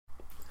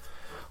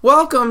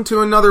Welcome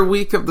to another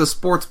week of the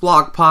Sports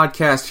Blog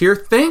Podcast here.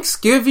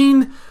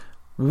 Thanksgiving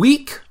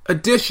week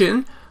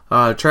edition.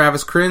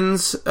 Travis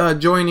Krins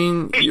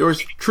joining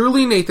yours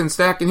truly, Nathan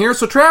Stacken here.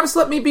 So Travis,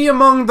 let me be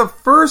among the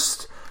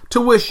first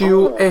to wish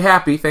you a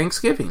happy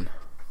Thanksgiving.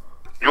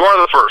 You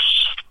are the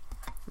first.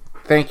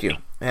 Thank you.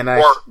 And you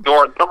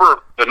are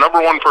the number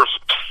one person.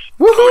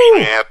 Woohoo! To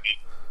wish me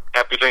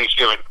happy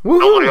Thanksgiving. Woohoo!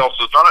 Nobody else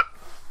has done it.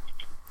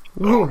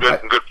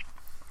 Woohoo! Good.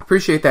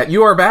 Appreciate that.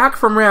 You are back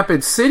from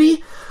Rapid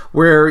City,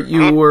 where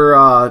you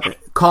were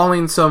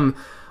calling some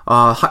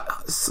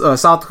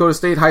South Dakota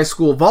State high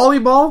school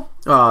volleyball,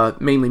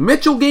 mainly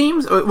Mitchell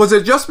games. Was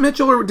it just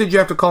Mitchell, or did you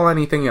have to call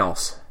anything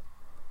else?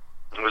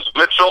 It was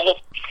Mitchell,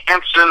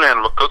 Hanson,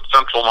 and McCook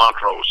Central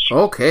Montrose.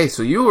 Okay,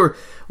 so you were...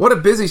 What a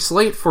busy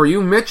slate for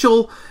you.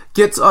 Mitchell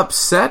gets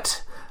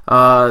upset.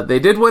 They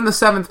did win the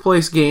 7th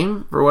place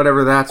game, for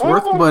whatever that's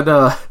worth,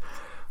 but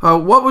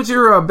what was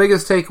your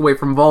biggest takeaway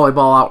from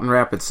volleyball out in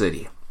Rapid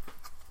City?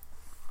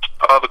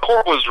 The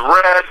court was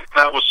red.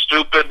 That was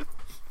stupid.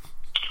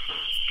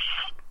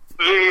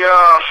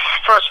 The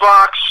press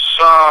box,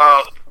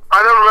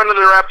 I've never been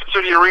to the Rapid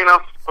City Arena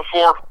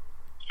before.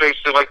 It's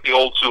basically like the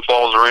old Sioux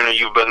Falls Arena.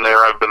 You've been there.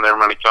 I've been there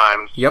many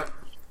times. Yep.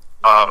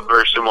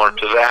 Very similar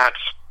to that.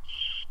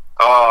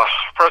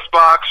 Press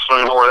box, I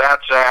don't know where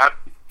that's at.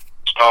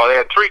 They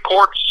had 3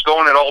 courts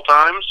going at all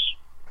times.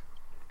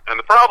 And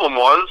the problem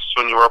was,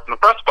 when you were up in the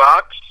press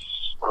box,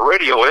 where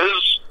radio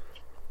is,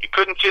 you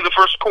couldn't see the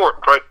first court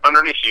right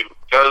underneath you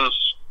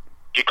because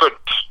you couldn't.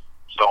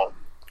 So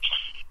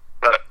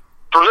that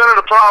presented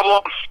a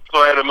problem, so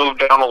I had to move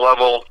down a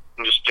level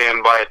and just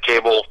stand by a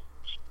table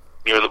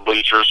near the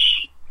bleachers.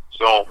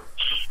 So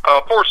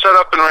poor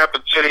setup in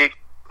Rapid City.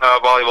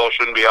 Volleyball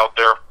shouldn't be out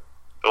there.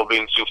 It'll be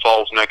in Sioux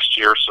Falls next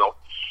year. So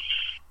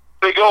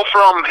they go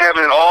from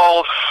having it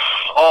all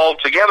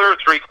together,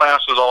 3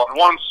 classes all at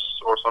once,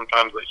 or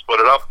sometimes they split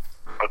it up.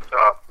 But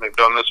they've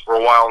done this for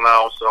a while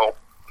now, so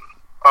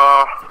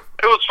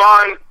it was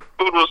fine.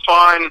 Food was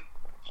fine.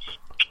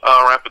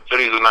 Rapid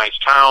City is a nice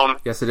town.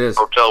 Yes, it is.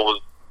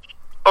 Hotel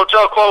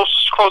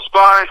close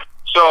by.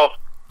 So,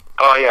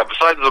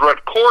 besides the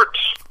red court,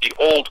 the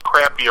old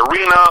crappy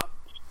arena,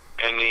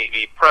 and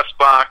the press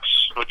box,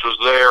 which was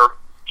there,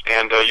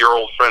 and your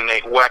old friend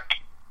Nate Weck,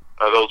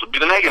 those would be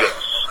the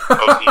negatives of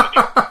the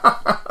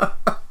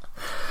evening.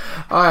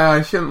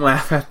 I shouldn't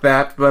laugh at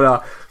that,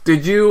 but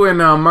did you and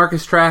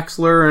Marcus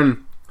Traxler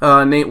and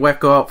Nate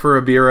Weck go out for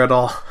a beer at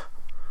all?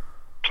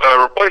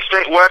 Replaced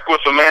Nate Weck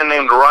with a man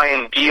named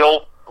Ryan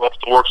Deal, who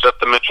also works at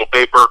the Mitchell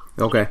paper.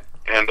 Okay.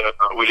 And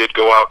we did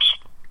go out.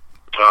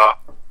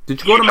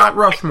 Did you go to Mount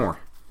Rushmore?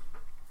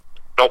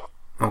 Nope.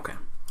 Okay.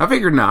 I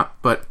figured not,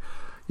 but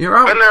you're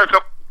out. Been there a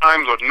couple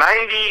times with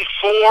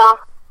 94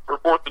 for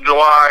 4th of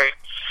July,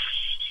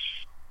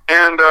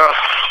 and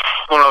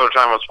one other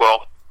time as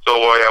well. So,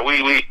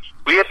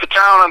 we hit the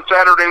town on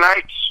Saturday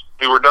nights.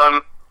 We were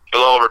done,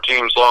 because all of our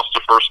teams lost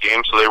the first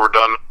game, so they were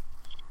done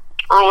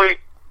early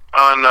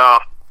on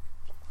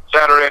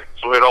Saturday.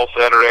 So we had all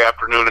Saturday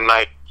afternoon and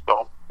night.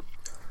 So,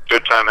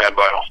 good time had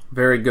by all.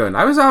 Very good.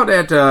 I was out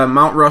at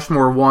Mount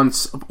Rushmore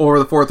once over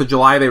the 4th of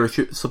July. They were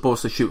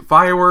supposed to shoot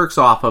fireworks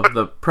off of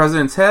the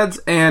president's heads,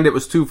 and it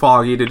was too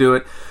foggy to do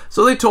it.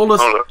 So they told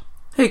us,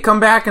 hey,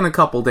 come back in a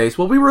couple days.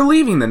 Well, we were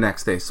leaving the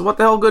next day, so what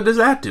the hell good does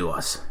that do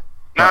us?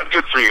 Not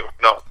good for you,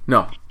 no.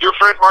 No. Your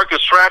friend Marcus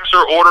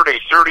Traxler ordered a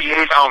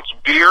 38-ounce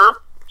beer,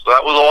 so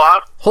that was a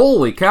lot.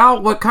 Holy cow,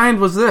 what kind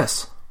was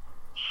this?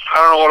 I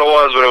don't know what it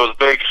was, but it was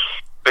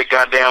big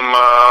goddamn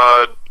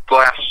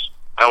glass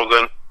that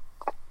was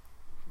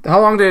in. How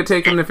long did it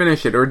take him to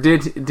finish it, or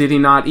did he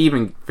not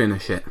even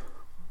finish it?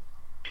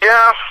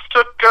 Yeah,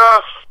 took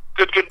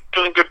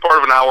good part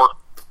of an hour.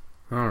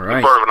 All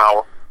right. Good part of an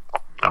hour.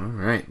 Yeah. All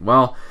right.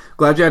 Well,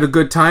 glad you had a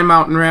good time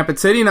out in Rapid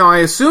City. Now, I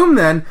assume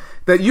then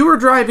that you were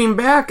driving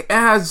back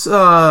as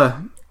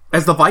the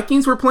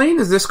Vikings were playing.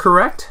 Is this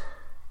correct?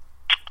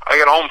 I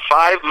got home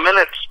 5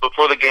 minutes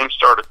before the game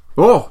started.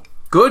 Oh,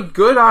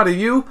 good out of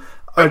you.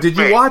 Did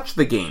you watch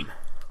the game?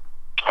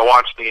 I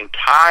watched the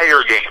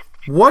entire game.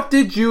 What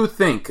did you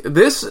think?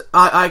 This,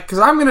 because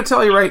I'm going to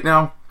tell you right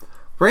now,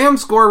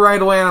 Rams score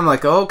right away, and I'm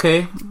like,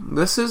 okay,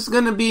 this is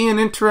going to be an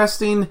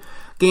interesting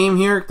game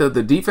here.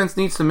 The defense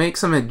needs to make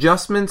some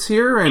adjustments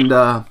here,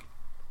 and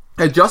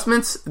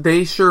adjustments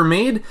they sure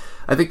made.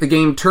 I think the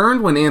game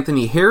turned when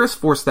Anthony Harris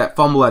forced that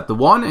fumble at the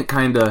 1. It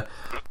kind of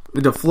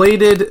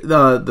deflated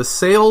the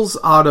sails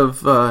out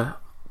of,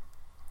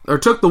 or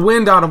took the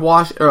wind out of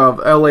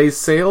LA's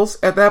sails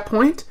at that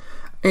point,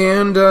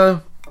 and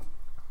a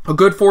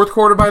good fourth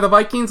quarter by the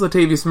Vikings.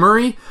 Latavius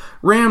Murray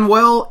ran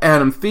well.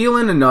 Adam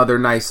Thielen, another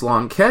nice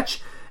long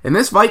catch. And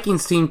this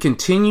Vikings team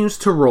continues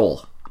to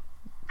roll.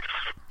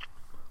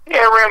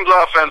 Yeah, Rams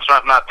offense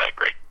not that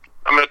great.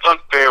 I mean, it's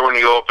unfair when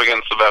you go up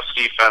against the best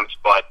defense,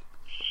 but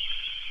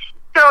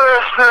you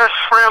know,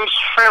 Rams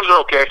are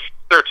okay.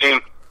 They're a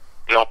team.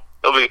 You know,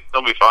 they'll be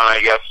fine,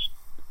 I guess.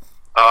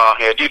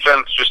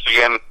 Defense just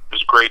again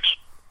is great,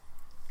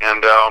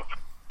 and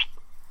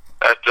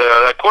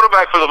that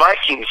quarterback for the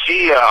Vikings,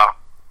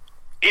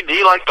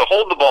 he liked to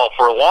hold the ball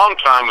for a long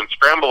time and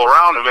scramble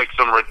around and make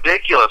some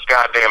ridiculous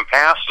goddamn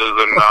passes.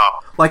 And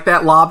like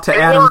that lob to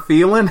Adam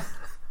Thielen?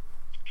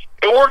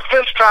 It worked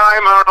this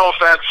time. I don't know if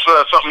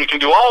that's something you can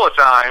do all the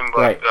time,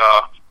 but right.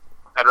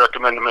 I'd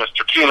recommend to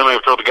Mr. Keenum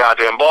maybe throw the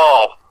goddamn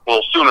ball a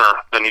little sooner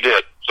than he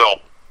did. So,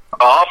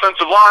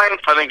 offensive line,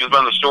 I think, has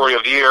been the story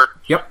of the year.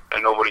 Yep.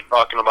 And nobody's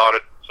talking about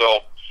it. So,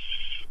 as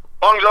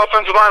long as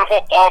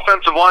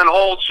offensive line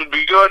holds, should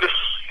be good.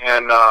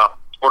 And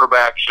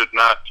quarterback should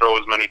not throw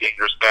as many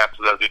dangerous passes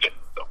as he did.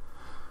 So,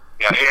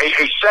 yeah,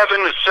 a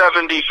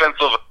 7-7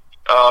 defensive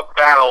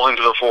battle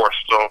into the fourth.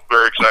 So,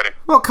 very exciting.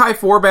 Well, Kai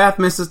Forbath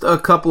misses a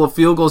couple of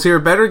field goals here.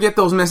 Better get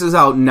those misses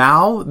out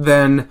now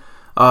than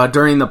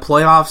during the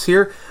playoffs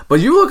here.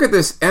 But you look at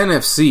this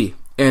NFC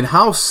and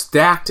how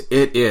stacked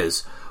it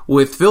is,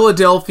 with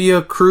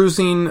Philadelphia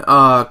crushing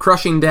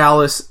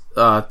Dallas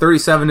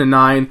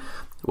 37-9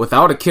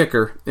 without a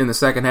kicker in the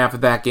second half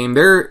of that game.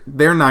 They're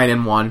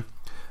 9-1.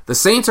 The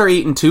Saints are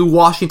 8-2.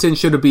 Washington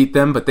should have beat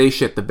them, but they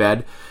shit the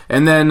bed.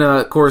 And then,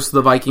 of course,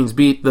 the Vikings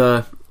beat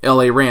the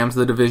LA Rams,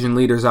 the division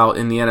leaders, out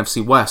in the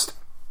NFC West.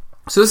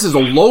 So this is a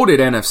loaded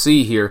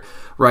NFC here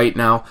right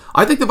now.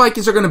 I think the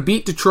Vikings are going to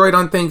beat Detroit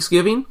on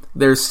Thanksgiving.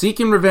 They're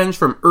seeking revenge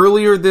from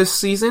earlier this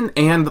season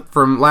and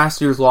from last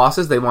year's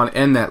losses. They want to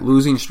end that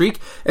losing streak.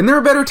 And they're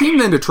a better team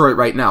than Detroit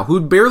right now, who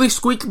barely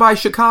squeaked by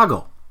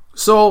Chicago.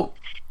 So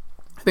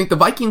I think the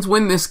Vikings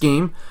win this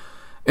game.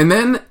 And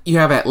then you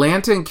have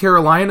Atlanta and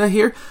Carolina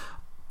here.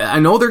 I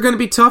know they're going to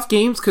be tough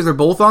games because they're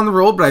both on the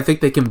road, but I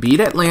think they can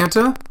beat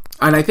Atlanta.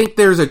 And I think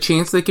there's a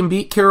chance they can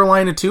beat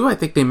Carolina too. I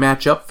think they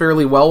match up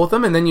fairly well with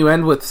them. And then you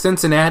end with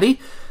Cincinnati,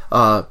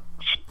 the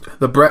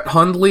Brett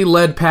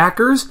Hundley-led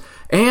Packers,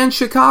 and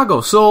Chicago.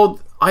 So,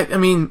 I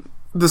mean,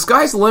 the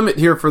sky's the limit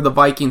here for the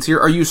Vikings here.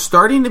 Are you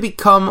starting to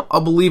become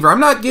a believer? I'm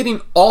not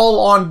getting all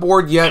on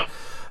board yet,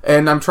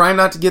 and I'm trying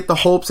not to get the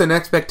hopes and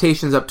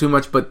expectations up too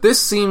much, but this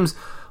seems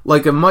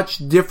like a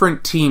much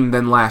different team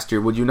than last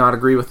year. Would you not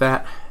agree with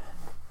that?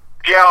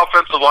 Yeah,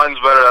 offensive line's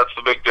better. That's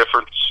the big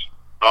difference.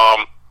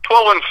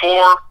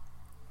 12-4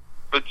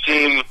 would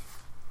seem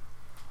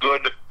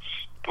good to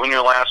win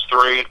your last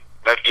three.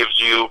 That gives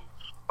you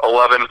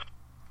 11.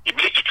 You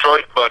beat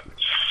Detroit, but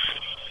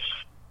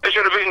they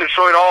should have beaten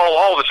Detroit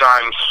all the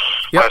times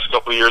last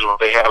couple of years, but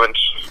they haven't.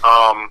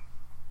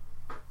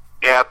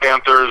 Yeah,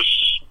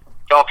 Panthers,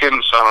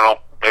 Falcons, I don't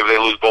know. Maybe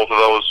they lose both of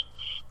those.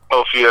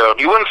 So if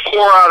you win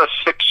 4 out of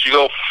 6, you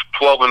go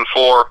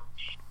 12-4.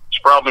 It's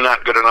probably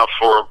not good enough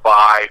for a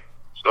bye.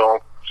 So,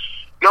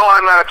 no,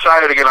 I'm not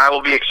excited again. I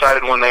will be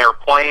excited when they are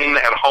playing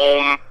at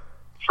home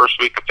first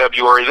week of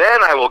February.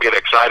 Then I will get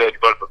excited.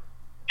 But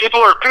people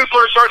are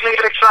starting to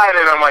get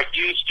excited. I'm like,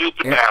 you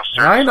stupid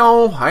bastard. I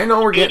know.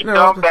 We're getting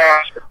dumb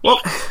bastard. Well,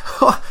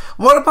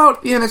 what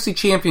about the NFC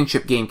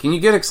Championship game? Can you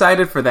get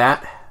excited for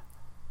that?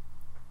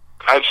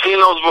 I've seen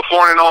those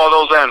before, and I know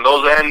how those end.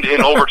 Those end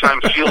in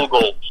overtime field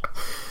goals.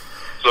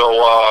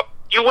 So,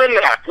 you win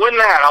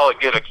that, I'll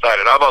get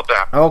excited. How about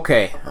that?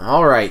 Okay,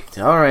 all right.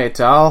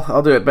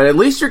 I'll do it. But at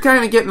least you're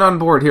kind of getting on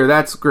board here.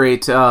 That's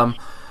great. How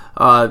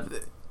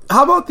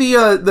about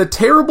the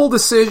terrible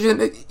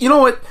decision? You know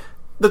what?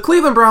 The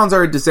Cleveland Browns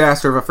are a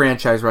disaster of a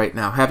franchise right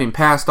now, having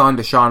passed on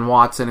Deshaun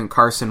Watson and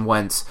Carson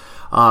Wentz.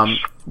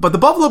 But the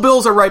Buffalo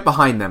Bills are right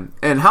behind them.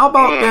 And how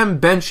about them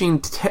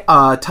benching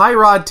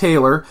Tyrod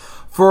Taylor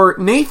for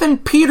Nathan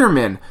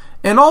Peterman?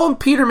 And all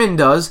Peterman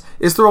does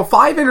is throw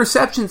 5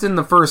 interceptions in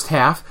the first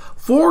half,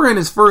 4 in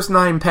his first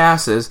 9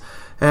 passes,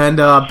 and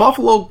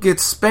Buffalo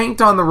gets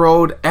spanked on the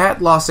road at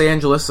Los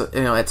Angeles, at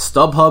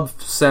StubHub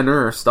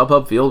Center or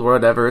StubHub Field,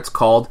 whatever it's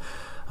called.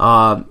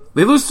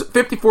 They lose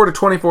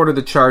 54-24 to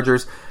the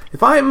Chargers.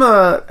 If I'm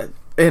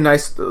and I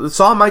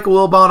saw Michael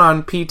Wilbon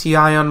on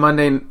PTI on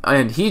Monday,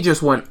 and he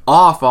just went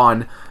off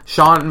on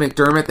Sean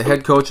McDermott, the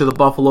head coach of the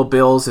Buffalo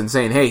Bills, and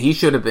saying, hey, he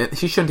shouldn't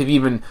have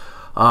even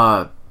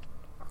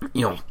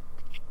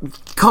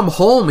come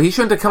home. He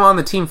shouldn't have come on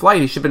the team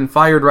flight. He should have been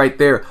fired right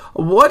there.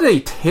 What a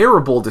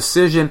terrible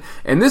decision.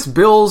 And this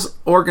Bills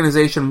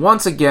organization,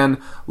 once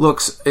again,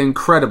 looks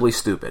incredibly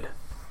stupid.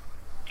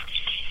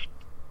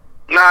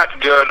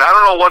 Not good. I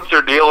don't know what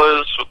their deal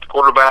is with the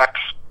quarterback.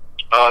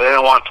 They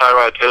didn't want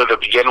Tyrod Taylor to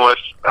begin with.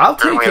 I'll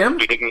take him.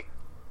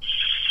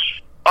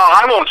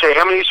 I won't take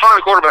him. I mean, he's fine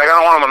quarterback. I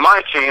don't want him on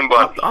my team,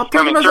 but I'll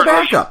take him as a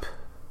backup.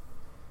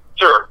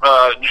 Sure.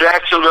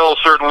 Jacksonville,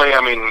 certainly.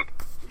 I mean,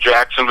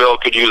 Jacksonville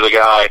could use a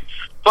guy.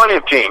 Plenty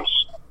of teams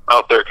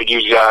out there could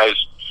use guys.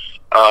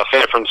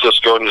 San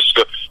Francisco and just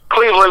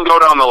Cleveland, go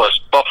down the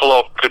list.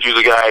 Buffalo could use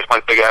a guy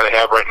like the guy they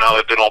have right now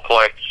that they don't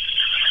play.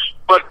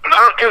 But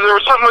because there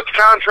was something with the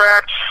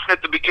contract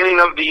at the beginning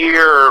of the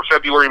year, or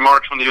February,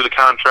 March, when they do the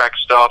contract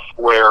stuff,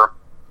 where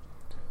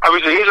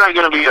obviously he's not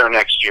going to be there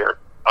next year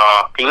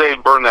because they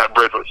burned that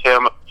bridge with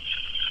him.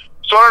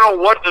 So I don't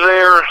know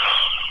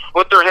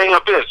what their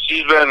hang-up is.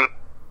 He's been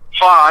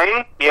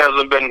fine. He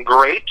hasn't been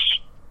great.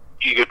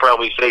 You could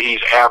probably say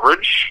he's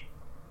average.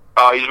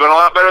 He's been a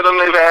lot better than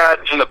they've had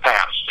in the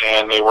past,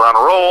 and they were on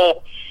a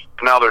roll,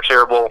 and now they're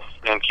terrible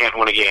and can't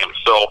win a game.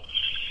 So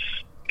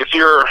if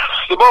you're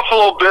the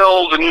Buffalo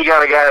Bills and you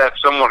got a guy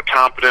that's somewhat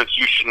competent,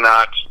 you should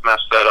not mess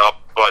that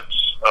up. But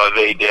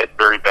they did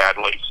very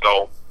badly,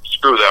 so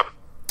screw them.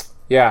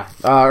 Yeah.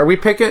 Are we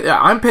picking?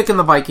 I'm picking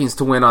the Vikings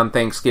to win on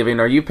Thanksgiving.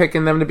 Are you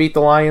picking them to beat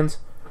the Lions?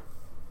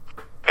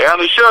 Yeah,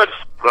 they should.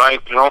 Right?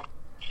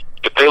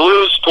 If they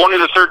lose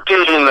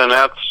 20-13, then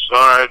that's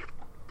all right.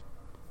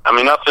 I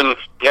mean, nothing.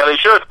 Yeah, they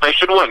should. They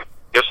should win.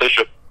 Yes, they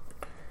should.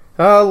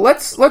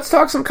 Let's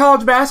talk some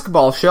college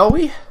basketball, shall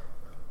we?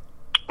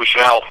 We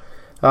shall.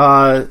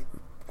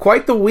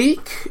 Quite the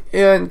week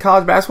in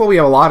college basketball. We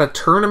have a lot of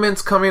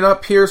tournaments coming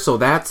up here, so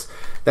that's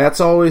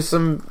always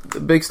some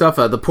big stuff.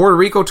 The Puerto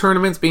Rico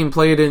tournament's being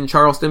played in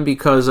Charleston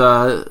because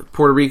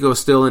Puerto Rico is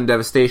still in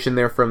devastation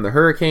there from the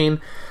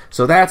hurricane,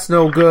 so that's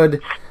no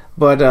good.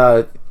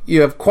 But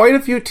you have quite a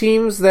few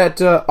teams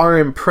that are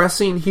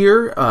impressing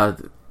here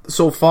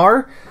so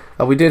far.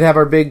 We did have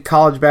our big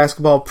college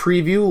basketball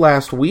preview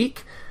last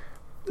week.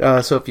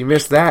 So if you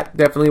missed that,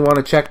 definitely want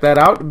to check that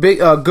out.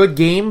 Good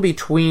game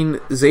between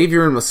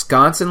Xavier and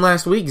Wisconsin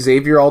last week.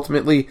 Xavier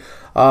ultimately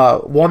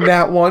won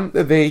that one.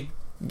 They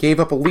gave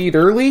up a lead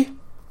early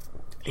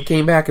and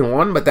came back and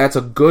won, but that's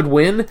a good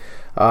win.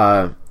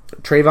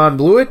 Trayvon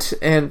Blewett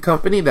and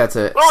company, that's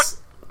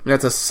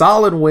a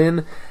solid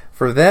win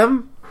for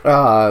them.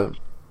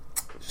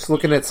 Just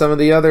looking at some of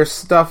the other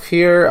stuff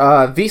here.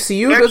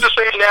 VCU.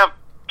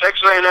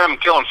 Texas A&M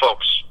killing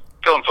folks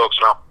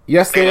now.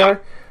 Yes, they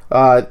are.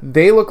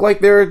 They look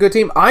like they're a good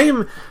team.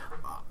 I'm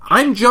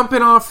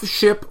jumping off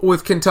ship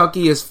with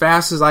Kentucky as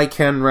fast as I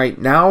can right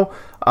now.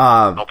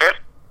 Okay.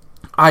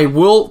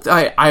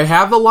 I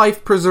have the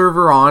life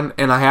preserver on,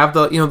 and I have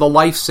the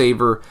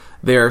lifesaver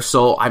there,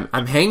 so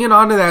I'm hanging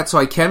on to that so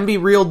I can be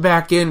reeled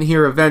back in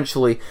here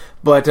eventually.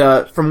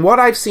 But from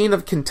what I've seen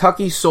of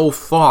Kentucky so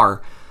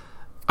far,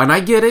 and I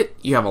get it,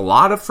 you have a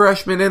lot of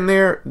freshmen in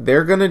there,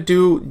 they're going to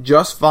do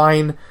just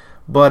fine,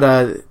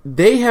 but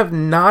they have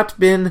not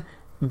been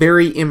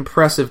very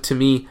impressive to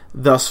me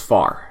thus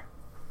far.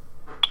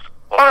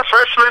 A lot of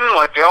freshmen,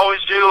 like they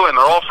always do, and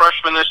they're all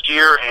freshmen this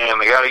year,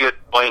 and they got to get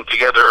playing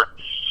together.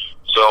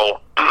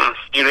 So,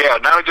 yeah,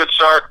 not a good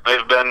start.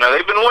 They've been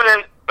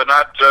winning, but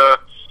not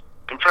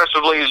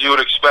impressively as you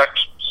would expect.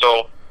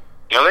 So,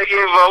 they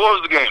gave what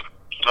was the game?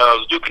 It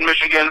was Duke and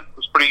Michigan. It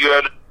was pretty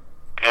good,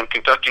 and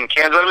Kentucky and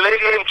Kansas. I mean, they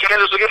gave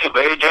Kansas a game.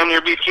 They damn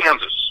near beat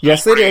Kansas.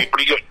 Yes, they did.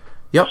 Pretty good.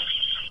 Yep.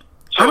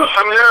 So, I mean,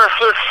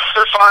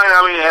 they're fine.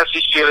 I mean, the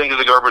SEC, I think, is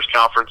a garbage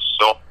conference.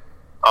 So,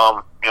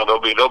 they'll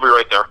be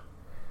right there.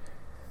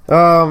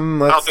 I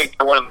don't think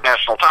they're winning the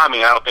national title. I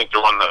mean, I don't think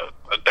they're winning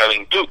I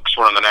think Duke's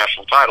winning the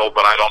national title,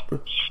 but I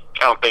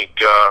don't think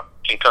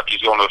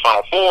Kentucky's going to the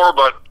Final Four.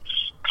 But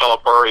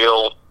Calipari,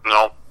 he'll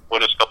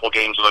win his couple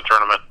games in the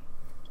tournament.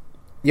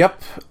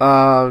 Yep.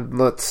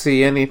 Let's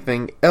see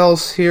anything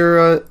else here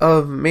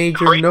of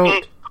major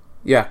note.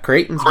 Yeah,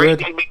 Creighton's good.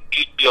 Creighton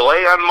beat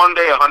UCLA on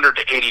Monday,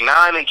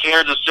 100-89 in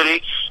Kansas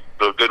City.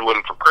 So a good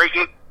win for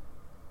Creighton.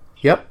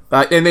 Yep,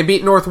 and they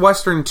beat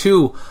Northwestern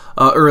too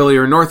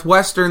earlier.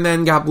 Northwestern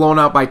then got blown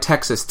out by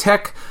Texas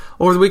Tech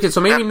over the weekend, so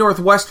maybe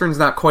Northwestern's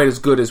not quite as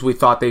good as we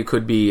thought they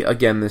could be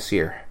again this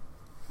year.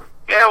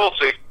 Yeah, we'll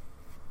see.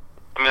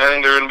 I mean, I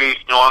think they're going to be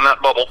on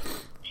that bubble.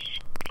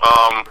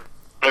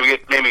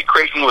 Maybe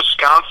Creighton,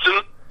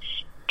 Wisconsin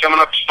coming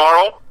up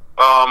tomorrow.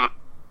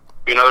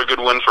 Be another good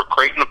win for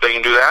Creighton if they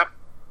can do that.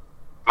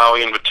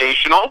 Maui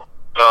Invitational.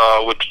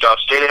 Wichita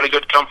State had a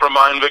good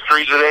come-from-behind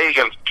victory today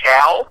against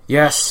Cal.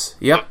 Yes,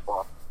 yep.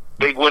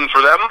 Big win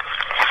for them.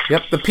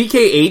 Yep, the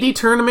PK80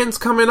 tournament's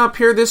coming up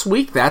here this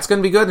week. That's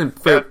going to be good. And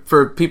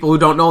for people who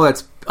don't know,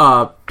 that's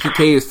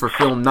PK is for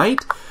Phil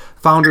Knight,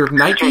 founder of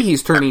Nike.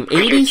 He's turning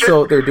 80,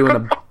 so they're doing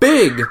a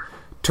big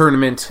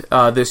tournament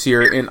this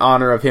year in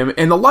honor of him.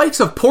 And the likes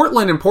of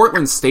Portland and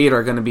Portland State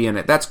are going to be in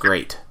it. That's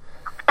great.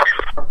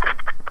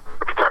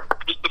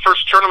 It's the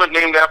first tournament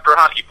named after a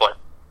hockey player.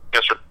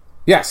 Yes, sir.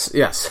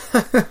 Yes.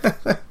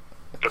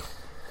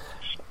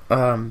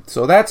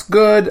 So that's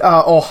good.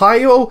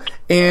 Ohio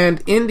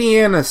and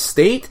Indiana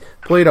State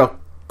played a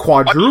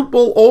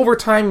quadruple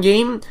overtime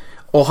game.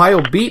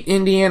 Ohio beat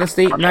Indiana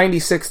State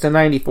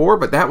 96-94,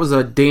 but that was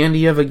a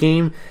dandy of a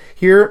game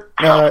here.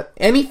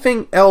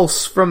 Anything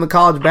else from the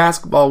college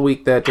basketball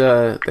week that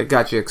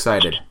got you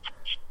excited?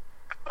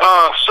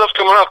 Stuff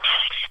coming up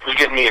is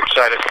getting me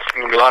excited. There's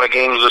going to be a lot of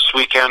games this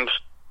weekend.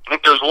 I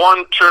think there's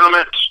one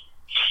tournament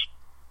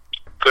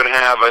could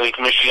have, I think,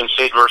 Michigan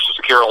State versus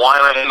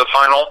Carolina in the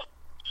final.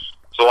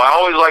 So I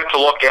always like to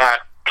look at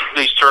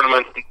these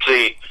tournaments and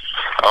see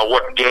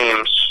what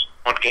games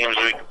we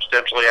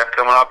potentially have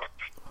coming up.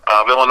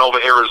 Villanova,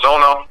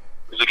 Arizona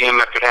is a game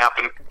that could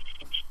happen.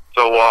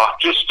 So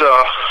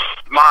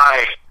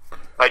my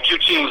two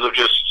teams are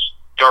just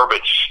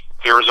garbage,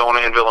 Arizona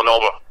and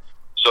Villanova.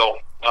 So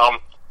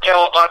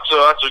lots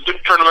of good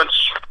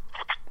tournaments,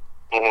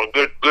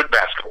 good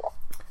basketball.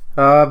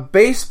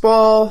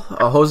 Baseball,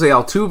 Jose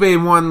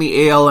Altuve won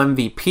the AL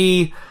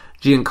MVP.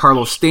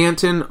 Giancarlo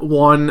Stanton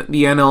won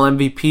the NL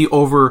MVP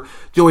over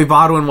Joey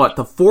Votto in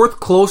the fourth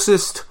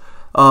closest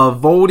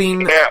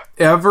voting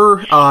ever.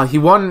 He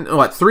won,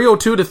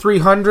 302 to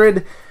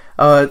 300.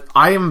 I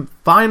am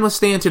fine with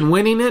Stanton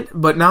winning it,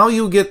 but now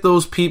you get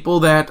those people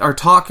that are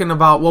talking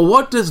about, well,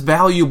 what does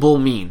valuable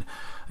mean?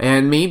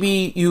 And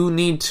maybe you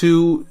need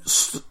to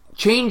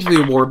change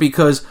the award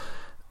because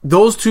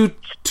those two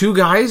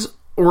guys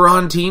were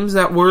on teams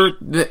that were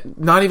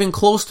not even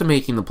close to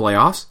making the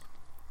playoffs.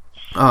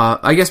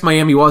 I guess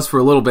Miami was for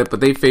a little bit,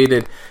 but they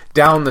faded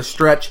down the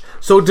stretch.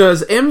 So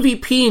does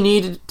MVP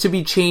need to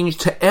be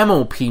changed to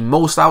MOP,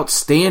 Most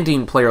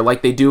Outstanding Player,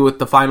 like they do with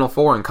the Final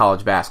Four in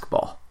college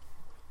basketball?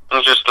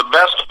 It's just the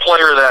best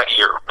player that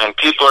year. And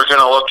people are going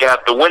to look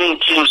at the winning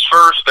teams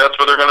first. That's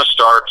where they're going to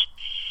start.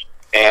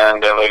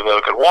 And they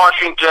look at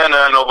Washington,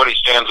 nobody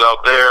stands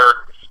out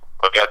there.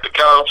 Look at the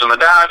Cubs and the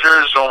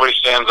Dodgers, nobody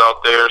stands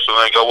out there. So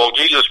they go, well,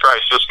 Jesus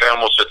Christ, this guy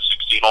almost hit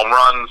 60 home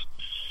runs.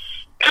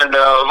 And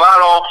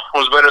Votto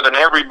was better than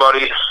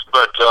everybody,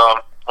 but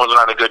was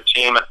not a good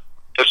team.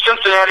 If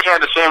Cincinnati had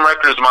the same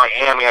record as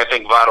Miami, I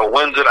think Votto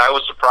wins it. I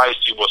was surprised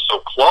he was so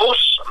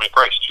close. I mean,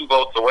 Christ, 2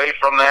 votes away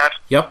from that.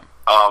 Yep.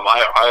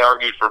 I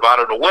argued for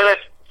Votto to win it.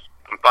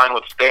 I'm fine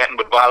with Stanton,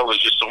 but Votto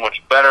was just so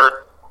much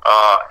better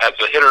as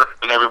a hitter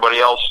than everybody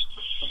else.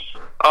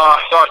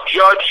 I thought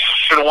Judge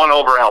should have won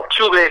over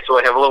Altuve, so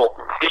I have a little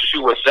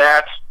issue with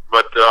that.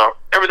 But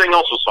everything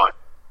else was fine.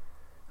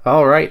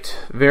 All right.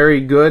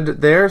 Very good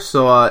there.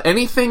 So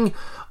anything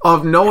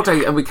of note,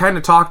 we kind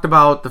of talked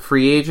about the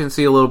free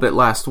agency a little bit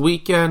last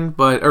week,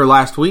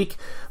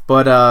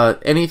 but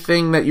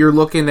anything that you're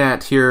looking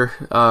at here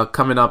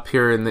coming up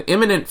here in the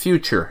imminent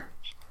future?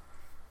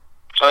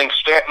 I think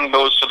Stanton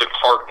goes to the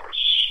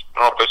Cardinals. I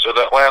don't know if I said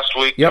that last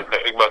week. Yep.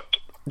 But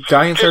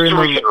Giants are in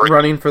the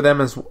running for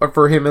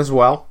him as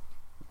well.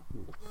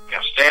 Yeah,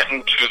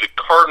 Stanton to the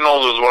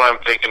Cardinals is what I'm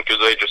thinking because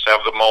they just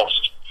have the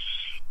most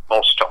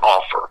to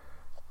offer.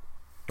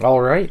 All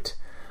right.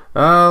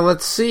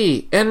 Let's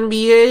see.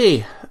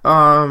 NBA.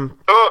 Not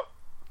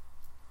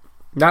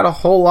a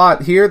whole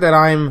lot here that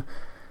I'm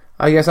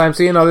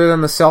seeing other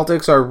than the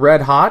Celtics are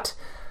red hot.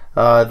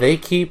 They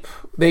keep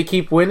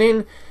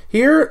winning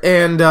here,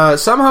 and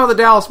somehow the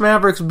Dallas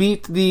Mavericks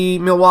beat the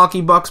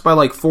Milwaukee Bucks by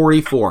like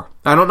 44.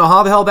 I don't know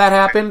how the hell that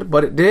happened,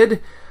 but it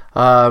did.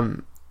 I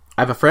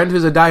have a friend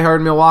who's a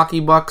diehard Milwaukee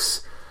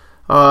Bucks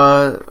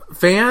fan,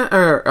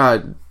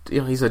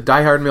 he's a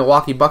diehard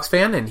Milwaukee Bucks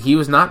fan, and he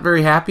was not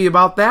very happy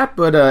about that.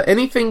 But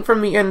anything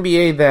from the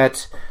NBA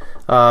that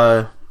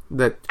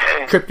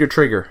tripped your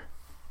trigger?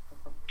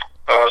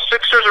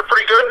 Sixers are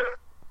pretty good.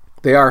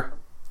 They are.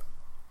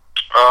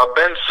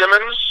 Ben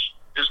Simmons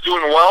is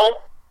doing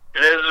well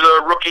in his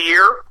rookie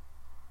year.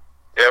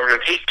 He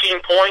averaged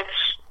 18 points,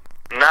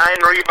 9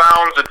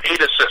 rebounds, and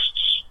 8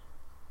 assists.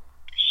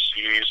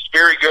 He's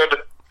very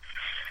good.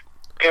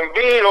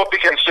 Embiid, hope he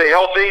can stay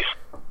healthy.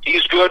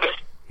 He's good.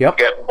 Yep.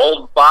 Got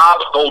old Bob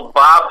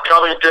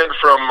Covington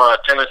from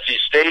Tennessee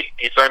State.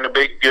 He signed a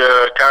big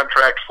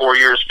contract, 4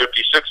 years,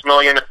 $56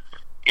 million.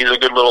 He's a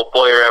good little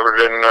player,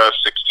 averaging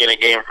 16 a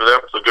game for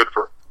them. So good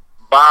for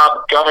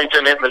Bob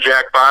Covington hitting the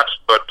jackpot.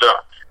 But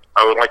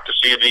I would like to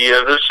see would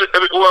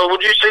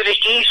you say the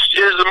East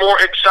is more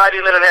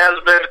exciting than it has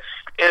been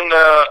in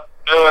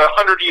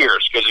 100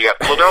 years? Because you got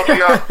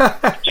Philadelphia,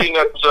 team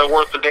that's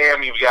worth the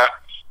damn. You've got,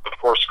 of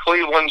course,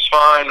 Cleveland's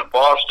fine.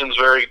 Boston's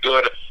very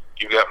good.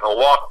 You've got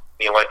Milwaukee.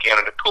 You like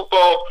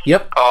Antetokounmpo.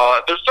 Yep.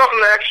 There's something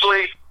to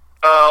actually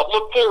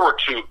look forward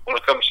to when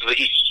it comes to the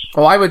East.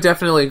 Oh, I would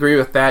definitely agree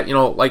with that.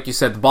 Like you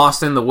said,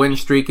 Boston, the win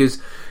streak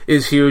is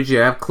huge. You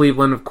have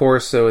Cleveland, of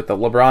course, with the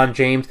LeBron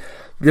James.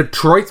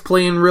 Detroit's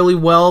playing really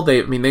well.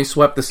 They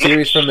swept the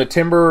series from the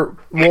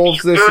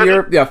Timberwolves this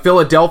year. Yeah,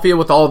 Philadelphia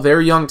with all of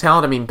their young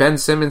talent. Ben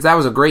Simmons, that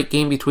was a great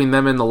game between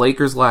them and the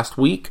Lakers last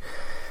week.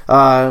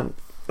 And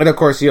of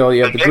course, you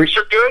have the Greek.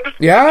 Are good.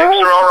 Yeah, the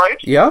Knicks are all right.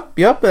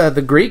 Yep.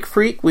 The Greek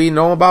Freak, we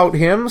know about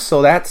him,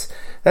 so that's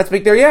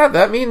big there. Yeah,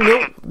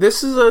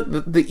 this is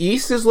the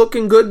East is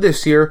looking good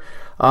this year.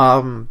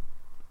 And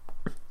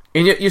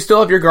yet you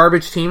still have your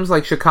garbage teams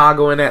like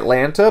Chicago and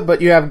Atlanta,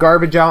 but you have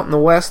garbage out in the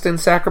West in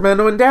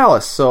Sacramento and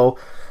Dallas. So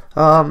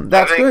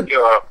that's good.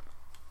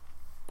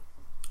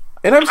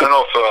 And I don't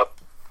know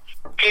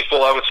if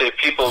I would say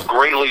people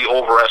greatly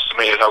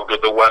overestimated how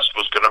good the West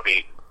was going to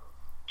be.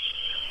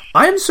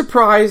 I'm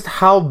surprised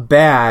how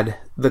bad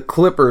the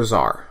Clippers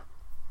are.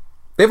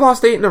 They've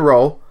lost 8 in a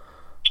row.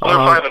 They're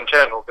 5-10.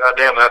 Oh,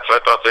 goddamn, I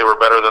thought they were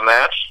better than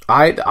that.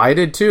 I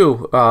did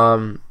too.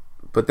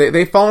 But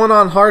they've fallen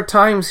on hard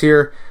times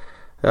here.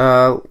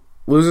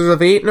 Losers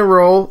of 8 in a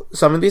row.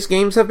 Some of these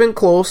games have been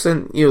close,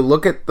 and you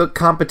look at the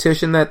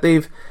competition that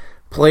they've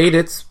played.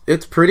 It's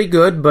pretty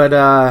good, but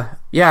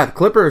the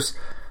Clippers.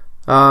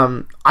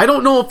 I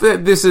don't know if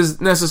this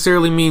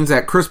necessarily means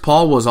that Chris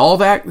Paul was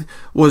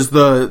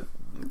the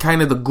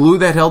kind of the glue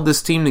that held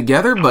this team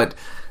together, but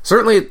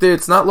certainly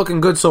it's not looking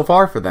good so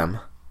far for them.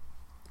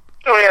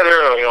 Oh yeah,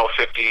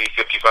 they're 50,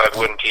 55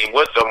 win team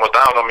with them.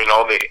 Without them, they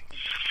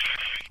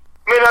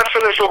may not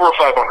finish over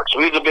 500. So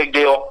he's a big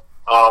deal.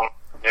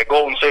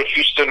 Golden State,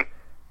 Houston,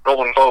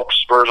 Golden folks,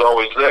 Spurs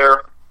always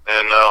there,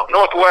 and no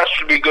Northwest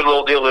should be a good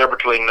little deal there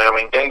between them. I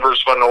mean,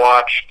 Denver's fun to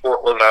watch.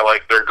 Portland, I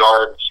like their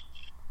guards.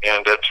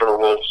 And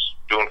Timberwolves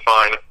doing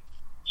fine.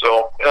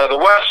 So the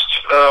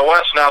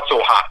West not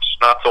so hot.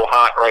 Not so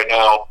hot right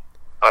now.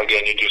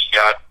 Again, you just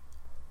got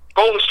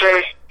Golden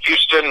State,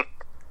 Houston,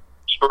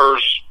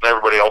 Spurs, and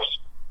everybody else.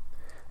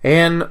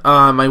 And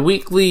my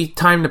weekly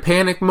time to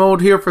panic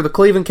mode here for the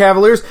Cleveland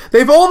Cavaliers.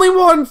 They've only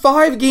won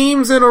 5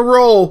 games in a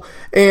row,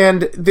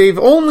 and they've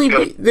only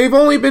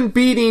been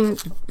beating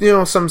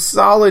some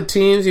solid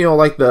teams,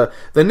 like the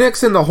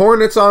Knicks and the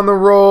Hornets on the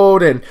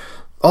road, and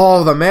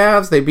the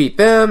Mavs. They beat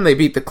them. They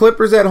beat the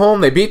Clippers at home.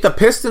 They beat the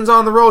Pistons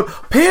on the road.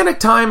 Panic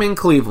time in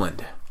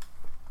Cleveland.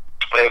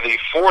 They have the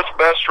 4th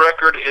best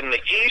record in the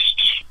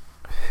East.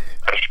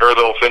 I'm sure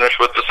they'll finish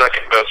with the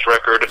 2nd best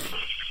record.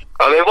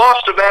 They've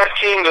lost to bad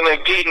teams and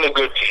they've beaten the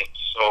good teams.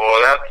 So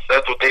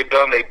that's what they've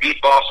done. They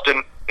beat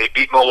Boston. They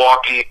beat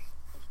Milwaukee.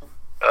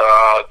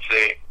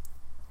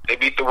 They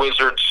beat the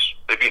Wizards.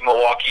 They beat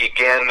Milwaukee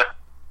again.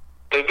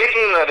 They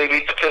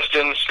beat the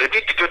Pistons. They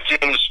beat the good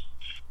teams.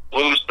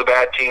 Lose to the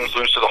bad teams.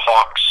 Lose to the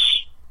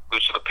Hawks.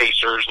 Lose to the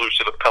Pacers. Lose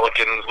to the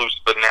Pelicans. Lose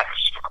to the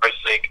Nets, for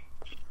Christ's sake.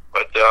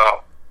 But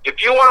if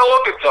you want to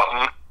look at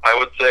something, I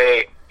would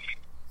say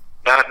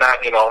not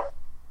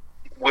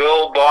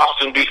will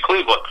Boston beat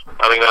Cleveland?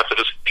 I think that's a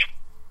discussion.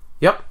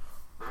 Yep.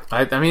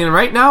 I mean,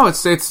 right now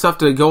it's tough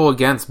to go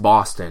against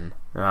Boston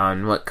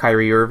and what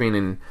Kyrie Irving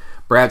and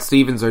Brad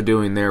Stevens are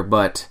doing there,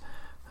 but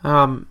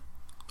I'm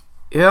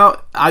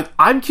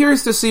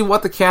curious to see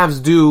what the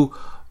Cavs do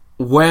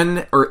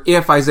when or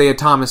if Isaiah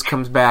Thomas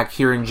comes back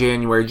here in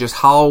January. Just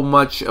how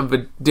much of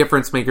a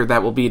difference maker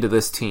that will be to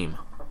this team.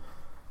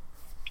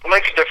 It'll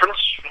make a difference.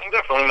 It'll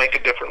definitely make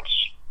a difference.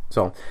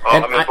 So,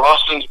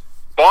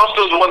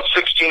 Boston's won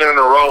 16 in a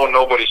row and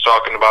nobody's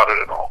talking about it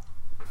at all.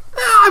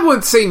 I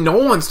wouldn't say no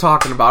one's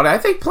talking about it. I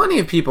think plenty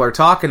of people are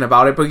talking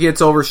about it, but it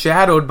gets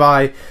overshadowed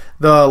by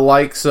the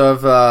likes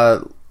of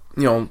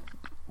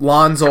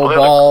Lonzo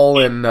Ball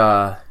and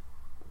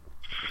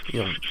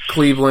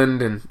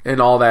Cleveland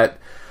and all that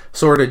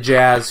sort of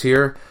jazz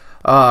here.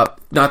 Not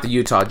the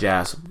Utah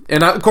Jazz.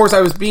 And of course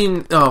I was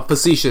being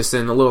facetious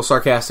and a little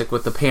sarcastic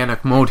with the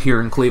panic mode here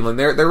in Cleveland.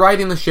 They're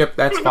riding the ship,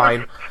 that's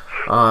fine.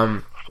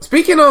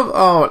 Speaking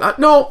of,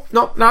 no,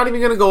 not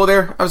even going to go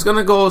there. I was going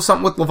to go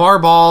something with LeVar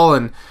Ball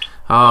and... these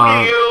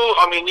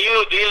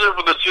are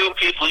the 2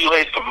 people you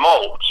hate the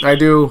most. I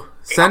do.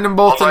 Send them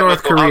both to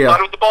North Korea.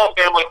 Outside of the Ball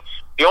family,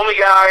 the only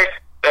guy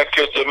that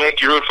could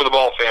make you root for the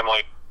Ball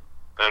family,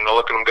 and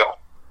look at him go.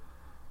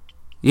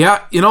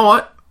 Yeah, you know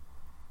what?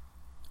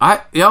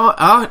 I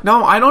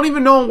don't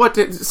even know what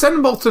to... Send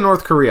them both to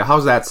North Korea.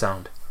 How's that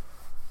sound?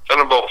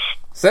 Send them both.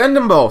 Send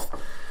them both.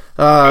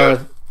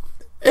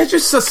 It's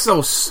just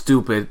so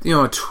stupid.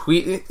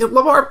 Tweet...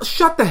 LeVar,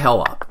 shut the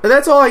hell up.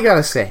 That's all I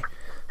gotta say.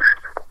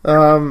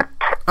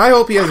 I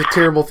hope he has a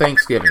terrible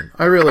Thanksgiving.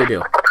 I really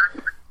do.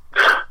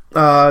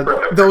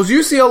 Those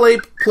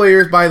UCLA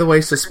players, by the way,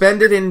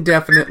 suspended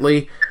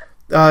indefinitely.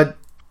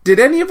 Did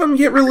any of them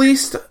get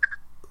released?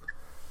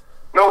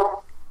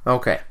 Nope.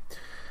 Okay.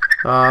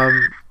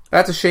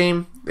 That's a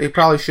shame. They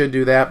probably should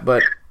do that,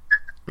 but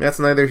that's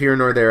neither here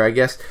nor there, I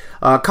guess.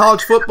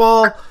 College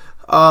football,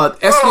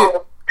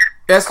 SDSU,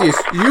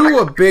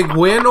 a big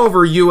win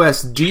over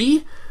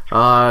USD.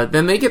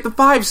 Then they get the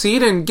 5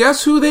 seed, and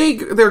guess who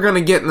they're going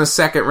to get in the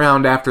second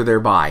round after their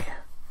bye?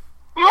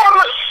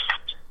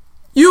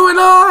 You and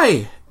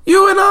I.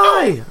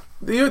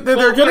 They're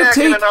going to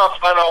take. Enough.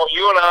 I know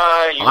you and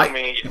I.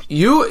 Me.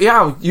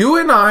 You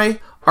and I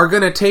are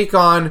going to take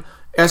on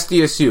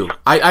SDSU.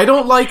 I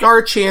don't like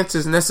our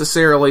chances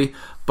necessarily,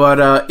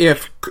 but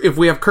if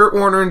we have Kurt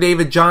Warner and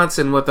David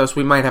Johnson with us,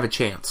 we might have a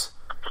chance.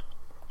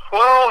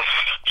 Well,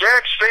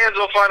 Jack's fans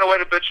will find a way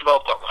to bitch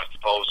about them, I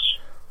suppose.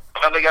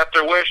 And they got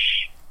their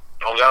wish.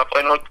 They got to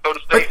play North Dakota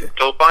State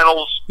until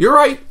finals. You're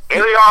right.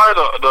 Here they are,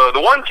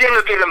 the one team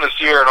that beat them this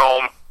year at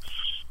home.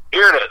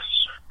 Here it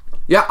is.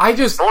 Yeah,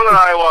 Northern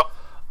Iowa.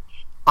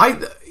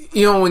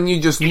 When you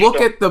just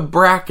look at the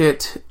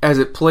bracket as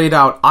it played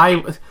out,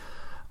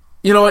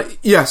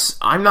 yes,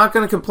 I'm not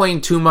going to complain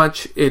too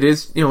much. It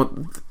is,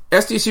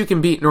 SDSU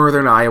can beat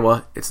Northern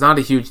Iowa. It's not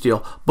a huge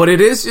deal, but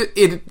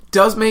it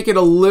does make it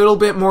a little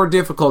bit more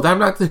difficult.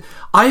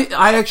 I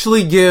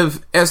actually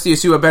give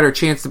SDSU a better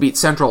chance to beat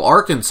Central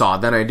Arkansas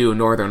than I do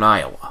Northern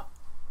Iowa.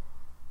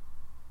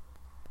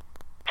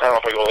 I don't know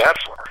if I go that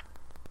far.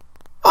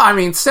 I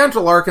mean,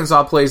 Central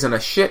Arkansas plays in a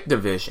shit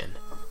division.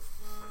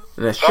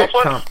 In a shit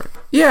conference.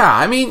 Yeah,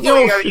 I mean, you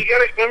gotta go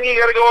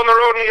on the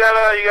road and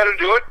you gotta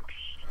do it.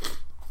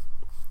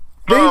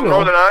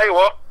 Northern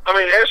Iowa. I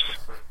mean,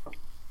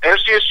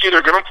 SDSU,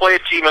 they're going to play a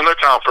team in their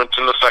conference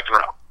in the second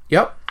round.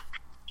 Yep.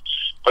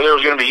 But there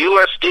was going to be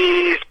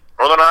USD,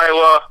 Northern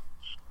Iowa,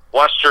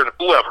 Western,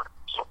 whoever.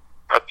 So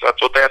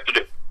that's what they have to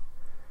do.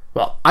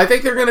 Well, I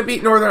think they're going to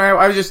beat Northern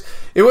Iowa.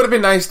 It would have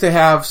been nice to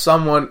have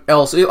someone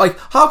else. Like,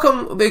 how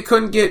come they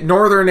couldn't get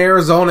Northern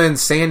Arizona and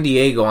San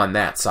Diego on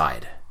that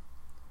side?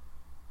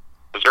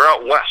 Because they're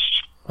out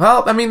west.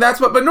 Well, I mean,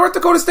 but North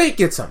Dakota State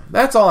gets them.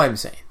 That's all I'm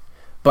saying.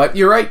 But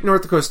you're right,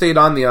 North Dakota State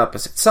on the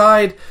opposite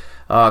side.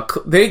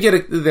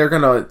 They're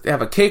going to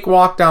have a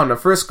cakewalk down to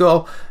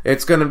Frisco.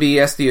 It's going to be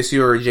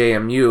SDSU or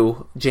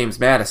JMU, James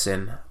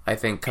Madison, I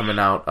think, coming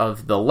out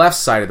of the left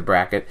side of the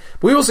bracket.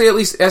 But we will say at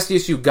least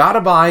SDSU got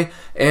a bye,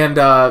 and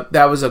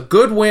that was a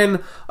good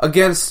win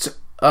against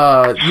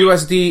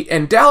USD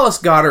and Dallas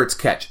Goedert's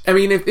catch. I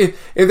mean, if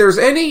there's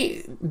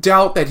any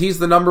doubt that he's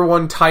the number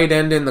one tight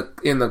end in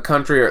the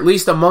country, or at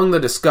least among the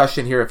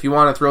discussion here, if you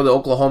want to throw the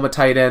Oklahoma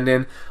tight end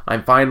in,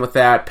 I'm fine with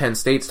that. Penn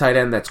State's tight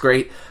end, that's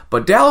great.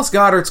 But Dallas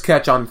Goedert's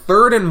catch on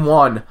 3rd and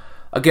 1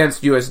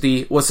 against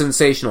USD was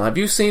sensational. Have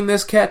you seen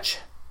this catch?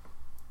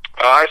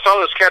 I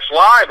saw this catch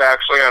live,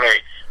 actually, on a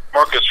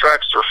Marcus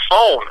Traxler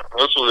phone.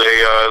 This was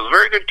a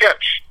very good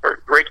catch.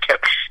 Great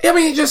catch. I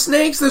mean, he just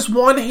snakes this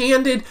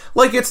one-handed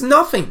like it's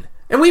nothing.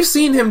 And we've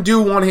seen him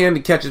do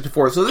one-handed catches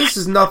before, so this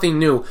is nothing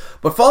new.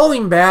 But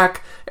falling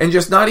back and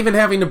just not even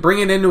having to bring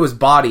it into his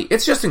body,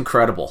 it's just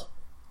incredible.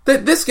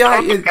 That this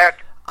guy is...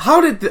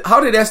 How did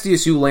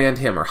SDSU land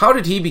him, or how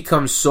did he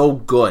become so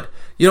good?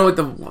 You know, with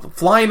the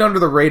flying under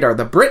the radar,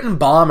 the Britain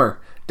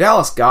Bomber,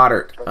 Dallas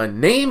Goedert, a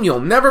name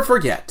you'll never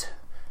forget.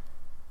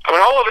 I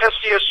mean, all of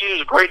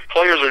SDSU's great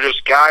players are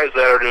just guys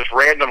that are just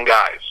random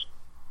guys.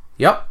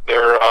 Yep.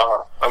 They're,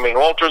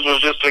 Walters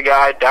was just a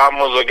guy. Dom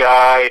was a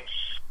guy.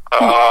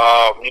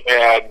 You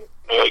had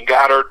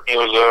Goddard. He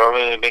was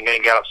he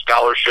got a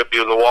scholarship. He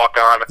was a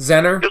walk-on.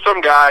 Zenner. Just some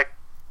guy.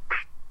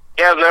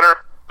 Yeah, Zenner.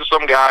 Just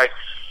some guy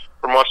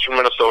from Western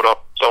Minnesota.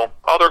 So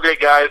other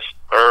great guys,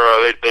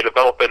 they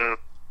develop them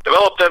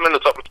into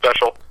something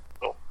special.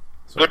 So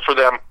good for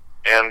them.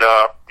 And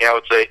I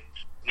would say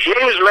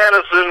James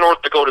Madison,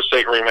 North Dakota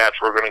State rematch.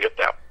 We're going to get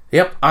that.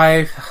 Yep,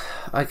 I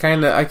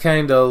kind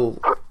of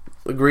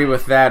agree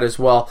with that as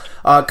well.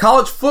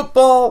 College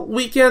football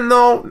weekend,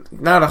 though,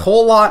 not a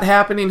whole lot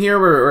happening here.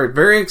 We're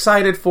very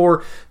excited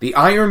for the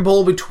Iron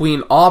Bowl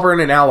between Auburn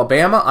and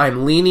Alabama.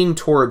 I'm leaning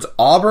towards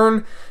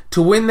Auburn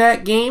to win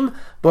that game.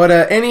 But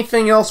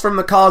anything else from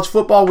the college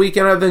football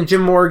weekend other than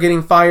Jim Mora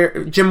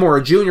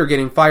Jr.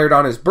 getting fired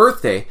on his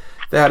birthday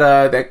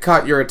that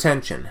caught your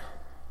attention?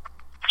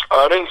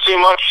 I didn't see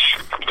much.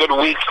 Good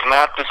week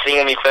not to see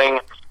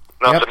anything.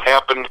 Nothing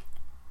happened.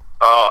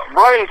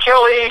 Brian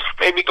Kelly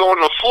maybe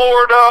going to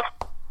Florida,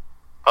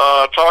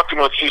 talking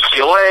with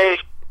UCLA.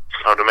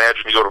 I'd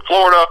imagine you go to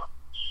Florida.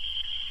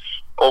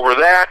 Over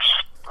that,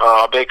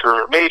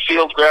 Baker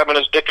Mayfield grabbing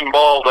his dick and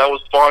balls. That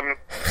was fun.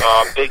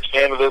 Big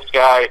fan of this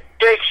guy.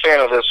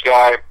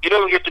 He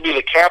doesn't get to be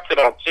the captain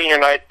on senior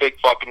night. Big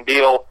fucking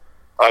deal.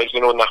 He's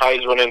going to win the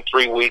Heisman in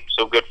 3 weeks,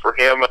 so good for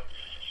him.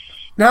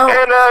 Now,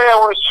 and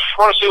I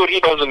want to see what he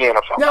does in the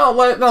NFL.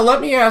 Now, let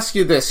me ask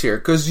you this here,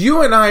 because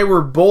you and I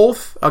were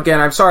both, again,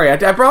 I'm sorry,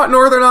 I brought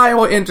Northern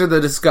Iowa into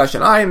the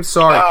discussion. I am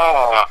sorry.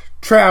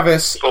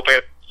 Travis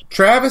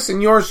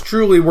and yours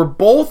truly were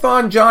both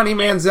on Johnny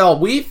Manziel.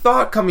 We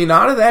thought coming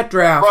out of that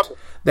draft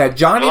that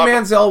Johnny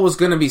Manziel was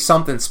going to be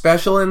something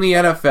special in the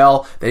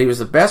NFL, that he was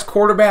the best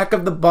quarterback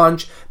of the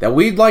bunch, that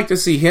we'd like to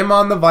see him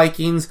on the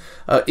Vikings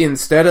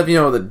instead of,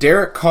 the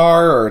Derek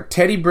Carr or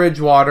Teddy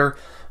Bridgewater.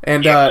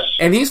 And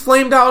and he's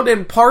flamed out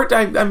in part.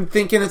 I'm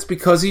thinking it's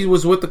because he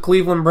was with the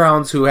Cleveland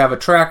Browns, who have a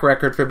track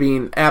record for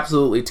being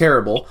absolutely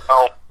terrible.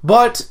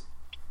 But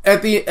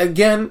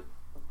again,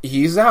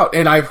 he's out.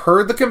 And I've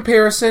heard the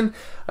comparison.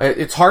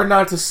 It's hard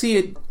not to see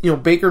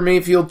it. Baker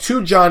Mayfield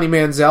to Johnny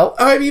Manziel.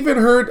 I've even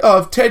heard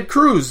of Ted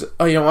Cruz.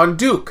 On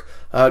Duke,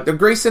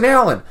 Grayson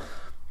Allen.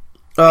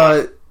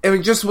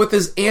 Just with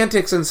his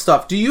antics and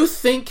stuff. Do you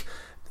think?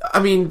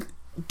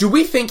 Do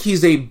we think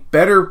he's a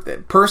better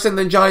person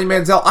than Johnny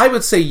Manziel? I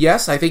would say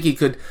yes. I think he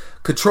could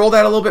control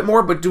that a little bit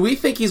more. But do we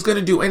think he's going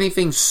to do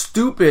anything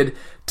stupid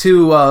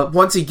to,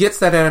 once he gets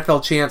that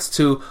NFL chance,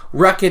 to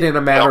wreck it in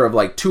a matter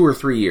of 2 or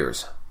 3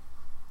 years?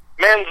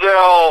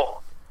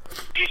 Manziel,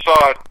 he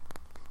thought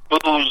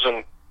booze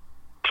and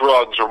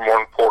drugs were more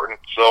important.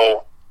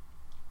 So,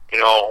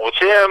 with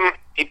him,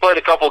 he played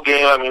a couple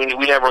games.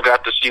 We never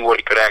got to see what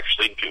he could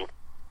actually do.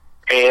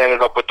 And he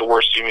ended up with the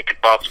worst team he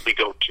could possibly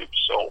go to.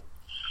 So,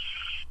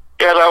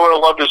 yeah, I would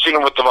have loved to have seen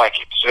him with the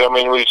Vikings.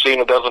 We've seen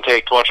it doesn't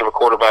take much of a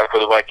quarterback for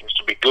the Vikings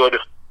to be good.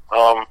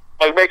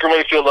 Baker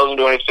Mayfield doesn't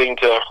do anything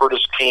to hurt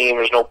his team.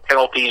 There's no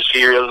penalties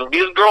here. He doesn't meet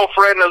his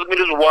girlfriend, doesn't meet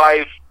his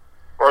wife,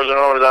 or is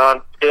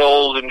on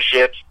pills and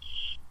shit.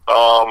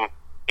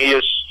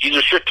 He's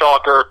a shit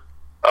talker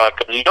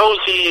because he knows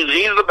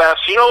he's the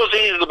best. He knows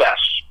he's the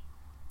best,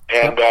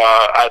 and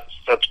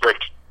that's great.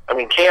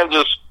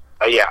 Kansas.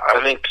 I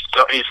think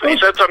he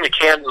said something to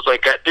Kansas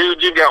like,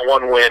 "Dude, you've got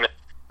one win.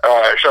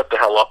 Shut the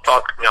hell up.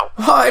 Talk,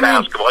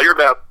 basketball. Your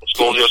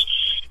basketball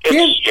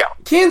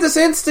Kansas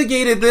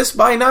instigated this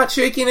by not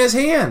shaking his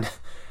hand.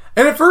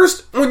 And at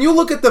first, when you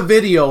look at the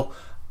video,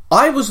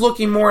 I was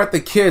looking more at the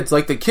kids.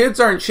 Like, the kids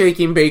aren't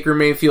shaking Baker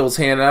Mayfield's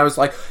hand. And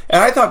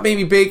I thought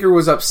maybe Baker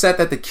was upset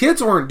that the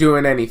kids weren't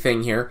doing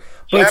anything here.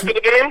 But after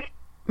the game?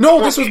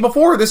 No, this was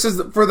before. This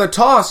is for the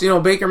toss.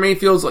 Baker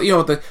Mayfield's,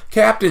 the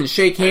captains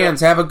shake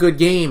hands, have a good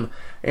game.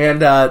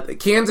 And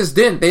Kansas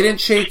didn't. They didn't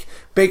shake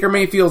Baker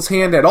Mayfield's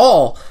hand at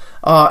all.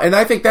 And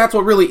I think that's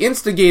what really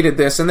instigated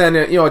this. And then,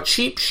 a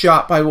cheap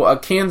shot by a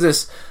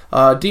Kansas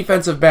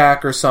defensive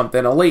back or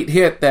something, a late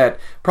hit that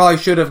probably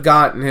should have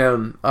gotten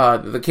him,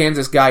 the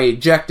Kansas guy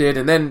ejected,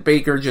 and then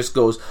Baker just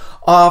goes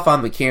off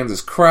on the Kansas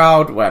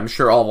crowd. Well, I'm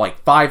sure all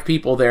 5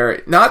 people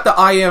there. Not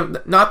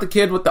the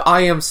kid with the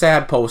I am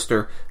sad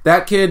poster.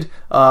 That kid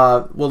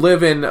will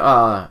live in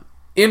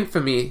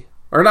infamy,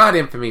 or not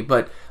infamy,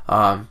 but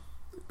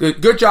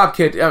good job,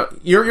 kid.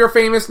 You're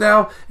famous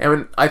now,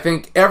 and I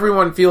think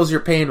everyone feels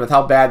your pain with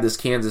how bad this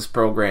Kansas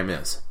program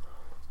is.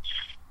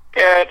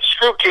 Yeah,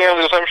 screw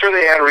Kansas. I'm sure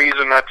they had a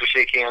reason not to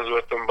shake hands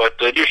with them, but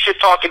just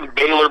shit-talking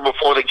Baylor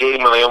before the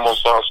game when they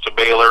almost lost to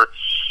Baylor.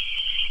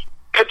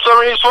 He's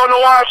fun to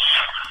watch.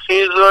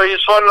 He's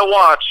fun to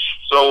watch.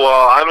 So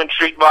I'm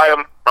intrigued by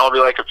him. I'll be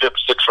like a 5th,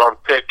 6th round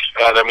pick.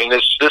 And I mean,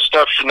 this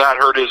stuff should not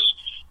hurt his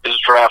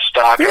draft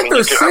stock. 5th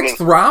or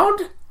 6th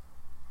round?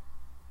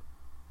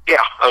 Yeah,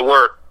 a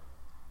word.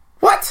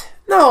 What?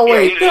 No,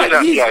 wait. He's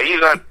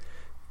not.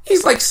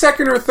 He's like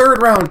 2nd or 3rd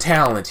round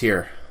talent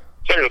here.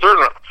 2nd or 3rd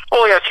round.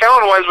 Oh yeah,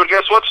 talent-wise, but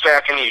guess what,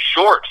 Stacking? He's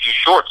short.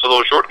 So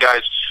those short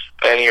guys,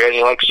 and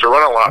he likes to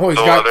run a lot. Oh, he's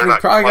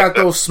probably got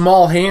those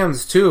small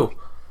hands too.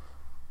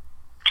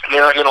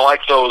 They're not going to like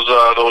those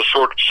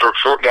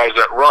short guys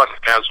that run,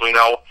 as we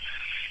know.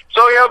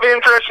 So yeah, it'll be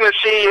interesting to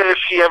see if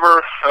he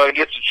ever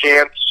gets a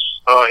chance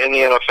in the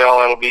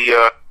NFL. It'll be.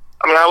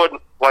 I would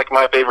like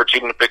my favorite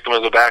team to pick him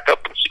as a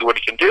backup and see what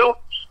he can do.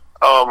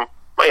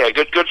 But yeah,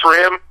 good for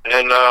him,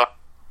 and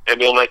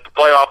he'll make the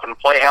playoff and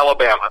play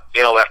Alabama.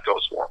 See how that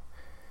goes for him.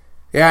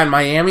 Yeah, and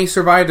Miami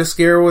survived a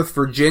scare with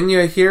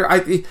Virginia here.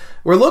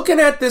 We're looking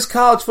at this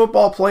college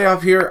football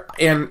playoff here,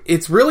 and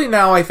it's really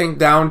now, I think,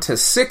 down to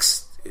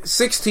six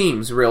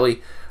teams,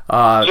 really.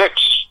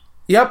 6.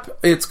 Yep,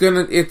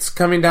 it's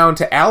coming down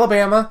to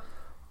Alabama,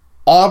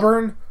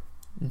 Auburn,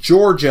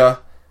 Georgia,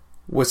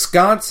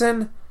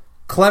 Wisconsin,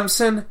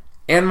 Clemson,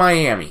 and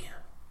Miami.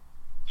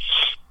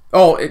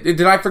 Oh,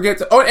 did I forget?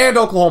 And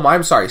Oklahoma.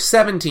 I'm sorry,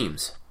 7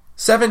 teams.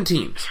 7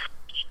 teams.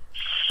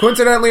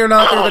 Coincidentally or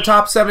not, they're the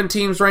top 7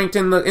 teams ranked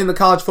in the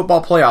college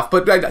football playoff.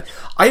 But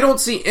I don't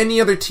see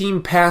any other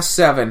team past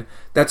 7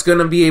 that's going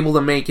to be able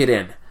to make it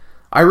in.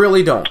 I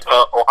really don't.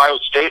 Ohio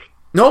State?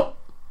 Nope,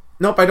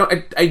 I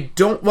don't. I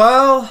don't.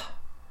 Well,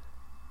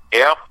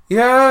 yeah,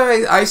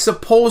 I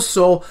suppose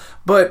so.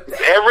 But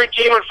every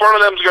team in front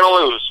of them is going to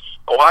lose.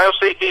 Ohio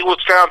State beat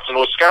Wisconsin.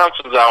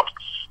 Wisconsin's out.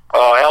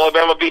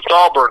 Alabama beats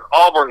Auburn.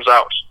 Auburn's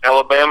out.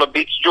 Alabama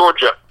beats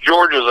Georgia.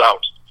 Georgia's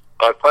out.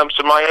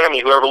 Clemson, Miami,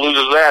 whoever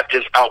loses that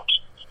is out.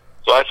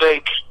 So I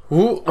think.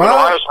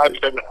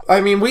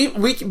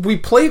 We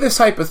play this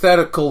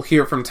hypothetical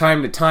here from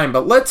time to time,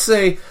 but let's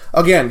say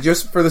again,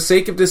 just for the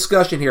sake of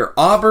discussion here,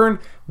 Auburn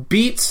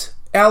beats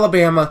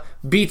Alabama,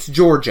 beats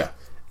Georgia.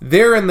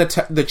 They're in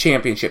the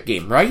championship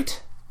game,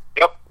 right?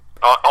 Yep.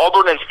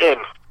 Auburn is in.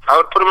 I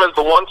would put them as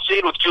the 1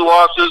 seed with 2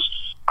 losses.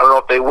 I don't know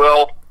if they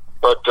will,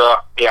 but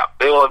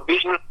they will have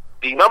beaten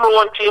the number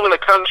 1 team in the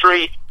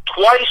country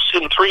twice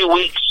in 3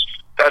 weeks.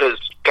 That is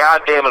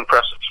goddamn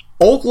impressive.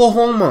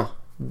 Oklahoma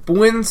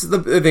wins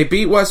they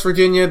beat West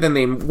Virginia, then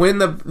they win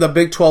the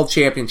Big 12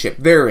 championship.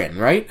 They're in,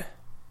 right?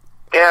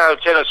 Yeah,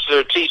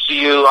 Tennessee,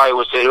 TCU,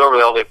 Iowa State, whoever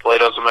the hell they play,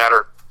 doesn't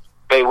matter.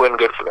 They win,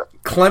 good for them.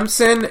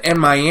 Clemson and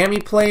Miami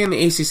play in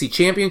the ACC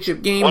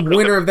championship game.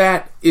 Winner of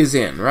that is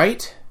in,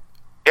 right?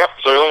 Yep,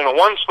 so you're only in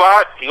 1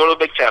 spot, you go to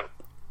the Big 10.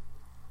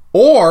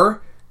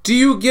 Or do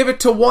you give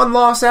it to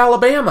 1-loss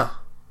Alabama?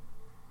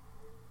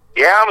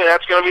 Yeah,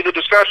 that's going to be the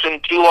discussion.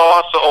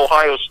 2-loss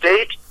Ohio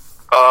State,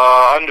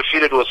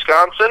 undefeated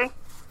Wisconsin,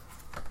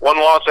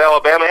 1-loss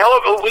Alabama.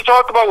 Hell, we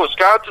talk about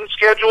Wisconsin's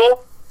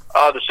schedule,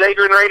 the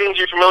Sagarin ratings.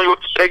 You're familiar with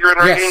the Sagarin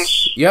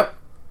ratings? Yep.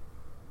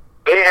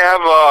 They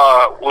have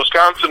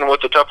Wisconsin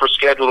with a tougher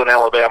schedule than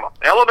Alabama.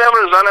 Alabama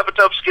does not have a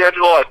tough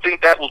schedule. I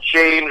think that will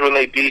change when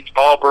they beat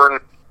Auburn,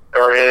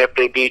 or if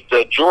they beat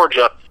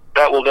Georgia.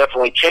 That will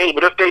definitely change.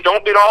 But if they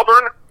don't beat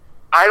Auburn,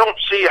 I don't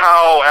see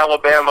how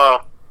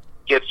Alabama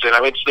gets in.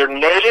 It's their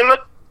name,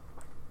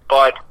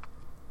 but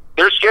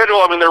their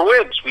schedule, their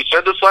wins. We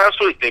said this last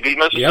week. They beat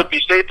Mississippi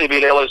State. They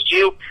beat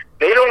LSU.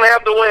 They don't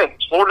have the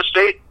wins. Florida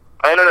State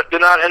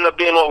did not end up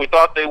being what we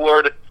thought they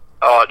would.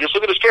 Just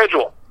look at the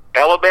schedule.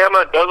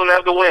 Alabama doesn't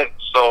have the wins.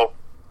 So,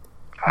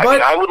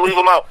 I would leave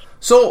them out.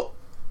 So,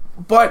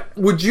 but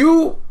would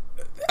you...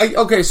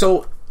 Okay,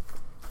 so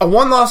a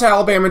 1-loss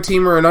Alabama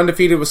team or an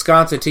undefeated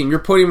Wisconsin team, you're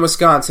putting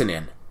Wisconsin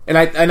in. And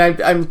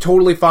I'm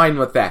totally fine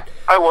with that.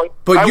 I would.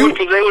 Because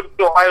they would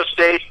do Ohio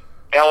State,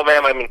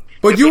 Alabama. If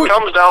it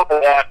comes down to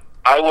that,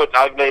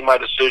 I've made my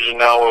decision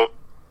now of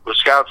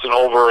Wisconsin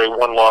over a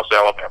 1-loss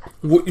Alabama.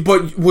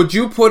 But would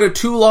you put a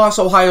 2-loss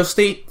Ohio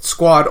State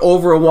squad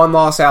over a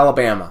 1-loss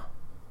Alabama?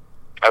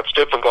 That's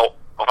difficult.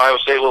 Ohio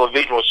State will have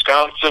beaten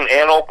Wisconsin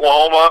and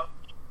Oklahoma.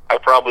 I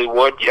probably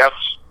would, yes.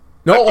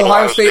 No,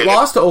 Ohio State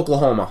lost to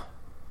Oklahoma.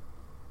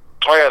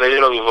 Oh, yeah, they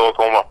did lose to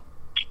Oklahoma.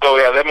 So,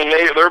 yeah,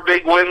 their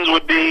big wins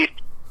would be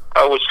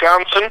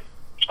Wisconsin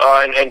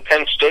and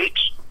Penn State.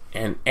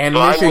 And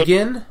so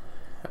Michigan?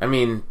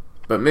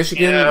 But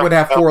Michigan would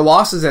have 4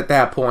 losses at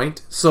that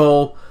point.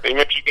 So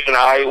Michigan and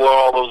Iowa,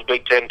 all those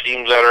Big Ten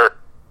teams that are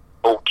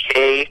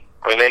okay.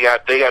 I mean, they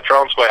got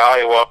trounced by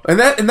Iowa. And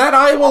that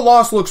Iowa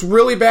loss looks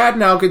really bad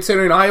now,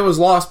 considering Iowa's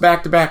lost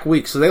back-to-back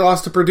weeks. So they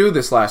lost to Purdue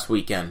this last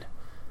weekend.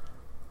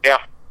 Yeah.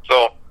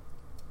 So,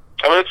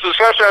 I mean, it's a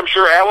discussion. I'm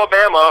sure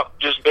Alabama,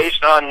 just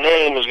based on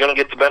name, is going to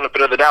get the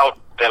benefit of the doubt,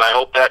 and I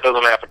hope that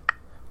doesn't happen.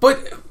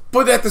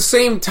 But at the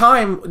same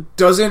time,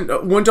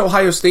 wouldn't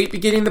Ohio State be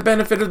getting the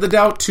benefit of the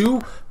doubt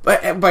too by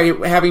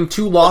having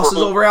 2 losses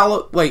over a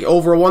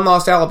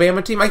 1-loss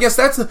Alabama team? I guess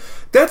that's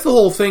the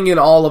whole thing in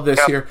all of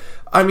this here.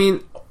 I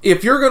mean,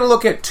 if you're going to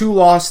look at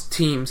 2-loss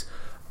teams,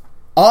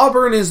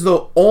 Auburn is the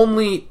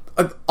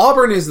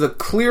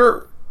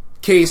clear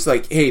case.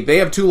 Like, hey, they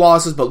have 2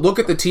 losses, but look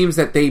at the teams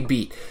that they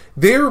beat.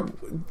 Their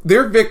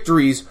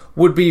victories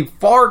would be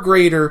far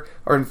greater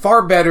or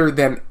far better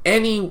than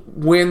any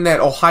win that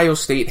Ohio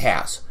State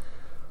has.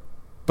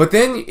 But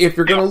then, if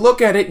you're going to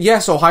look at it,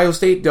 yes, Ohio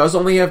State does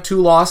only have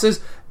 2 losses.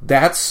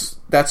 That's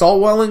all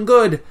well and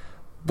good.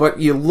 But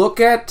you look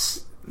at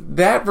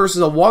that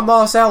versus a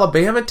 1-loss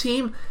Alabama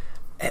team,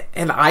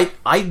 and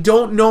I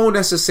don't know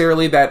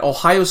necessarily that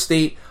Ohio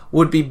State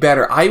would be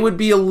better. I would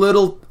be a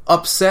little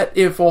upset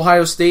if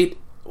Ohio State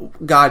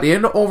got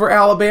in over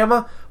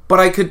Alabama, but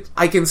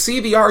I can see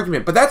the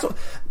argument. But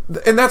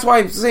that's why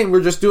I'm saying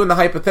we're just doing the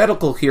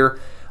hypothetical here.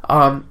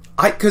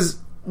 Because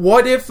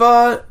what if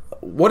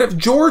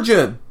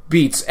Georgia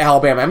beats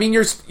Alabama? I mean,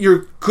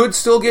 you could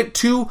still get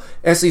 2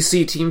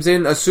 SEC teams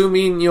in,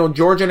 assuming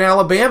Georgia and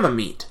Alabama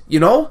meet.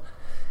 And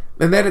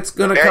then it's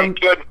going to come,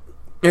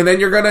 and then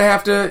you're going to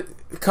have to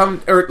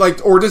come,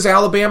 or does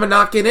Alabama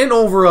not get in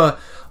over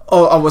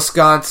a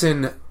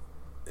Wisconsin,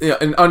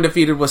 an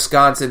undefeated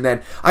Wisconsin?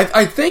 Then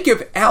I think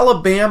if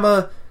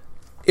Alabama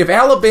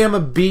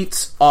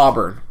beats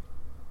Auburn,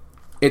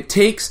 it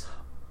takes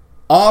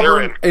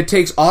Auburn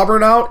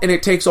out, and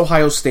it takes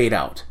Ohio State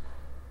out.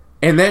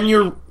 And then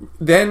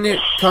it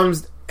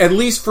comes, at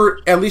least for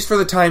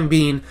the time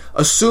being,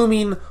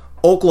 assuming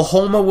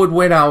Oklahoma would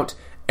win out,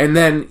 and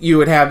then you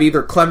would have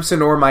either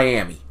Clemson or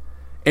Miami.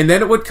 And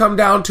then it would come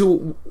down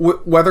to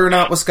whether or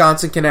not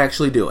Wisconsin can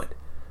actually do it.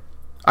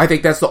 I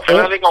think that's the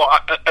only... I think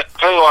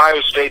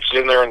Ohio State's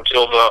in there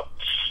until the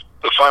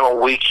final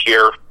week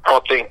here. I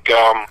don't think...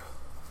 I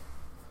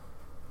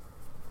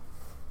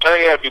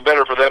think it'd be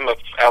better for them if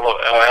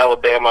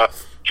Alabama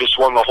just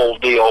won the whole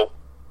deal.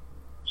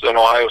 So then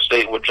Ohio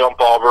State would jump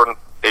Auburn,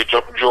 they'd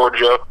jump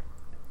Georgia,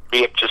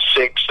 be up to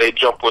 6, they'd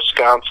jump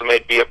Wisconsin,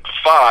 they'd be up to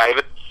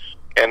 5,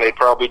 and they'd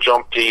probably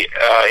jump the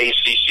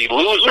ACC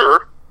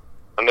loser,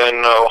 and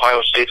then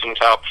Ohio State's in the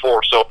top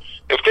 4. So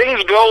if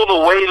things go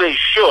the way they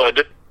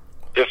should,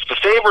 if the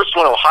favorites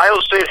win, Ohio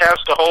State has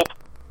to hope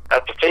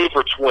that the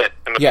favorites win.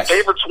 And if the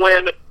favorites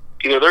win,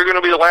 either they're going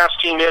to be the last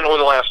team in or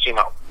the last team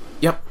out.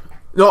 Yep.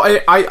 No,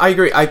 I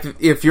agree.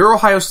 If you're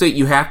Ohio State,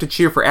 you have to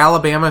cheer for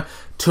Alabama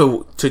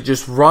to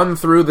just run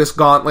through this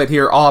gauntlet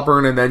here,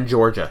 Auburn and then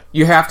Georgia.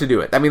 You have to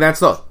do it. I mean, that's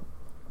the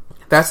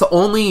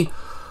only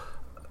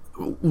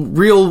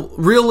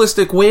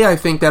realistic way I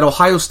think that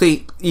Ohio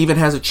State even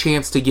has a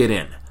chance to get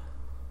in.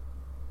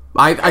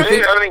 I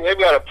think they've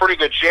got a pretty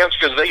good chance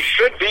because they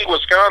should beat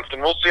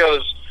Wisconsin. We'll see how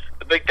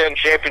the Big Ten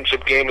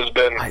championship game has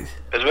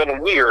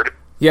been weird.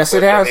 Yes,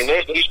 it has. I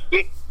mean,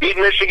 they beat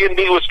Michigan,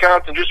 beat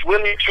Wisconsin, just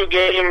win these 2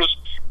 games,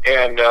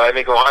 and I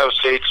think Ohio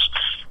State's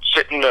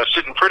sitting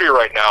pretty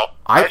right now.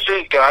 I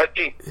think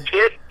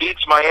Pitt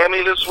beats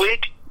Miami this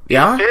week.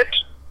 Yeah. Pitt,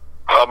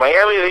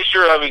 Miami. They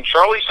sure. I mean,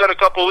 Charlie said a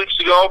couple of weeks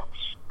ago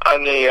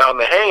on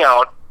the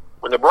hangout,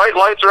 when the bright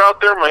lights are out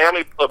there,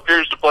 Miami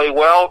appears to play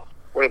well.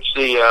 When it's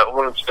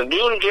the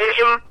noon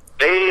game,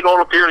 they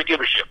don't appear to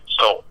give a shit.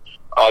 So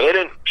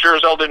they sure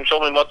as hell didn't show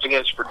me much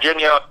against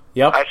Virginia.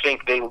 Yep. I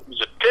think they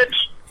lose at Pitt.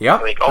 Yep.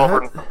 I think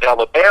Auburn,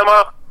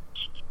 Alabama.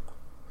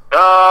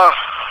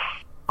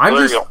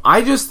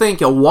 I just think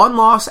a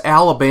 1-loss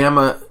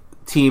Alabama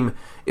team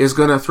is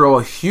going to throw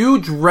a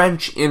huge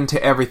wrench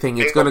into everything.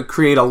 It's going to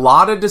create a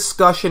lot of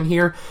discussion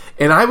here.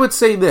 And I would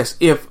say this,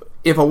 if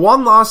a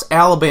 1-loss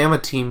Alabama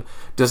team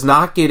does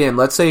not get in,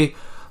 let's say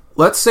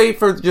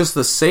for just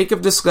the sake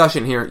of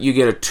discussion here, you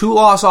get a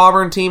 2-loss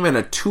Auburn team and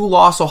a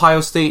 2-loss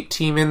Ohio State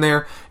team in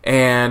there,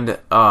 and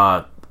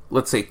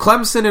let's say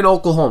Clemson and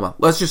Oklahoma.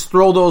 Let's just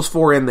throw those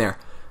 4 in there.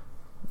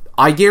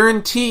 I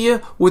guarantee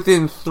you,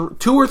 within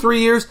 2 or 3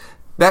 years,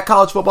 that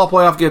college football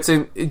playoff gets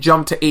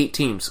jumped to 8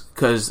 teams,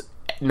 because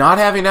not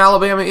having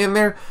Alabama in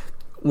there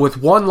with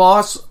 1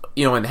 loss,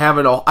 and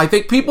having I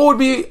think people would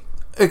be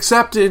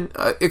acceptant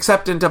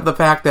of the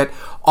fact that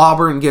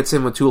Auburn gets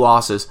in with 2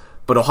 losses.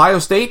 But Ohio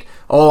State,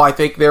 I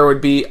think there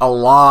would be a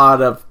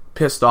lot of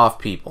pissed off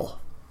people.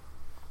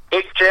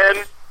 Big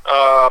Ten,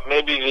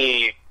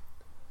 maybe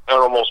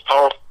the most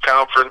powerful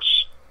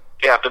conference.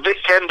 Yeah, if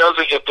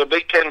the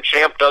Big Ten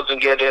champ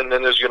doesn't get in,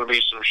 then there's going to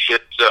be some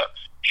shit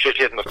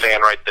hitting the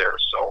fan right there.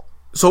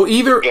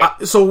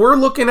 So we're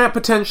looking at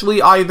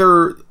potentially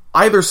either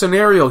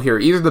scenario here.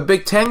 Either the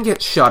Big Ten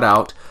gets shut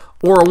out,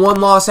 or a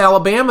 1-loss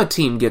Alabama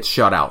team gets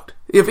shut out.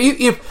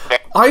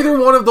 If either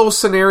one of those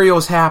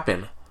scenarios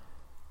happen,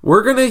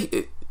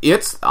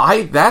 that's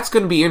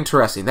gonna be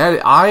interesting.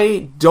 That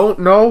I don't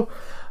know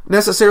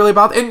necessarily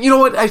about. And you know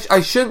what?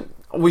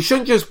 We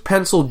shouldn't just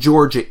pencil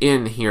Georgia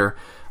in here.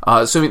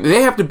 So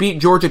they have to beat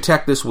Georgia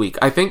Tech this week.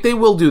 I think they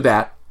will do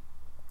that.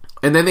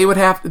 And then they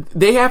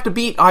have to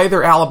beat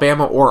either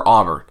Alabama or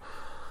Auburn.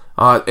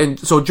 And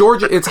so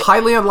Georgia, it's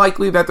highly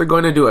unlikely that they're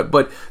going to do it.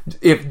 But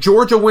if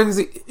Georgia wins,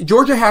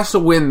 Georgia has to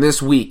win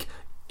this week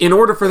in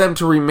order for them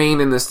to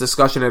remain in this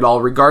discussion at all,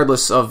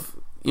 regardless of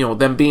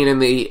them being in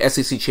the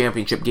SEC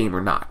championship game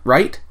or not.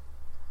 Right?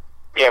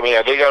 Yeah,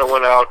 they got to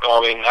win out.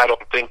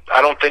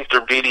 I don't think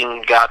they're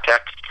beating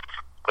Tech.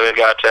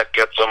 Tech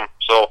gets them.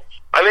 So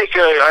I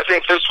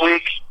think this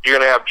week you're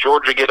going to have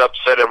Georgia get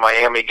upset and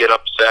Miami get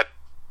upset.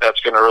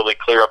 That's going to really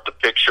clear up the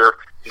picture.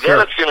 Sure.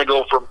 Then it's going to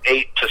go from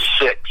 8 to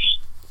 6.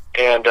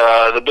 And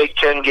the Big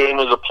Ten game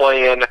is a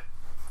play-in,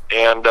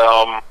 and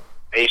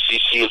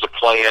ACC is a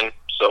play-in.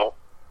 So,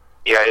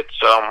 yeah, it's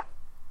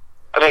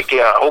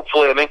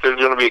hopefully there's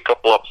going to be a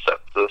couple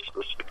upsets this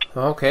week.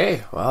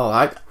 Okay.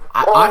 Well,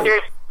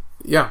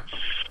 yeah.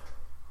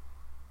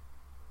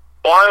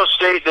 Ohio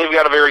State, they've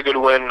got a very good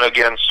win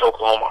against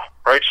Oklahoma,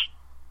 right?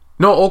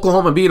 No,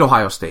 Oklahoma beat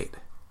Ohio State.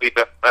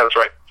 That's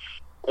right.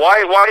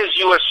 Why is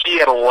USC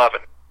at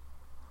 11?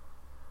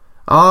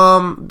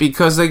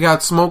 Because they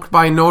got smoked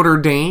by Notre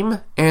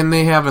Dame, and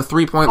they have a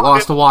 3-point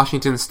loss to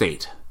Washington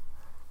State.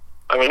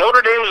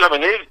 Notre Dame's.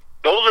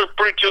 Those are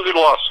pretty 2 good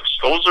losses.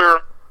 Those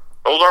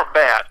aren't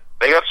bad.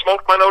 They got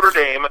smoked by Notre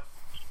Dame.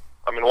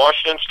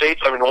 Washington State.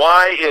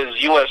 Why is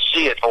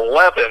USC at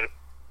 11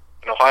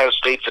 and Ohio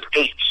State's at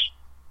 8?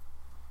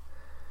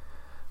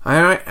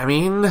 Penn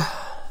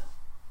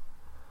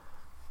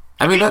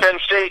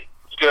State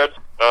is good.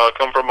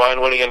 Come from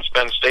behind winning against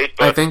Penn State.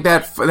 But I think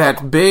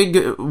that big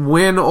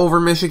win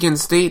over Michigan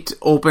State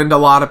opened a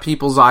lot of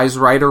people's eyes,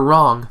 right or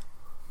wrong.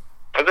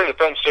 I think the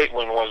Penn State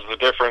win was the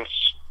difference.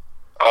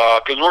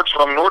 Because we're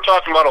talking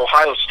about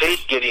Ohio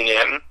State getting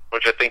in,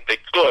 which I think they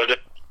could.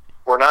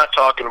 We're not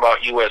talking about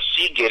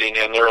USC getting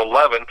in. They're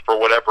 11th for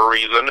whatever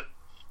reason.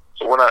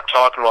 So we're not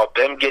talking about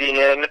them getting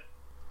in.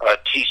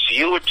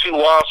 TCU with 2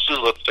 losses.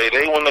 Let's say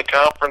they win the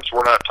conference.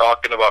 We're not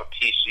talking about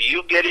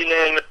TCU getting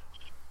in.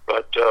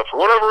 But for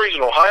whatever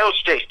reason, Ohio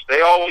State,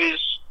 they're always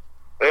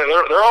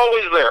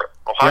there.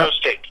 Ohio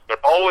State, they're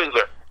always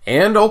there.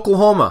 And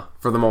Oklahoma,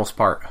 for the most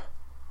part.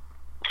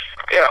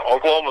 Yeah,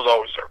 Oklahoma's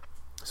always there.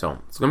 So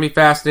it's going to be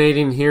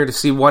fascinating here to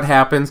see what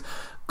happens.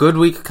 Good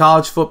week of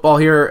college football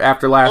here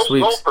after last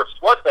week.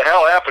 What the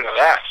hell happened to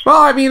that?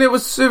 Well, it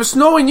was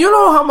snowing. You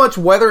know how much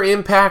weather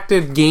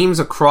impacted games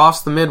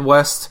across the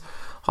Midwest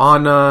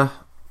on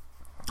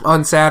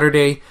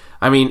Saturday?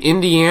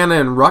 Indiana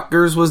and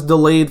Rutgers was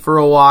delayed for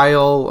a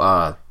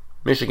while.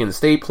 Michigan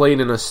State played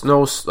in a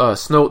snow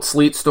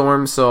sleet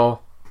storm. So,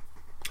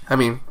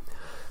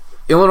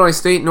 Illinois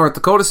State, North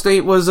Dakota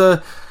State was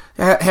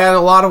had a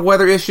lot of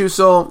weather issues.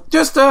 So,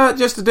 just a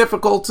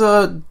difficult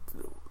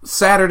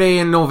Saturday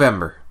in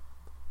November.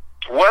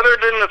 Weather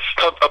didn't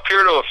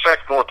appear to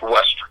affect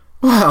Northwestern.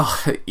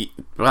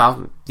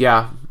 Well,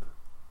 yeah,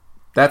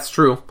 that's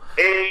true.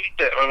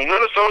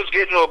 Minnesota's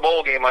getting to a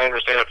bowl game. I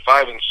understand at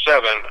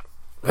 5-7.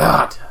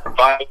 God,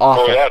 5. awful.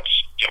 Oh,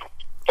 that's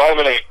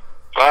 5-8.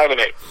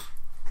 5-8.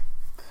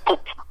 Poop.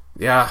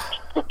 Yeah.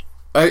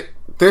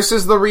 This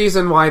is the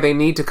reason why they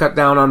need to cut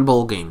down on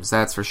bowl games.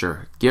 That's for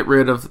sure. Get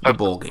rid of the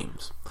bowl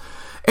games.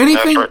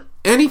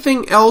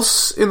 Anything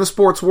else in the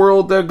sports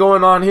world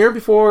going on here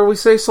before we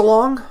say so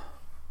long?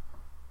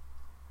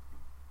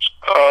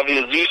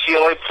 The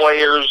UCLA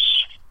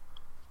players,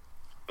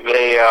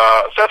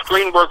 Seth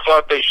Greenberg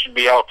thought they should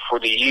be out for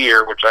the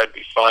year, which I'd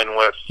be fine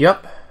with.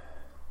 Yep.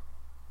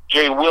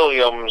 Jay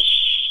Williams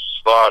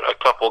thought a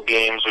couple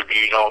games would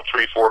be,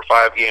 3, 4,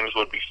 5 games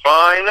would be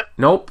fine.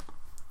 Nope.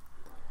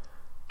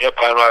 Yep,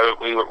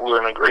 we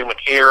were in agreement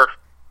here.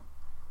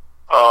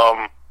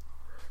 And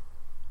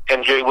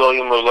Jay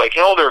Williams was like,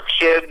 they're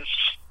kids.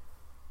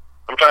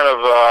 I'm kind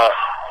of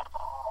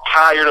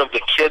tired of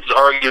the kids'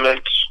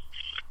 argument.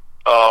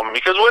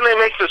 Because when they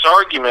make this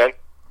argument,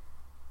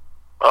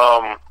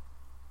 do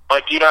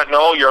you not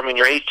know? You're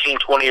 18,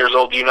 20 years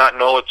old. Do you not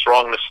know it's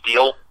wrong to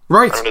steal?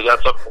 Right. Is that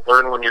something to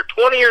learn when you're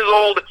 20 years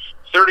old,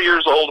 30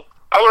 years old?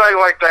 I would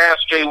like to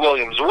ask Jay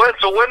Williams, when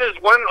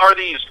are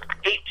these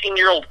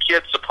 18-year-old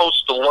kids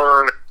supposed to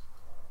learn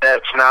that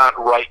it's not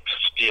right to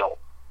steal?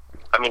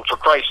 For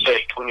Christ's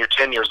sake, when you're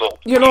 10 years old.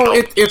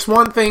 It's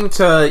one thing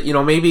to,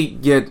 maybe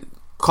get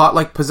caught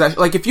like possession.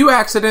 Like if you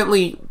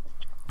accidentally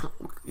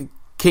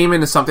came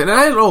into something, and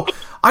I don't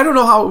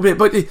know how,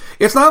 but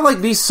it's not like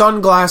these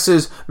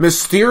sunglasses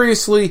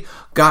mysteriously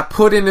got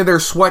put into their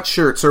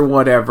sweatshirts or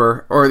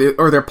whatever,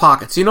 or their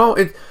pockets.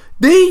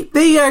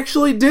 They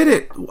actually did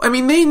it.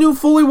 They knew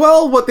fully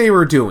well what they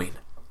were doing.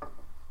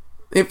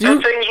 And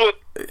things with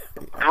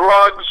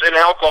drugs and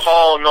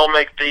alcohol, and they'll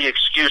make the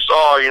excuse,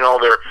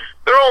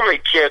 they're only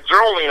kids.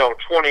 They're only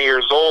 20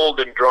 years old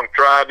and drunk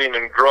driving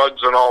and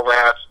drugs and all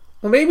that.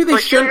 Well, maybe they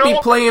shouldn't be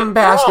playing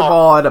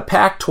basketball at a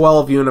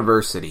Pac-12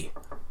 university.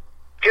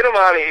 Get him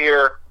out of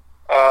here.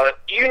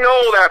 You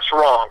know that's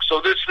wrong.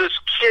 So this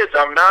kids,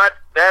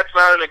 that's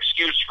not an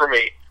excuse for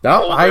me.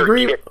 No, I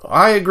agree. Kids.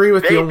 I agree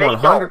with you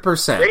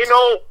 100%.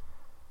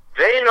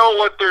 They know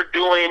what they're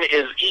doing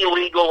is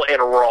illegal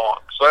and wrong.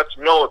 So that's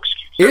no excuse.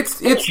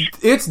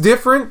 It's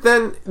different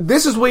than,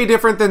 this is way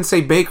different than,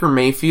 say, Baker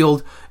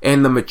Mayfield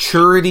and the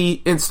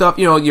maturity and stuff.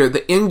 You know,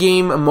 the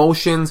in-game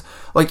emotions.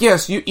 Like,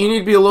 yes, you need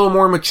to be a little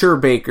more mature,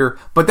 Baker,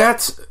 but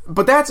that's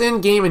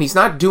in-game, and he's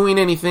not doing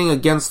anything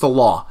against the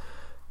law.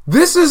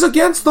 This is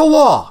against the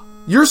law.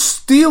 You're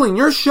stealing.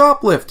 You're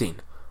shoplifting.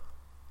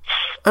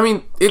 I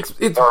mean, it's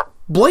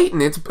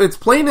blatant. It's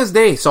plain as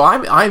day. So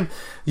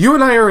you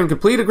and I are in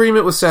complete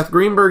agreement with Seth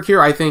Greenberg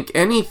here. I think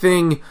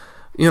anything,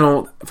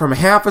 from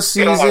half a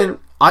season,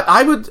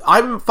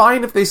 I'm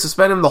fine if they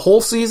suspend him the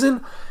whole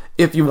season.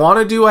 If you want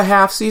to do a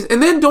half season,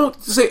 and then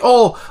don't say,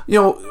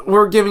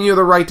 we're giving you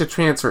the right to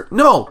transfer.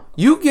 No,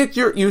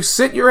 you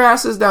sit your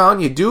asses down,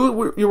 you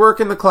do your work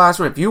in the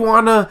classroom. If you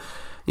want to,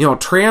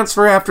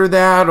 transfer after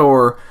that,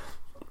 or,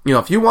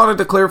 if you want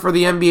to declare for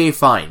the NBA,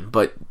 fine.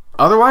 But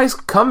otherwise,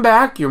 come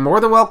back. You're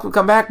more than welcome to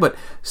come back, but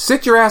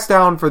sit your ass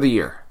down for the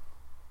year.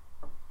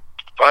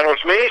 Fine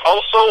with me.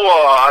 Also,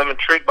 I'm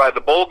intrigued by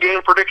the bowl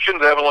game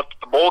predictions. I haven't looked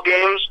at the bowl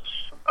games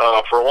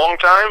for a long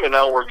time, and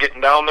now we're getting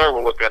down there.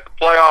 We're looking at the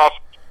playoff.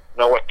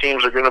 Know what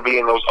teams are going to be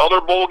in those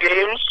other bowl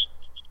games.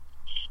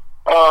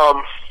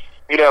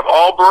 You'd have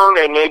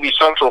Auburn and maybe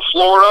Central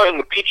Florida in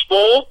the Peach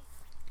Bowl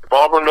if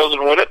Auburn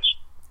doesn't win it.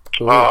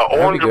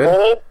 Orange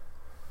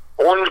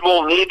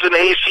Bowl needs an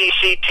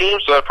ACC team,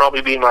 so that'd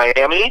probably be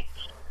Miami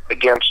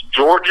against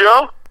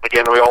Georgia.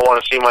 Again, we all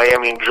want to see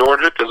Miami and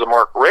Georgia because of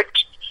Mark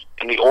Richt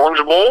in the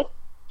Orange Bowl.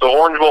 The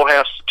Orange Bowl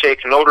has to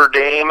take Notre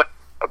Dame,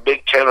 a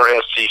Big Ten or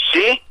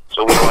SEC,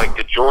 so we like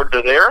the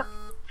Georgia there.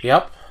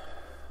 Yep.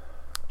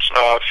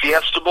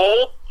 Fiesta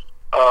Bowl,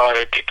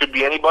 it could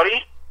be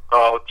anybody.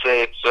 Let's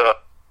say it's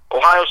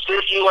Ohio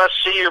State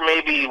USC or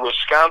maybe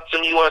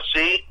Wisconsin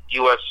USC.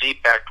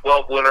 USC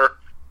Pac-12 winner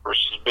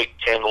versus Big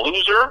Ten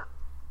loser.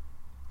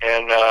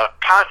 And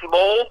Cotton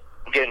Bowl,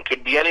 again,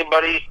 could be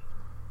anybody.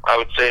 I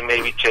would say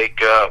maybe take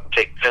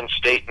Penn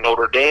State and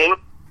Notre Dame.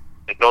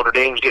 I think Notre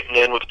Dame's getting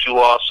in with 2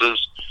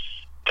 losses,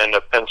 and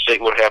Penn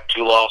State would have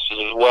 2 losses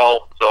as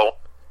well. So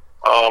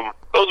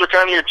those are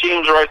kind of your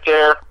teams right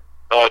there.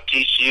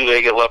 TCU,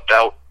 they get left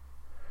out,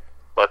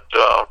 but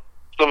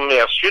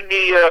should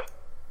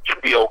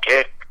be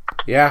okay.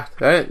 Yeah,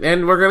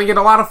 and we're gonna get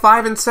a lot of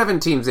 5 and 7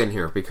 teams in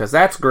here because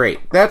that's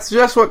great. That's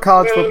just what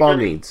college football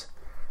needs.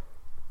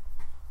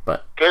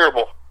 But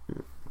terrible.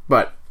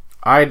 But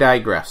I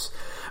digress.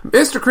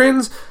 Mr.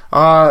 Crins,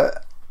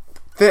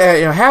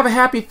 have a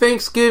happy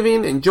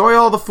Thanksgiving. Enjoy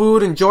all the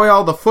food. Enjoy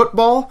all the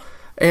football,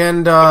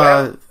 and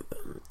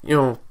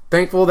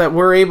thankful that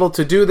we're able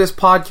to do this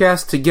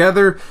podcast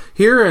together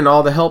here and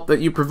all the help that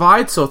you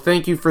provide. So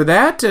thank you for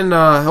that, and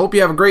I hope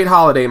you have a great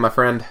holiday, my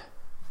friend.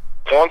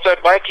 Once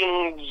that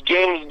Vikings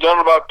game's done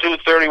about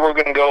 2:30, we're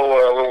going to go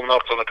a little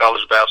nuts on the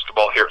college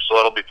basketball here, so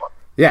that'll be fun.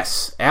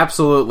 Yes,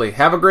 absolutely.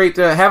 Have a great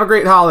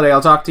holiday.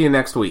 I'll talk to you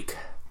next week.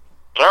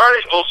 All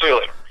right, we'll see you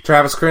later.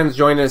 Travis Crins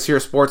joining us here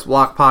at Sports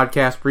Block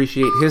Podcast.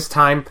 Appreciate his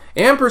time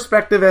and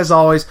perspective, as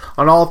always,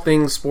 on all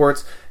things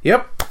sports.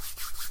 Yep.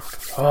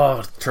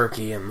 Oh,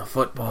 turkey and the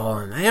football,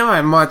 and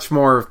I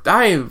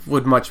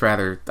would much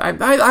rather.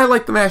 I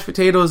like the mashed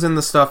potatoes and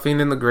the stuffing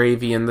and the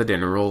gravy and the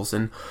dinner rolls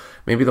and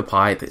maybe the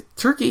pie. The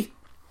turkey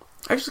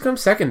actually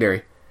comes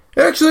secondary.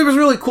 Actually, it was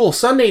really cool.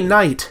 Sunday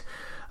night,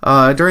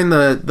 during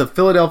the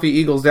Philadelphia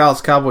Eagles-Dallas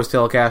Cowboys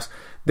telecast,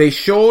 they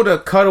showed a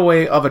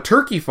cutaway of a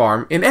turkey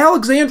farm in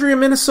Alexandria,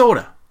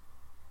 Minnesota,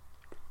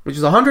 which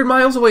is 100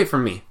 miles away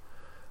from me.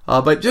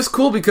 But just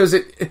cool because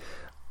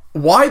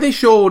why they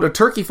showed a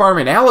turkey farm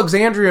in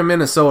Alexandria,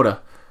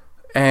 Minnesota,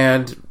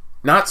 and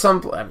not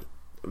some...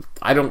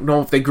 I don't know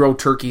if they grow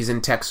turkeys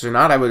in Texas or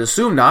not. I would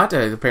assume not.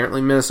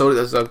 Apparently Minnesota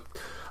is a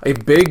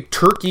big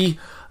turkey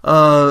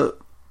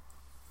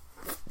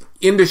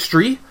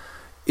industry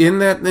in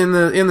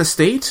the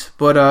state.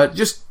 But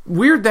just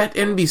weird that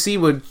NBC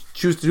would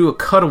choose to do a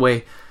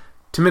cutaway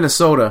to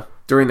Minnesota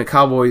during the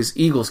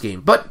Cowboys-Eagles game.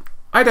 But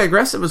I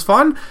digress. It was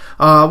fun.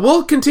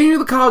 We'll continue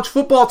the college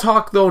football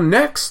talk, though,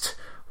 next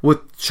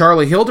with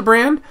Charlie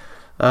Hildebrand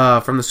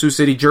from the Sioux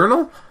City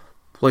Journal.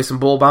 Play some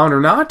Bull Bound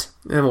or not.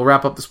 And we'll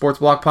wrap up the Sports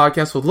Block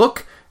podcast with a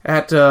look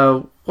at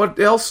what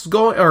else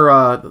going,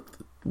 or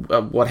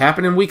what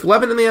happened in Week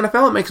 11 in the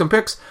NFL and make some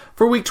picks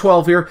for Week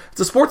 12 here.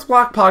 It's a Sports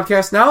Block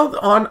podcast now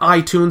on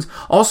iTunes.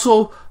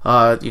 Also,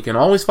 you can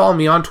always follow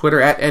me on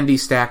Twitter at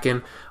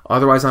NDStackin.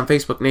 Otherwise, on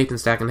Facebook, Nathan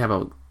Stackin. Have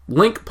a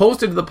link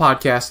posted to the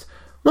podcast.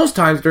 Most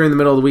times during the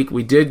middle of the week,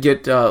 we did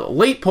get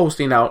late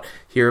posting out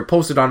here.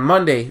 Posted on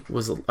Monday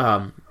was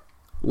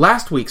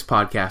last week's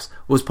podcast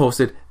was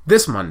posted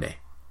this Monday,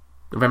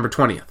 November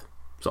 20th.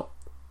 So,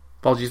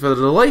 apologies for the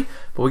delay,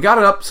 but we got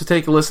it up, so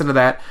take a listen to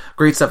that.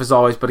 Great stuff as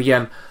always. But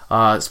again,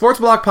 Sports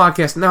Block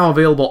Podcast now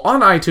available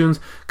on iTunes.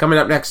 Coming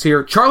up next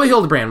here, Charlie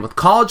Hildebrand with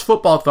college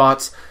football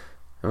thoughts.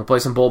 And we'll play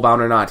some Bull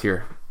Bound or not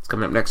here. It's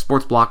coming up next,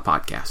 Sports Block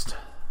Podcast.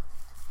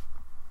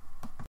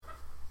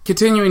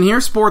 Continuing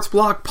here, Sports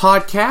Block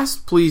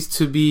Podcast. Pleased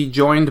to be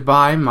joined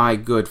by my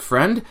good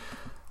friend.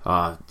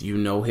 You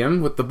know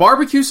him with the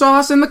barbecue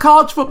sauce and the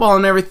college football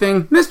and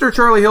everything, Mr.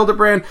 Charlie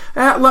Hildebrand.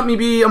 Let me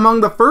be among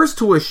the first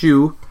to wish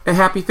you a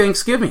happy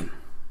Thanksgiving.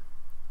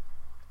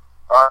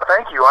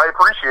 Thank you. I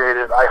appreciate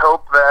it. I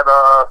hope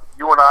that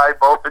you and I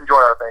both enjoy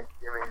our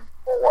Thanksgiving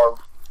full of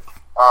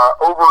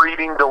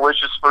overeating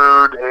delicious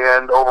food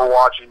and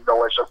overwatching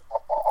delicious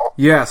football.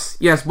 Yes,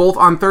 both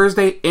on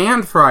Thursday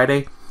and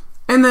Friday.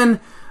 And then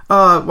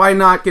why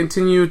not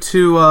continue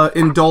to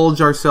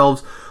indulge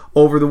ourselves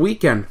over the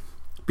weekend?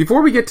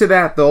 Before we get to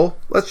that, though,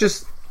 let's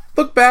just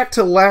look back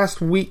to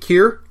last week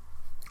here.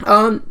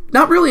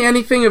 Not really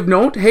anything of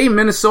note. Hey,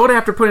 Minnesota,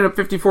 after putting up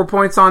 54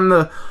 points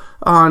on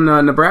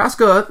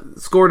Nebraska,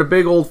 scored a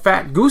big old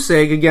fat goose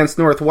egg against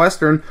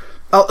Northwestern.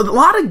 A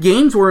lot of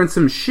games were in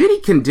some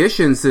shitty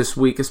conditions this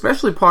week,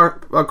 especially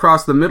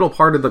across the middle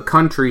part of the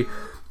country.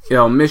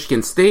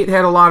 Michigan State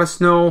had a lot of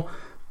snow.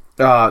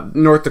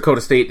 North Dakota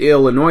State,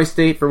 Illinois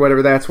State, for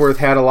whatever that's worth,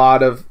 had a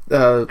lot of...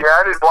 I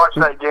didn't watch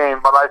that game,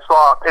 but I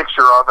saw a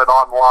picture of it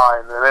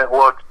online, and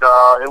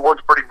it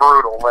looked pretty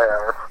brutal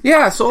there.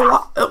 Yeah,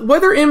 so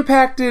weather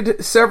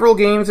impacted several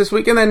games this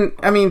week, and then,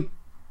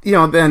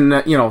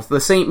 the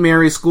St.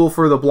 Mary's School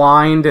for the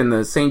Blind and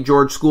the St.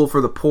 George School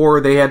for the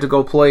Poor, they had to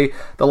go play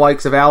the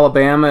likes of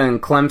Alabama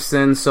and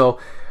Clemson, so,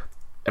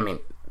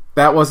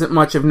 that wasn't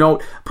much of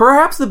note.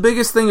 Perhaps the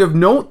biggest thing of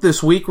note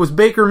this week was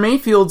Baker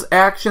Mayfield's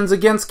actions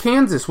against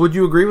Kansas. Would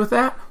you agree with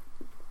that?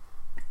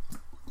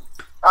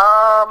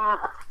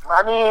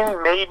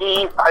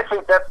 Maybe. I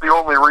think that's the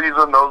only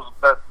reason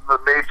that the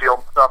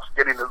Mayfield stuff's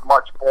getting as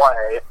much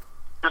play,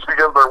 just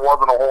because there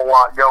wasn't a whole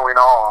lot going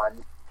on.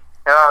 And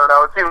I don't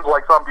know, it seems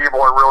like some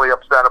people are really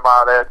upset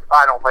about it.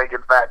 I don't think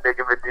it's that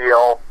big of a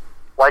deal.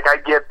 Like, I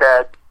get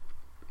that.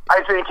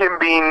 I think him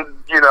being,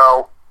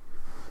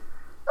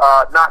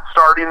 not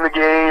starting the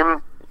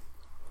game,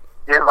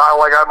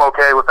 I'm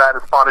okay with that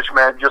as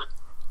punishment. Just,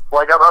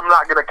 I'm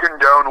not going to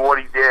condone what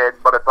he did,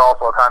 but it's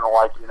also kind of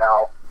like,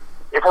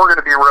 if we're going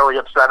to be really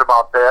upset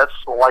about this,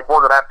 we're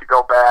going to have to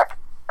go back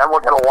and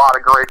look at a lot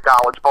of great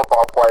college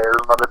football players,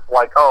 but it's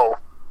like, oh,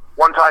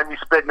 one time you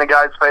spit in a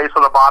guy's face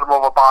at the bottom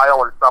of a pile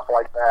or stuff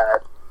like that.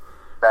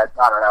 That,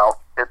 I don't know,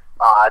 it's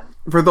odd.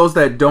 For those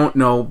that don't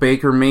know,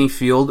 Baker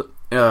Mayfield,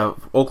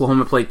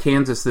 Oklahoma played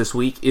Kansas this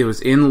week. It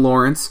was in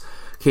Lawrence,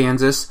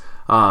 Kansas.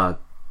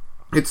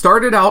 It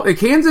started out...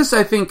 Kansas,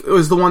 I think,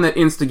 was the one that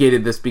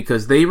instigated this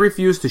because they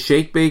refused to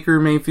shake Baker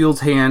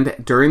Mayfield's hand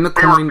during the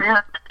coin... They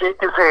refused to shake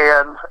his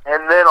hand,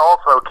 and then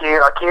also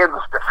a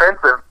Kansas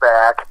defensive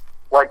back,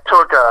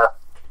 took a...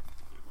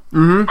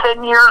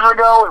 10 years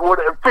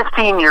ago,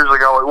 15 years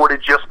ago, it would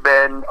have just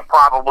been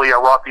probably a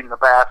roughing the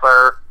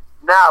passer.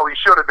 Now he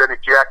should have been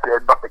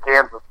ejected, but the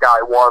Kansas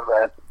guy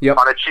wasn't. Yep.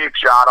 On a cheap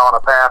shot on a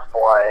pass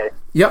play.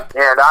 Yep.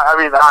 And, I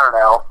don't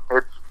know.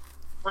 It's...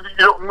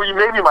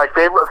 maybe my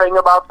favorite thing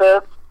about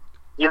this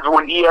is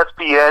when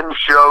ESPN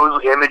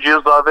shows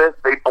images of it,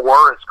 they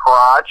blur his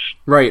crotch.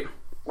 Right.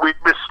 We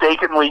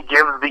mistakenly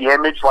give the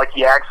image like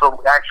he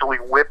actually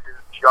whipped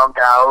his junk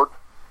out.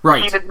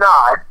 Right. He did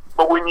not.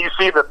 But when you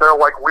see that, they're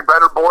like, we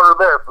better blur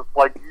this. It's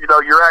like,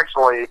 you're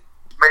actually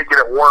making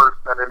it worse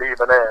than it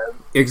even is.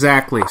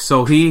 Exactly.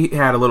 So he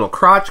had a little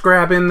crotch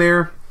grab in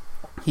there.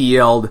 He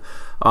yelled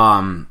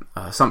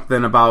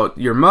something about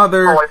your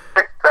mother. Oh,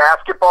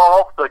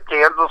 basketball, the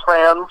Kansas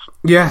fans.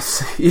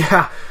 Yes,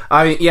 yeah.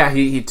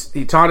 He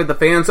taunted the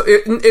fans. So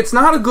it's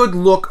not a good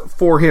look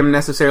for him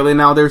necessarily.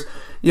 Now there's,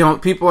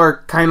 people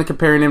are kind of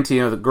comparing him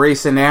to, the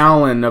Grayson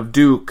Allen of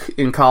Duke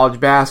in college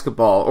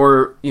basketball,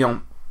 or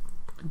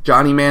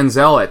Johnny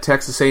Manziel at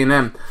Texas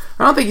A&M.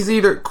 I don't think he's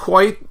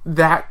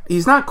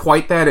he's not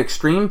quite that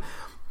extreme,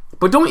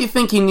 but don't you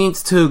think he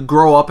needs to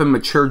grow up and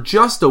mature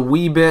just a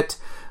wee bit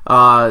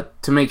to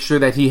make sure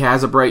that he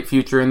has a bright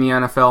future in the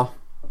NFL?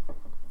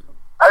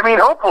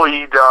 Hopefully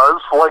he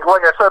does. Like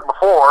I said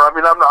before, I'm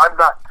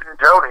not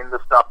condoning the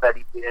stuff that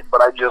he did,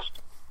 but I don't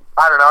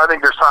know, I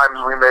think there's times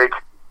we make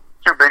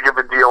too big of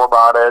a deal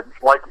about it.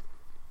 Like,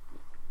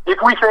 if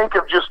we think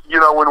of just,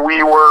 when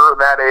we were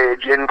that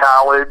age in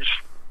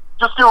college,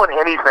 just doing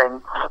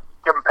anything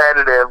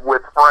competitive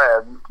with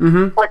friends,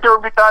 there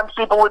would be times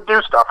people would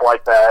do stuff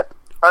like that.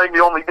 I think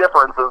the only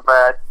difference is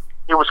that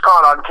it was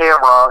caught on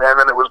camera and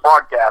then it was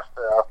broadcast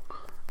to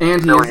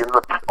millions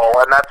of people,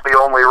 and that's the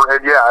only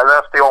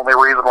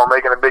reason we're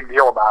making a big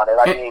deal about it.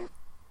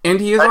 And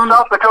he is at on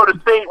South Dakota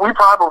State. We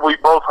probably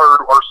both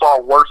heard or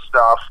saw worse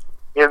stuff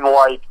in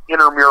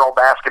intramural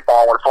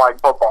basketball or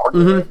flag football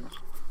games.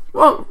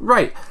 Well,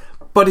 right,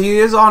 but he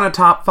is on a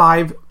top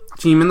 5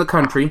 team in the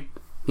country.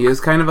 He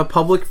is kind of a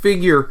public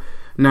figure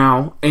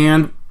now,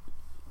 and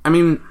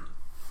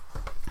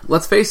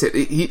let's face it,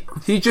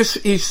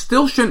 he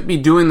still shouldn't be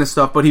doing this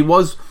stuff, but he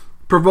was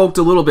provoked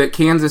a little bit.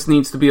 Kansas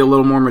needs to be a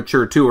little more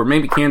mature too, or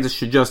maybe Kansas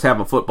should just have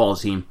a football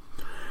team.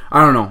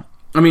 I don't know.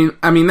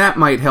 That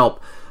might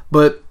help,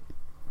 but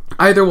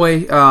either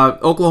way,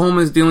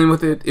 Oklahoma is dealing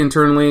with it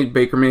internally.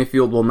 Baker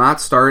Mayfield will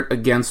not start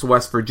against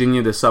West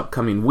Virginia this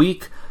upcoming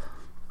week.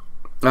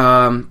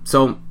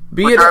 So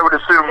Which I would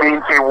assume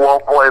means he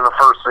won't play the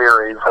first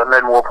series, and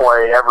then we'll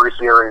play every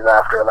series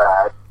after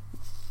that.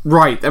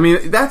 Right. I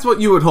mean, that's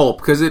what you would hope,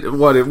 because it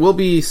will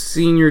be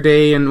senior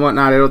day and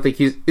whatnot. I don't think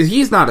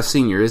he's not a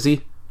senior, is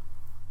he?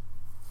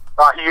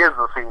 He is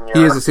a senior.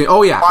 He is a senior.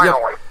 Oh, yeah.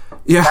 Finally.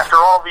 Yeah. After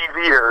all these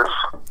years.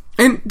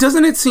 And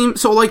doesn't it seem,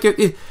 so like,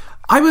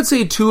 I would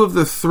say 2 of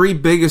the 3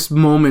 biggest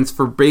moments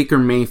for Baker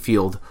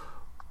Mayfield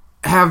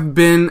have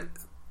been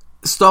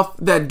stuff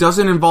that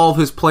doesn't involve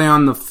his play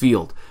on the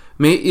field.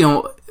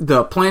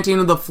 The planting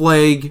of the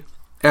flag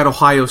at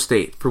Ohio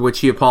State, for which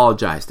he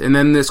apologized, and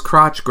then this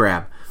crotch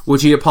grab,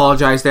 which he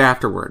apologized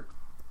afterward.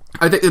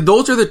 I think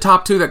those are the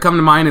top 2 that come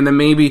to mind, and then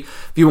maybe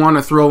if you want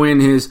to throw in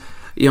his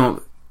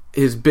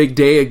big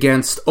day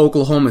against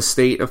Oklahoma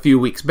State a few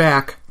weeks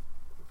back.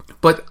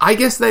 But I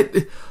guess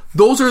that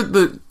those are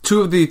the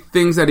 2 of the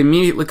things that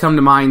immediately come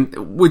to mind,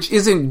 which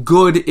isn't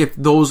good if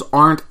those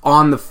aren't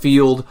on the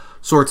field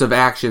sorts of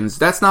actions.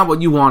 That's not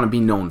what you want to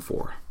be known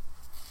for.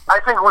 I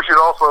think we should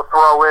also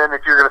throw in,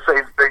 if you're going to say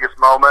his biggest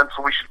moments,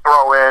 we should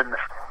throw in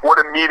what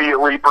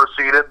immediately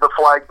preceded the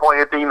flag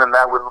planting, and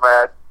that was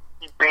that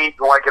he beat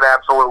like an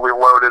absolutely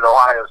loaded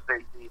Ohio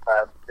State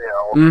defense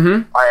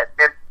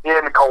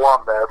in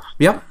Columbus.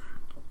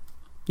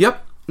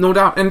 Yep, no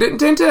doubt. And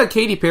didn't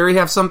Katy Perry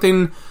have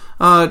something?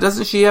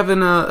 Doesn't she have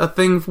a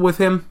thing with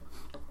him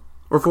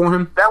or for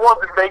him? That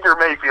wasn't Baker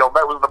Mayfield.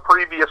 That was the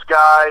previous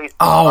guy.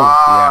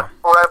 Yeah.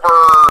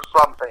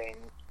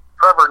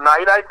 Trevor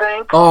Knight, I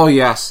think. Oh,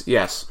 yes.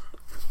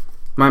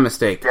 My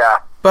mistake. Yeah.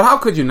 But how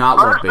could you not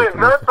love Baker?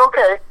 That's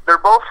okay. They're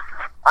both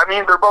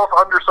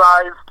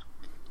undersized,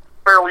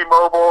 fairly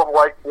mobile,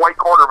 like white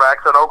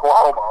quarterbacks in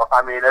Oklahoma.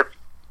 I mean, it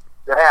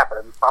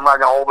happens. I'm not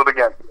going to hold it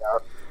against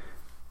you.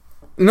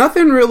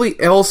 Nothing really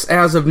else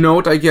as of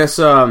note, I guess.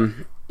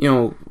 Greer,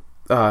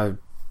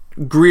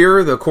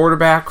 the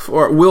quarterback,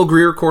 or Will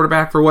Greer,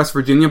 quarterback for West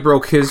Virginia,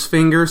 broke his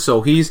finger,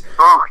 so he's...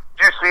 Oh,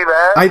 did you see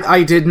that?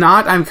 I did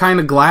not. I'm kind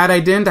of glad I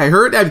didn't. I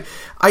heard...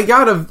 I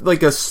got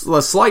a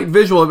slight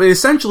visual of it.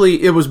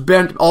 Essentially, it was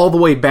bent all the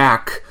way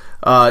back.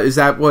 Is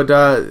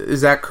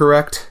that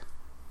correct?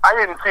 I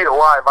didn't see it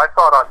live. I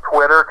saw it on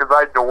Twitter, because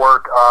I had to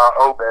work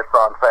obits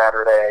on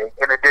Saturday,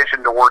 in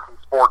addition to working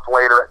sports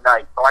later at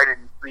night, so I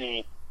didn't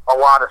see a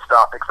lot of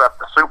stuff except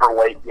the super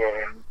late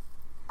game.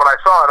 But I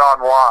saw it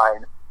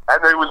online,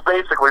 and it was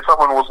basically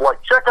someone was like,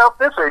 check out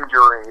this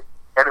injury,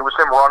 and it was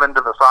him running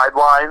to the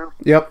sidelines.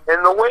 Yep.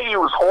 And the way he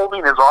was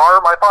holding his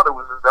arm, I thought it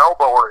was his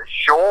elbow or his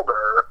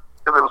shoulder,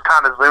 because it was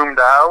kind of zoomed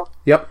out.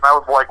 Yep. And I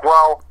was like,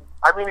 well,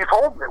 I mean, he's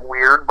holding it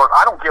weird, but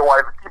I don't get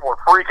why people are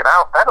freaking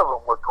out. That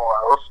doesn't look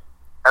close.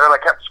 And then I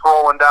kept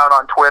scrolling down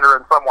on Twitter,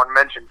 and someone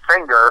mentioned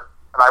finger,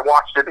 and I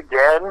watched it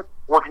again,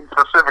 looking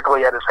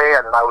specifically at his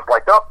hand, and I was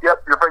like, oh,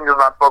 yep, your finger's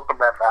not supposed to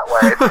bend that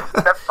way.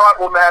 That's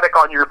problematic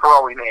on your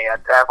throwing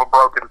hand, to have a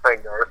broken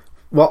finger.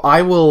 Well,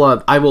 I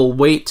will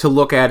wait to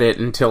look at it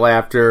until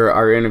after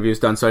our interview's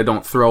done, so I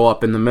don't throw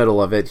up in the middle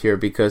of it here,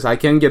 because I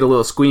can get a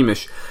little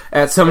squeamish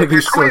at some of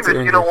these sorts of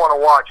injuries. You don't want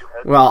to watch it.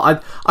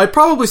 Well, I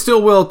probably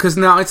still will, because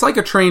now it's like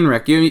a train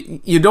wreck.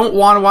 You don't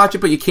want to watch it,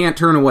 but you can't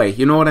turn away.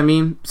 You know what I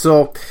mean?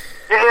 So,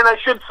 and I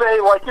should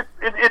say, like,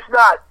 it's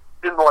not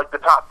in like the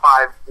top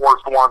 5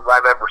 worst ones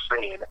I've ever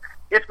seen.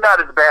 It's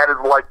not as bad as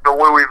like the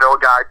Louisville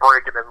guy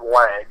breaking his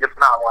leg. It's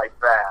not like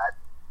that,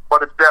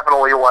 but it's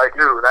definitely like,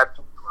 ooh, that's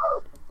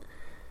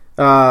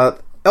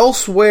gross.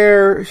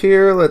 Elsewhere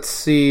here, let's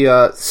see.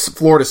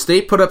 Florida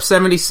State put up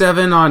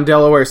 77 on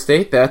Delaware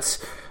State.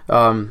 That's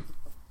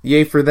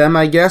yay for them,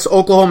 I guess.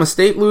 Oklahoma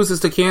State loses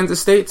to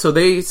Kansas State, so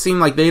they seem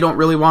like they don't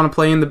really want to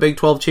play in the Big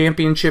 12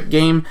 championship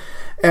game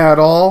at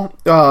all.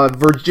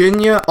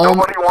 Virginia...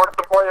 Nobody wants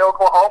to play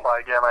Oklahoma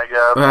again, I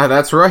guess.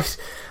 That's right.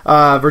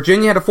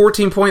 Virginia had a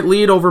 14-point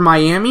lead over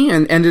Miami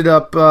and ended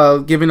up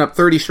giving up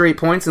 30 straight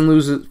points and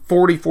loses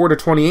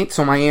 44-28,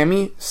 so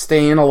Miami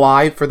staying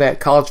alive for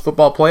that college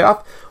football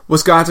playoff.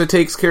 Wisconsin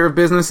takes care of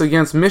business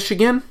against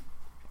Michigan.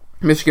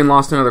 Michigan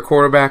lost another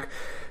quarterback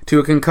to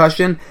a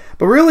concussion.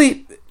 But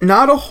really,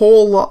 not a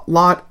whole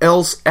lot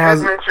else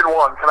as... Can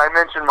I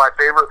mention my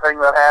favorite thing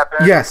that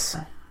happened? Yes.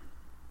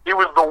 It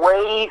was the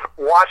way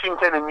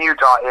Washington and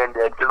Utah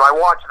ended, because I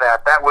watched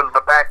that. That was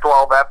the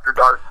Pac-12 After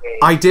Dark game.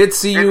 I did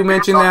see you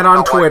mention that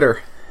on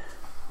Twitter.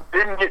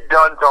 Didn't get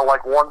done till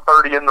like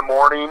 1:30 in the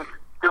morning.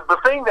 Because the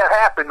thing that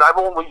happened, I've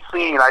only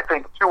seen, I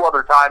think, 2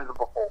 other times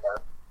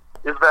before,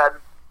 is that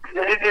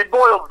it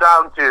boils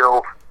down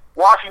to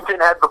Washington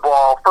had the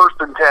ball 1st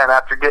and 10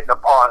 after getting a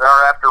punt,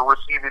 or after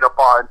receiving a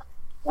punt,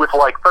 with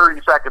like 30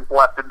 seconds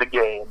left in the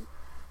game.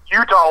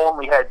 Utah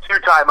only had 2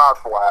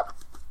 timeouts left.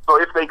 So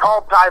if they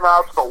called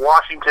timeouts but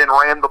Washington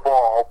ran the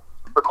ball,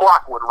 the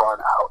clock would run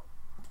out.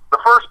 The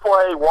first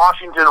play,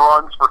 Washington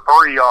runs for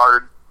 3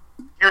 yards.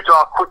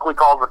 Utah quickly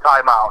calls a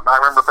timeout. And I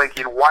remember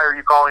thinking, why are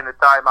you calling a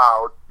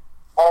timeout?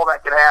 All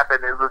that can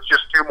happen is it's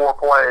just 2 more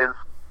plays,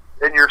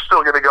 and you're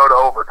still going to go to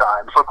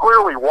overtime. So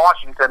clearly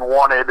Washington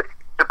wanted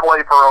to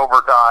play for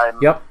overtime.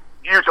 Yep.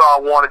 Utah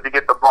wanted to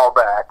get the ball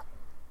back.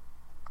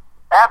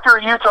 After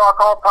Utah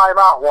called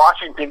timeout,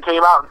 Washington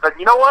came out and said,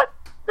 you know what?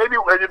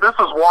 maybe this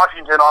is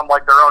Washington on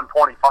like their own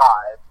 25.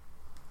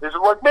 This is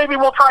like, maybe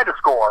we'll try to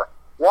score.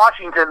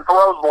 Washington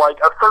throws like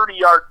a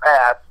 30-yard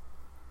pass,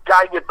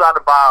 guy gets out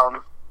of bounds,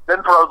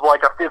 then throws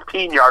like a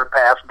 15-yard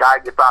pass, guy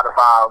gets out of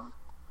bounds.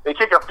 They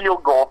kick a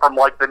field goal from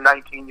like the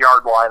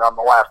 19-yard line on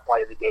the last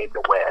play of the game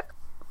to win.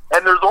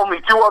 And there's only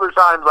two other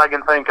times I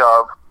can think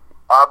of,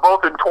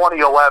 both in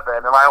 2011,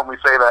 and I only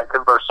say that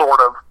because they're sort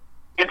of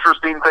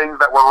interesting things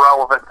that were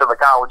relevant to the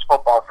college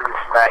football season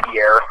that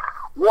year.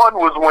 One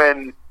was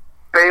when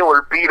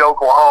Baylor beat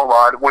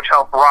Oklahoma, which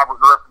helped Robert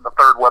Griffin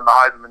III win the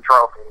Heisman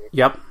Trophy.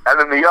 Yep. And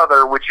then the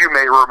other, which you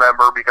may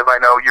remember because I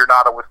know you're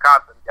not a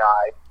Wisconsin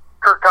guy,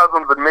 Kirk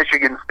Cousins and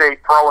Michigan State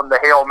throwing the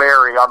Hail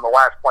Mary on the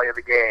last play of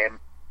the game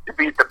to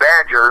beat the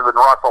Badgers and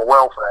Russell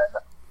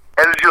Wilson.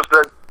 And it's just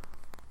that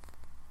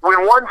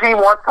when one team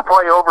wants to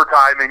play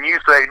overtime and you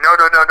say, no,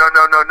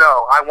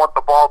 I want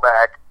the ball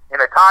back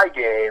in a tie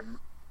game,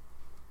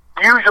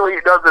 usually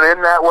it doesn't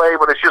end that way,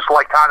 but it's just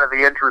like kind of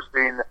the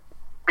interesting,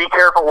 be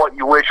careful what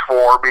you wish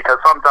for, because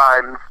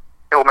sometimes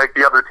it'll make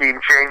the other team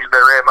change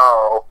their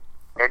MO.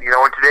 And, in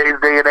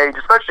today's day and age,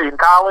 especially in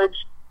college,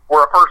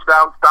 where a first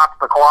down stops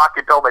the clock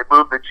until they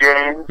move the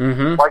chains,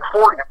 like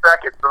 40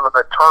 seconds is an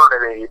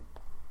eternity.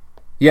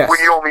 Yes. When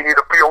you only need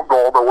a field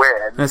goal to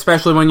win.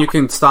 Especially when you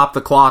can stop the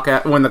clock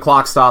when the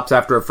clock stops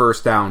after a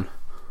first down.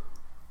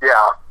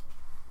 Yeah.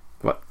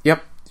 But,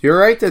 yep, you're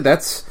right.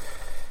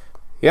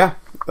 Yeah.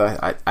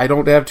 I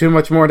don't have too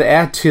much more to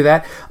add to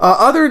that.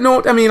 Other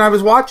note, I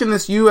was watching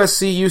this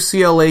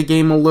USC-UCLA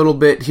game a little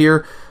bit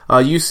here.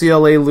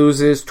 UCLA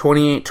loses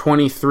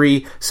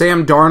 28-23.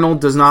 Sam Darnold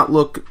does not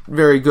look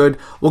very good.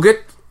 We'll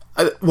get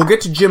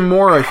to Jim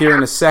Mora here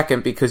in a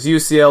second because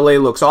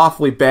UCLA looks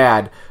awfully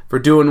bad for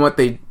doing what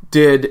they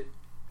did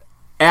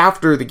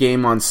after the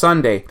game on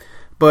Sunday.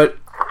 But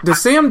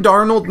does Sam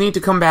Darnold need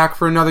to come back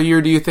for another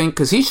year, do you think?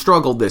 Because he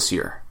struggled this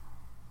year.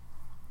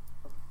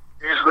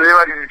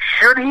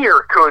 Should he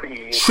or could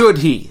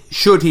he?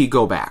 Should he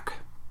go back?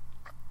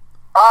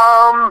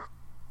 I'm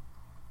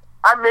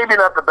maybe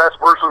not the best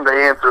person to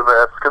answer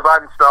this because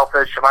I'm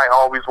selfish and I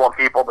always want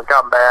people to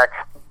come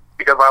back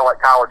because I like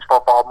college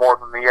football more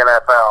than the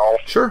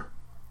NFL. Sure.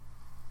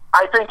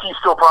 I think he's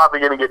still probably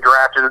going to get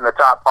drafted in the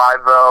top 5,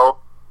 though.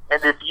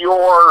 And if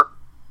you're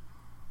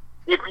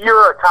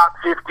a top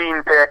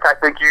 15 pick, I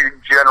think you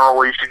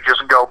generally should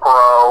just go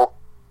pro.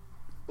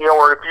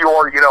 Or if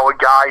you're, a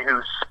guy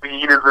whose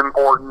speed is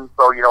important,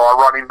 so, a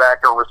running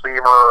back or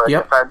receiver or a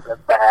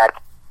defensive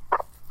back,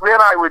 then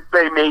I would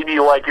say maybe,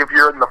 like, if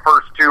you're in the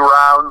first 2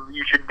 rounds,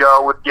 you should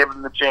go with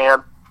giving the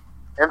chance.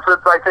 And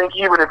since I think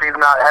even if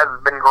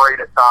hasn't been great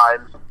at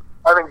times,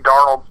 I think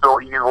Darnold's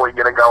still easily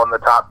going to go in the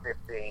top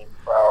 15.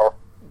 So,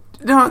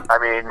 no.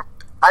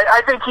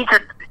 I think he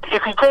could,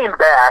 if he came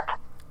back,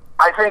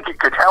 I think it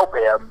could help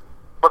him.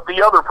 But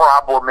the other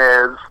problem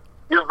is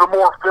the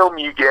more film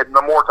you get and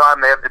the more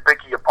time they have to pick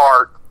you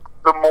apart,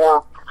 the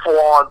more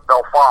flaws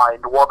they'll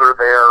find, whether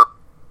they're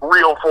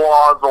real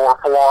flaws or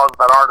flaws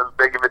that aren't as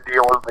big of a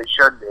deal as they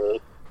should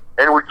be.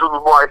 And which is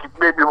like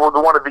maybe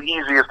one of the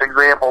easiest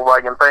examples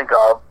I can think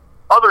of.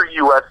 Other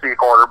USC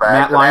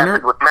quarterbacks. Matt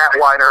Leinart? With Matt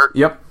Leinart.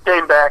 Yep.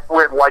 Came back,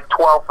 went like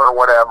 12th or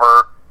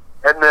whatever.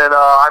 And then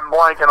I'm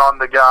blanking on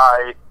the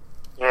guy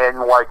in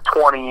like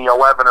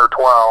 2011 or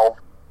 12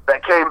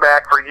 that came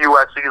back for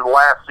USC's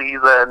last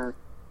season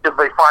because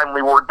they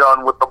finally were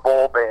done with the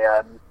bowl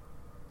ban.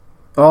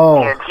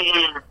 Oh. And he,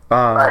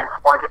 I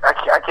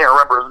can't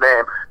remember his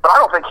name, but I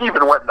don't think he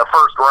even went in the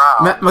first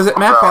round. Was it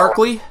Matt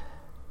Barkley?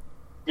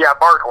 Yeah,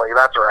 Barkley,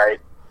 that's right.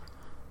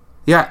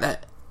 Yeah,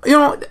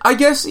 I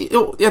guess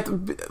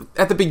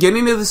at the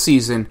beginning of the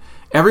season,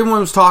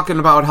 everyone was talking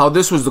about how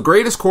this was the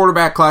greatest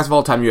quarterback class of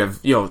all time. You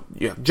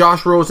have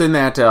Josh Rosen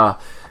at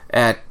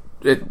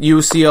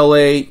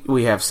UCLA.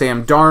 We have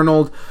Sam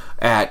Darnold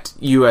at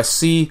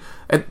USC.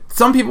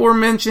 Some people were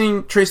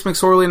mentioning Trace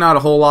McSorley, not a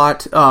whole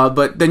lot.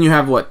 But then you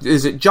have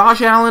is it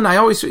Josh Allen?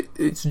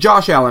 It's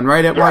Josh Allen,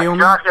 right, at Wyoming?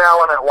 Josh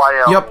Allen at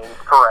Wyoming. Yep,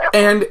 correct.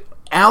 And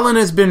Allen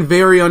has been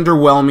very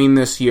underwhelming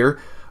this year.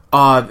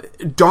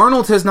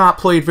 Darnold has not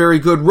played very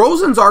good.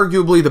 Rosen's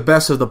arguably the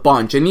best of the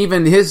bunch, and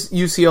even his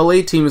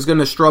UCLA team is going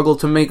to struggle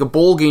to make a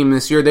bowl game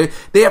this year.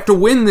 They have to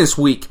win this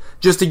week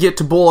just to get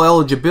to bowl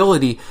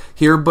eligibility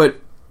here, but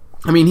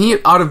he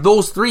out of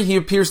those 3, he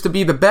appears to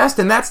be the best,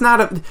 and that's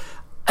not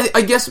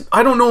I guess,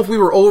 I don't know if we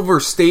were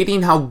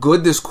overstating how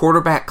good this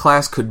quarterback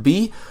class could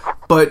be,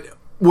 but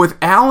with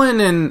Allen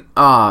and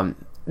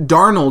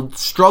Darnold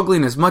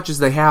struggling as much as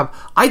they have,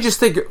 I just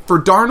think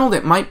for Darnold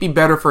it might be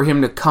better for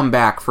him to come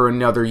back for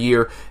another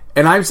year.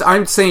 And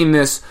I'm saying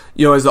this,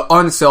 as an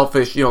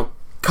unselfish,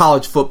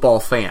 college football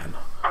fan.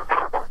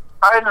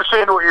 I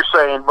understand what you're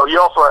saying, but you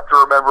also have to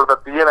remember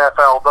that the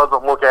NFL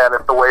doesn't look at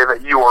it the way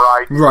that you or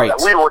I do. Right.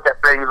 We look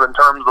at things in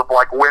terms of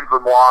like wins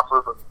and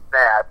losses and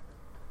stats.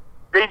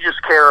 They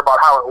just care about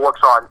how it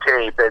looks on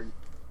tape and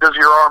does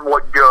your arm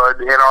look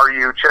good and are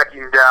you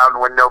checking down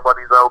when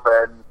nobody's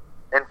open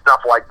and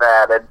stuff like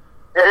that. And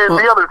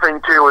the other thing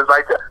too is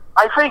I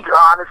think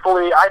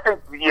honestly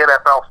the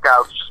NFL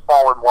scouts just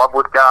fall in love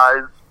with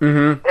guys,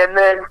 and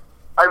then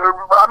I'm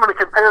going to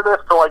compare this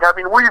to, like, I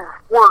mean,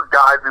 we're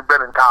guys who've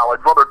been in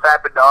college, whether it's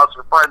happened to us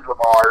or friends of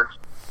ours.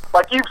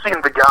 Like, you've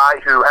seen the guy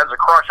who has a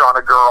crush on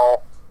a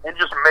girl and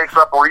just makes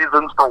up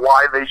reasons for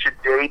why they should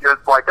date.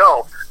 It's like,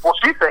 oh, well,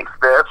 she thinks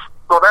this,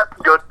 so that's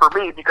good for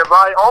me because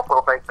I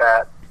also think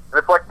that. And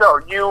it's like, no,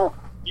 you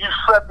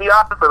said the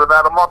opposite of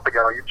that a month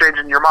ago. You're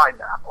changing your mind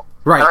now.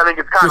 Right. And I think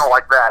it's kind of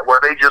like that, where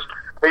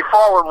they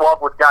fall in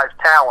love with guys'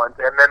 talent,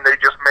 and then they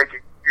just make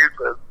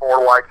excuses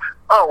for, like,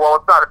 oh, well,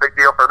 it's not a big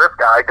deal for this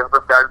guy because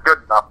this guy's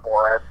good enough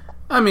for it.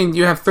 I mean,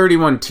 you have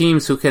 31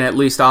 teams who can at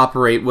least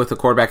operate with a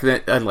quarterback,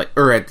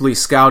 or at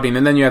least scouting,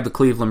 and then you have the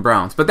Cleveland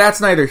Browns. But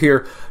that's neither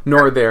here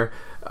nor there.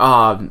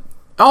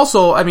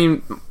 Also, I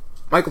mean,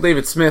 Michael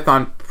David Smith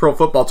on Pro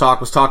Football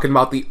Talk was talking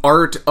about the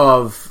art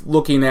of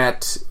looking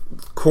at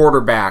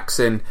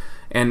quarterbacks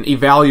and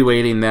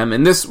evaluating them.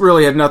 And this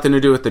really had nothing to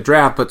do with the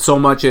draft, but so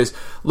much as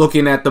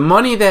looking at the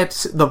money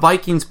that the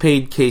Vikings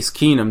paid Case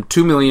Keenum,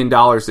 $2 million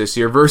this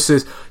year,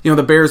 versus,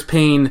 the Bears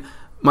paying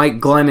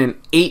Mike Glennon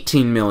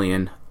 $18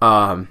 million,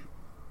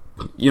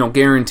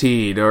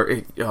 guaranteed, or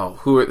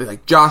who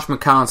like Josh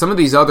McCown, some of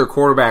these other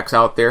quarterbacks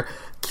out there.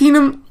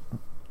 Keenum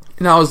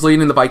now is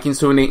leading the Vikings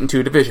to an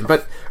 8-2 division, to an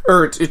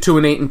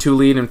 8-2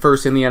 lead and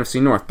first in the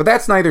NFC North. But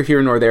that's neither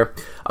here nor there.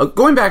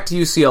 Going back to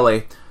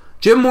UCLA,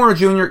 Jim Mora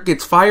Jr.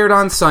 gets fired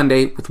on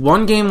Sunday with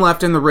one game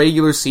left in the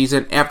regular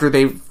season after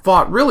they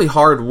fought really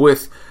hard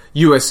with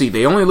USC.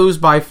 They only lose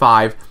by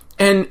 5,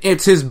 and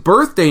it's his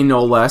birthday,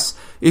 no less.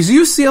 Is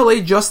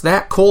UCLA just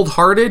that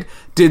cold-hearted?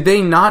 Did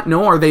they not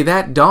know? Are they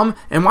that dumb?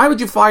 And why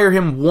would you fire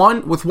him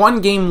with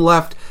one game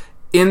left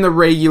in the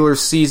regular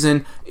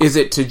season? Is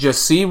it to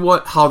just see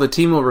how the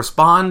team will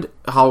respond?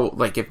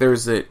 If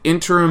there's an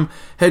interim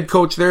head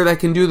coach there that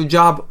can do the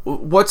job?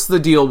 What's the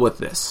deal with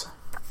this?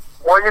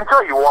 Well, I can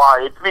tell you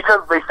why. It's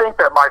because they think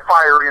that by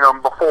firing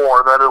him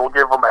before, that it'll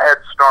give them a head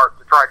start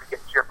to try to get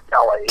Chip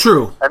Kelly.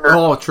 True. And they're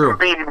true.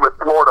 competing with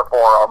Florida for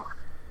him.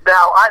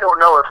 Now, I don't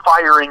know if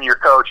firing your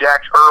coach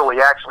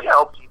early actually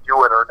helps you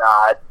do it or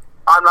not.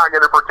 I'm not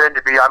going to pretend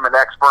to be I'm an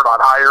expert on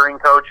hiring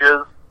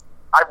coaches.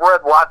 I've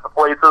read lots of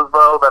places,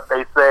 though, that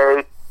they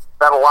say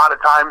that a lot of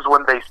times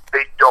when they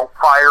don't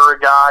fire a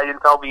guy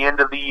until the end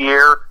of the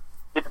year,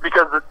 it's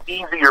because it's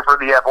easier for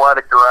the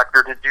athletic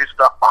director to do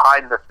stuff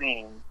behind the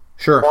scenes.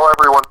 Sure. While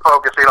everyone's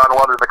focusing on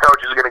whether the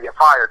coach is going to get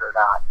fired or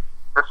not.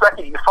 The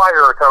second you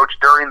fire a coach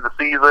during the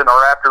season or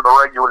after the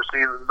regular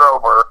season's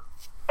over,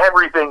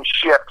 everything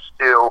shifts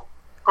to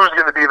who's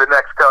going to be the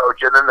next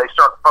coach, and then they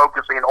start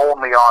focusing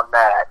only on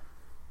that.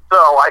 So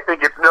I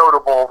think it's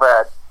notable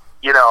that,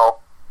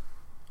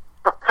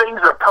 things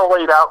have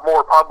played out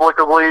more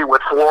publicly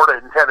with Florida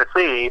and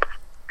Tennessee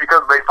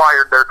because they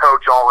fired their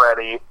coach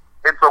already,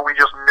 and so we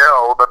just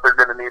know that they're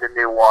going to need a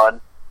new one.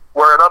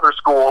 Where at other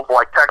schools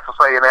like Texas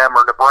A&M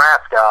or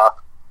Nebraska,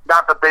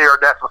 not that they are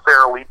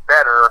necessarily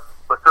better,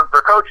 but since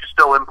their coach is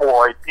still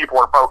employed, people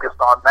are focused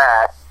on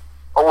that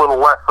a little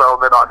less so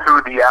than on who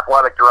the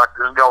athletic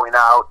director is going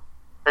out.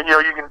 And,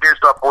 you can do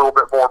stuff a little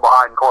bit more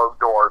behind closed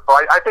doors. So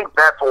I think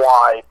that's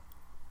why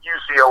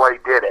UCLA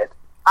did it.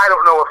 I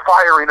don't know if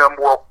firing them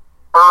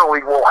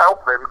early will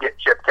help them get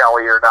Chip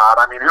Kelly or not.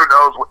 I mean, who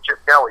knows what Chip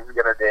Kelly's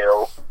going to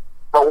do.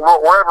 But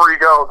wherever he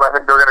goes, I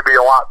think they're going to be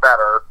a lot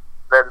better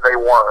than they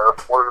were.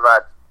 Whether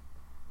that's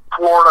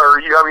Florida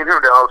or, who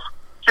knows?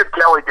 Chip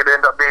Kelly could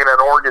end up being at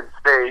Oregon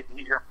State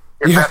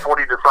if that's what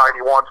he decides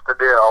he wants to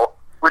do,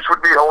 which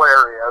would be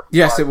hilarious.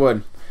 Yes, it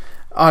would.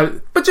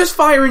 But just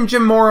firing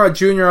Jim Mora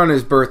Jr. on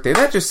his birthday,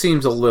 that just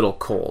seems a little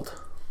cold.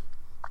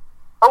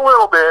 A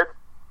little bit,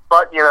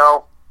 but,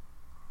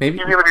 maybe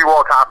he's going to be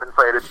well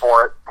compensated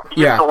for it.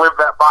 He gets to live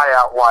that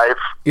buyout life.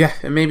 Yeah,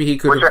 and maybe he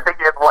could. Which I think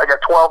is like a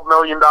 $12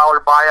 million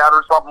buyout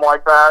or something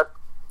like that.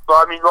 So,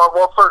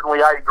 well, certainly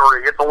I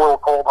agree. It's a little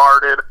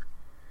cold-hearted.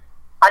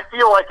 I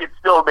feel like it's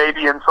still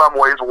maybe in some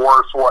ways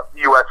worse what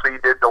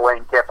USC did to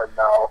Lane Kiffin,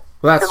 though.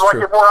 Well, that's true.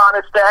 Because, if we're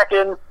honest,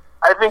 stacking,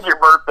 I think your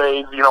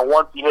birthdays,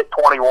 once you hit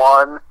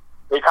 21,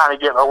 they kind of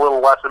get a little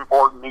less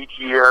important each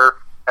year.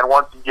 And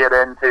once you get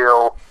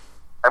into,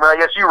 I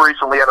guess you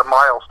recently had a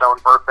milestone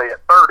birthday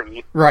at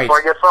 30. Right. So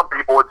I guess some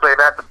people would say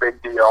that's a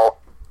big deal.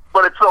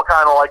 But it's still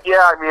kind of like,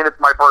 it's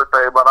my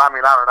birthday, but I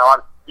don't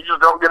know. You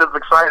just don't get as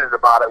excited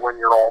about it when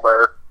you're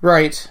older.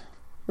 Right.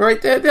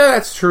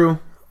 That's true.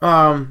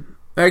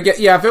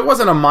 If it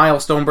wasn't a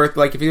milestone birthday,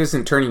 like if he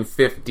wasn't turning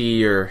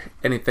 50 or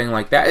anything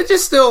like that, it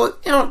just still,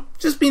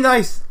 just be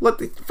nice.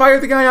 Fire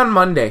the guy on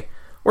Monday,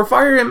 or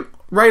fire him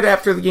right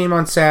after the game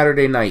on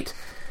Saturday night,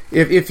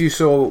 if you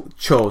so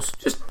chose.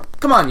 Just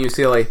come on,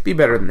 UCLA, be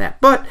better than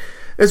that. But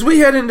as we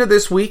head into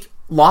this week,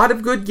 a lot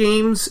of good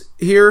games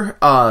here.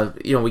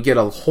 We get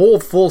a whole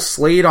full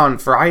slate on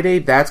Friday.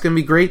 That's going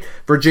to be great.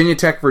 Virginia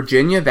Tech,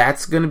 Virginia.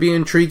 That's going to be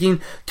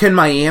intriguing. Can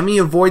Miami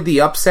avoid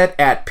the upset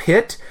at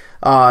Pitt?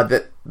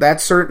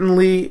 That's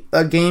certainly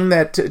a game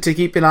that to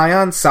keep an eye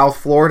on. South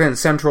Florida and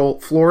Central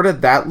Florida.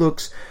 That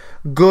looks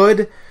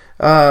good.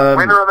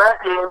 Winner of that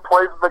game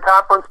plays the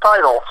conference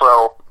title.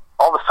 So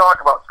all this talk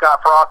about Scott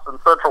Frost and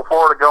Central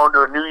Florida going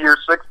to a New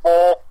Year's Six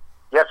Bowl,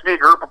 you have to be a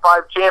Group of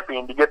 5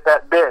 champion to get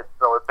that bid.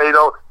 So if they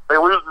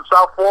lose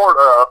South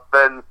Florida,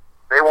 then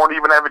they won't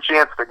even have a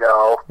chance to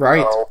go.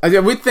 Right.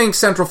 So. We think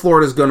Central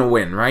Florida's going to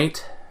win,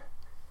 right?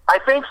 I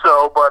think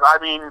so, but I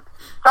mean,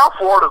 South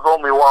Florida's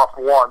only lost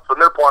once,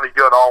 and they're plenty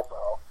good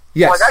also.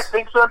 Yes. Like, I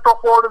think Central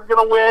Florida's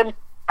going to win.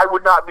 I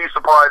would not be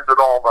surprised at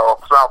all, though,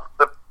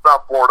 if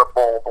South Florida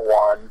both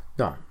won.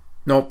 No.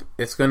 Nope,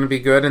 it's going to be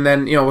good. And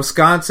then,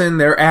 Wisconsin,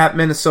 they're at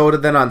Minnesota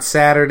then on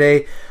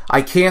Saturday.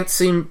 I can't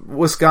see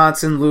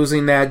Wisconsin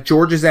losing that.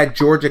 Georgia's at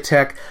Georgia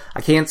Tech.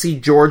 I can't see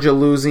Georgia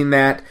losing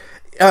that.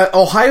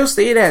 Ohio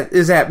State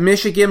is at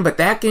Michigan, but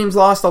that game's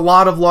lost a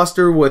lot of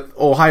luster with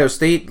Ohio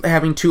State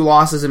having 2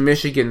 losses and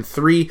Michigan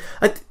 3.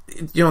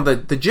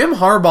 The Jim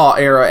Harbaugh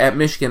era at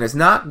Michigan has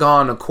not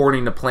gone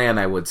according to plan,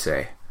 I would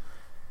say.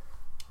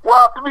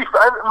 Well, to be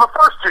fair, the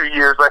first 2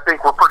 years I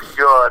think were pretty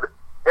good.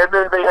 And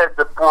then they had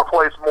to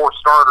replace more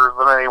starters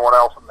than anyone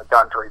else in the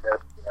country this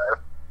year.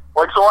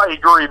 So I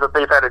agree that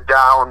they've had a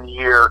down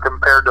year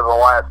compared to the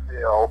last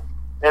 2,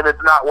 and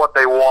it's not what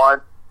they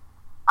want.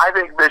 I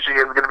think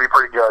Michigan's going to be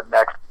pretty good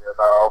next year,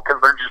 though, because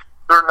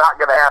they're not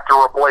going to have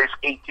to replace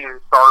 18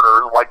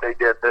 starters like they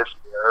did this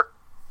year.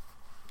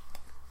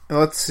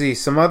 Let's see,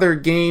 some other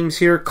games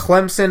here.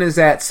 Clemson is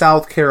at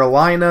South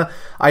Carolina.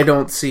 I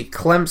don't see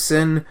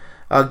Clemson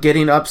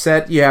getting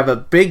upset. You have a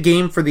big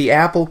game for the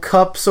Apple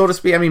Cup, so to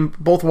speak. I mean,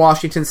 both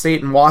Washington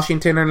State and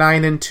Washington are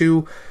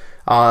 9-2.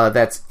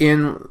 That's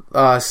in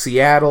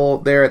Seattle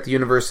there at the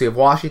University of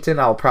Washington.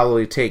 I'll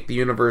probably take the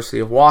University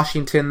of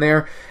Washington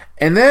there.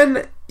 And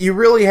then you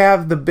really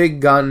have the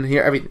big gun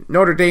here. I mean,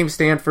 Notre Dame,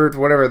 Stanford,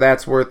 whatever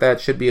that's worth, that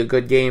should be a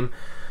good game.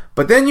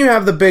 But then you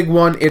have the big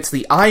one. It's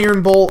the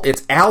Iron Bowl.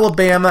 It's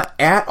Alabama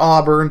at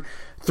Auburn,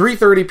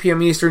 3:30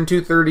 p.m. Eastern,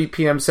 2:30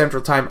 p.m.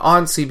 Central Time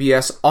on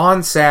CBS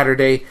on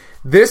Saturday.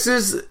 This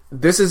is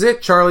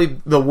it, Charlie.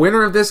 The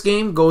winner of this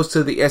game goes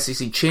to the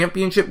SEC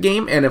championship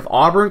game, and if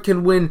Auburn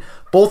can win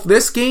both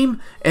this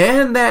game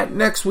and that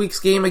next week's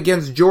game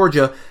against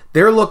Georgia,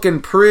 they're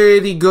looking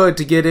pretty good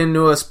to get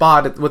into a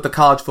spot with the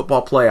college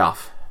football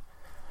playoff.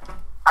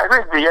 I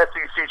think the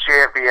SEC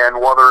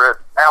champion, whether it's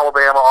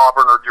Alabama,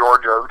 Auburn, or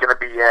Georgia, is going to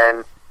be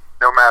in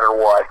no matter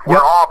what. Yep.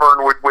 Where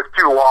Auburn, with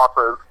 2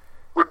 losses,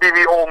 would be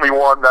the only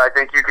one that I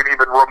think you could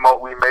even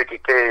remotely make a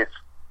case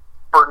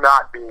for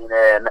not being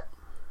in.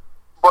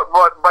 But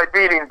by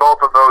beating both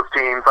of those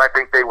teams, I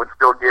think they would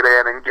still get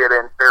in and get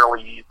in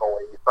fairly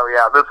easily. So,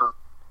 yeah,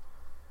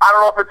 I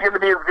don't know if it's going to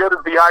be as good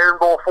as the Iron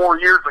Bowl 4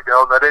 years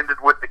ago that ended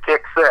with the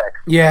kick 6.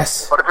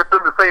 Yes. But if it's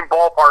in the same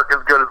ballpark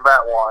as good as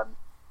that one,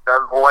 then,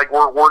 we're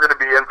going to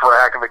be in for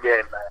a heck of a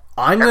game, man.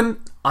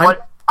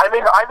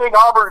 I think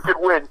Auburn could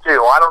win,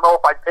 too. I don't know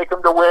if I pick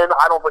them to win.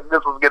 I don't think this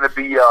was going to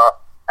be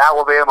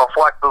Alabama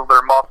flexes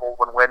their muscles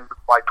and wins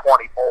by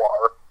 24.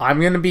 I'm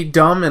going to be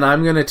dumb, and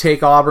I'm going to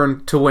take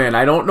Auburn to win.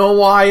 I don't know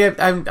why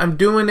I'm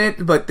doing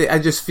it, but I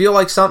just feel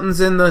like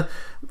something's in the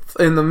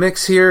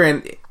mix here.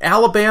 And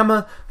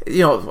Alabama,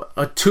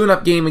 a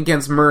tune-up game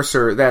against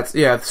Mercer,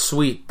 that's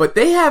sweet. But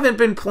they haven't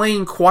been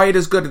playing quite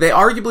as good. They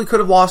arguably could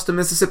have lost to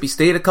Mississippi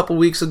State a couple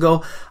weeks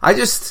ago.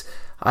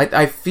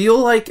 I feel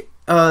like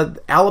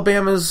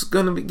Alabama's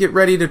going to get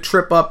ready to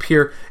trip up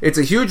here. It's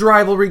a huge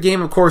rivalry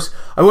game. Of course,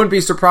 I wouldn't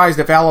be surprised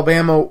if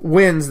Alabama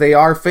wins. They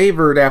are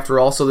favored after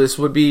all, so this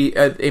would be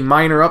a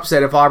minor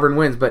upset if Auburn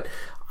wins. But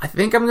I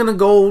think I'm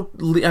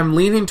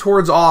leaning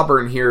towards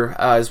Auburn here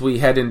as we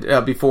head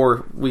in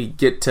before we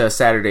get to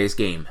Saturday's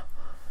game.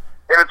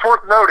 And it's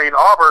worth noting,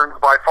 Auburn's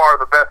by far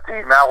the best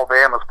team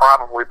Alabama's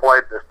probably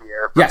played this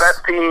year. The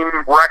best team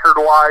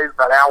record-wise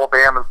that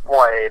Alabama's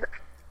played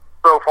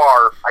so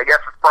far, I guess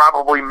it's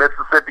probably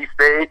Mississippi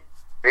State,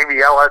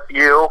 maybe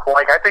LSU.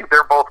 I think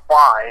they're both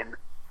fine,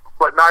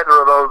 but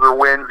neither of those are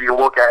wins you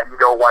look at and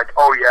go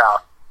oh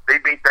yeah, they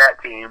beat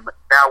that team.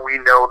 Now we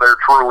know they're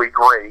truly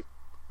great.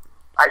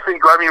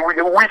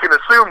 We can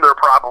assume they're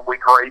probably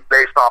great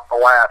based off the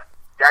last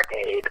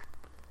decade,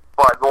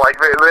 but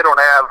they don't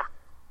have.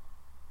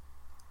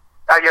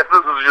 I guess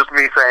this is just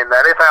me saying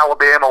that if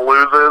Alabama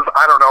loses,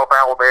 I don't know if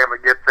Alabama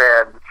gets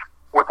in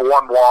with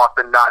 1 loss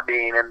and not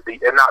being the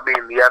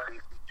SEC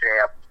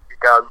champ,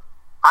 because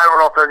I don't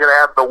know if they're going to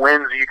have the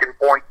wins you can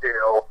point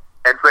to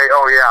and say,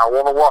 oh yeah,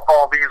 well, with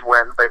all these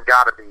wins, they've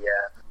got to be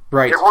in.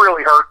 Right. It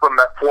really hurts them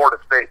that Florida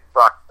State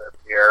sucks this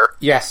year.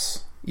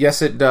 Yes,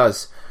 it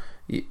does.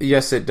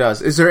 Yes, it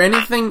does. Is there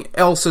anything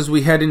else as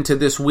we head into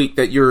this week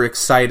that you're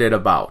excited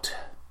about?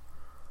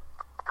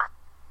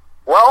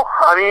 Well,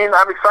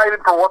 I'm excited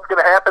for what's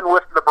going to happen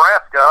with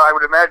Nebraska. I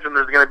would imagine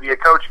there's going to be a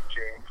coaching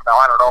change. Now,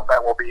 I don't know if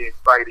that will be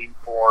exciting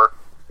for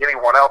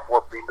anyone else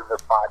listening to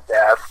this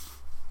podcast.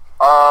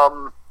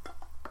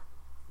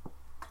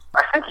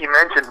 I think you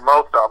mentioned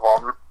most of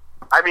them.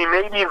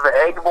 Maybe the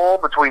Egg Bowl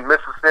between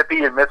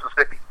Mississippi and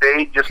Mississippi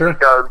State, just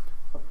because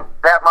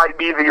that might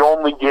be the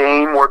only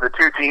game where the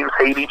 2 teams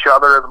hate each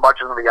other as much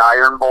as the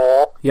Iron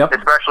Bowl,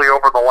 especially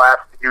over the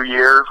last few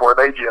years where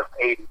they just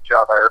hate each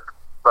other.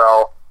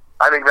 So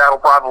I think that'll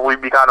probably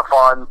be kind of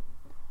fun.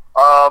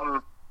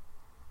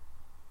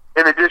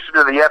 In addition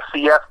to the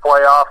FCS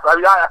playoffs,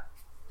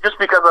 just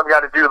because I've got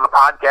to do the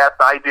podcast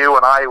I do,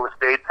 and Iowa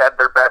State's had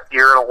their best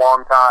year in a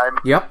long time.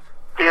 Yep.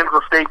 Kansas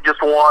State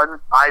just won.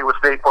 Iowa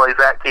State plays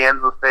at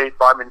Kansas State,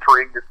 so I'm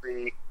intrigued to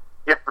see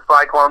if the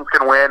Cyclones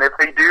can win. If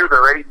they do,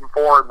 they're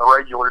 8-4 in the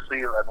regular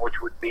season,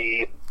 which would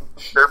be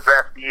their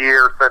best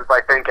year since I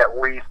think at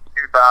least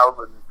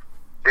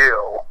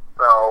 2002.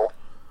 So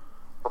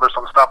there's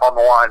some stuff on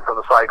the line for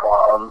the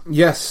Cyclones.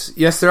 Yes,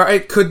 there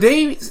are.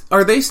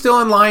 Are they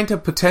still in line to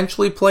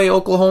potentially play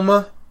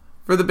Oklahoma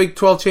for the Big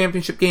 12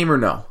 championship game or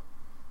no?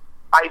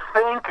 I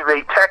think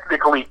they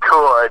technically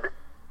could,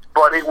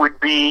 but it would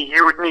be,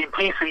 you would need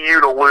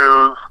TCU to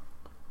lose,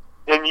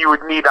 and you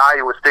would need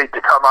Iowa State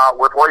to come out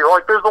with,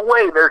 like there's a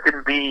way there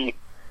can be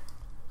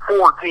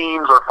 4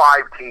 teams or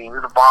 5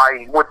 teams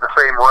vying with the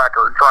same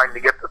record trying to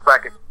get the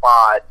second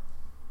spot.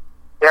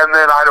 And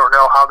then I don't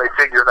know how they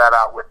figure that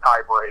out with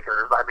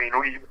tiebreakers. I mean,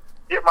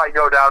 it might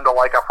go down to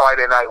like a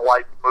Friday Night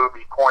Lights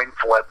movie coin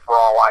flip for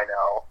all I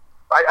know.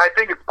 I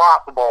think it's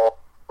possible,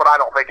 but I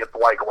don't think it's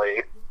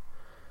likely.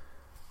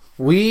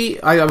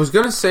 I was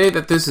going to say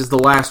that this is the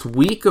last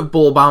week of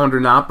Bowl Bound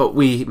or not, but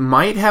we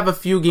might have a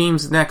few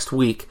games next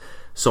week,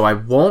 so I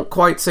won't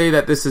quite say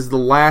that this is the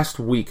last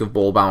week of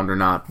Bowl Bound or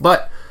not.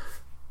 But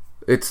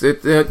this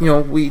is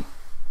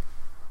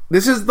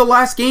the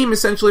last game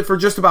essentially for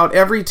just about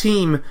every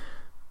team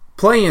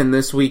playing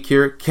this week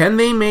here. Can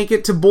they make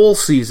it to bowl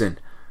season?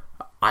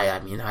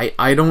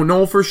 I don't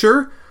know for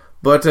sure,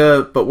 but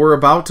we're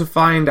about to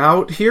find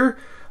out here.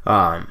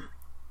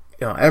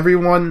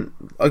 Everyone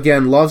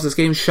again loves this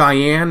game.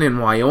 Cheyenne in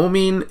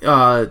Wyoming,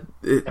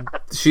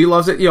 she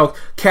loves it.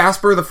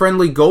 Casper, the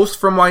friendly ghost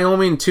from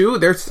Wyoming too.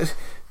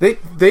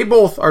 They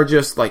both are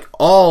just like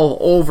all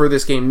over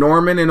this game.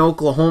 Norman in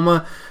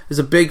Oklahoma is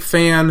a big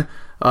fan.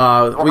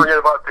 Don't forget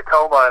about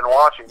Tacoma and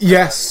Washington.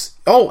 Yes.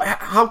 Oh,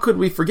 how could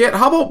we forget?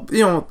 How about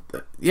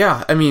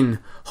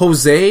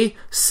Jose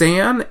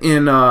San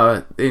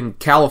in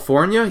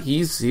California?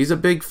 He's a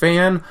big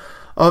fan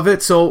of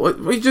it. So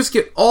we just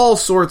get all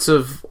sorts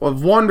of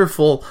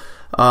wonderful,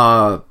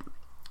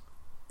 friendly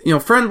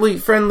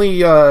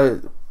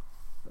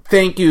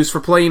thank yous for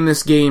playing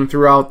this game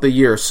throughout the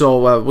year.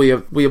 So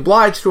we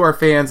oblige to our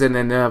fans,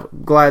 and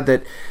glad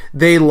that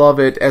they love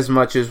it as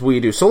much as we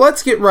do. So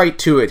let's get right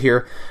to it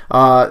here.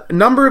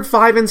 Number of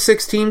 5 and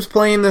 6 teams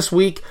playing this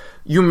week.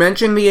 You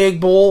mentioned the Egg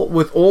Bowl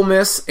with Ole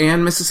Miss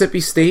and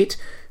Mississippi State.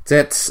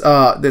 That's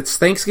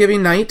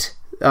Thanksgiving night.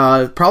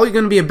 Probably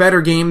going to be a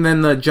better game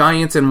than the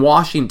Giants and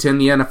Washington,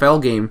 the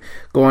NFL game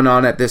going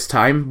on at this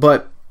time.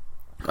 But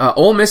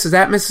Ole Miss is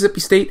at Mississippi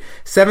State,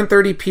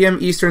 7:30 p.m.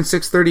 Eastern,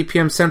 6:30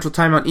 p.m. Central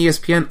Time on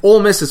ESPN. Ole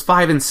Miss is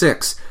 5 and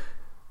 6.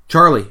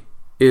 Charlie,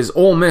 is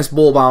Ole Miss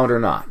bowl bound or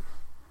not?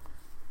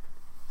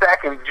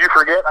 Second, did you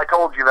forget? I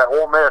told you that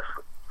Ole Miss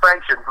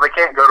sanctions, they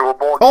can't go to a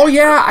bowl game. Oh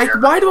yeah,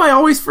 why do I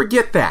always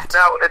forget that?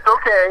 Now it's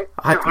okay.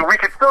 We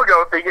could still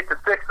go if they get to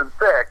 6 and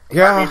 6.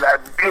 Yeah. I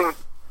mean,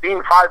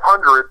 being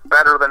 500 is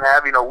better than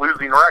having a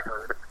losing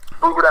record.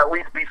 It would at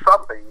least be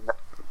something.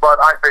 But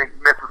I think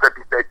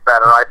Mississippi State's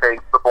better. I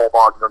think the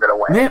Bulldogs are going to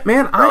win.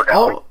 Man,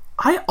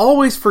 I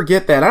always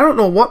forget that. I don't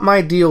know what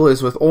my deal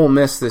is with Ole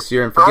Miss this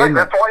year and forgetting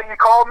that's why you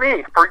call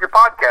me for your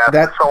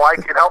podcast, so I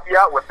can help you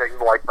out with things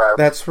like that.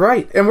 That's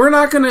right. And we're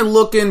not going to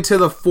look into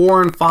the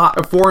 4 and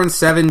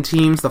 7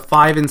 teams, the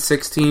 5 and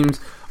 6 teams.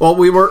 Well,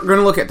 we were going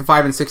to look at the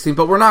 5 and 6 teams,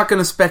 but we're not going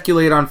to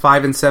speculate on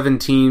 5 and 7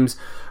 teams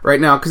right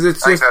now because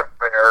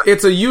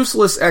it's a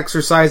useless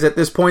exercise at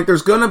this point.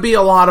 There's going to be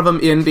a lot of them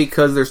in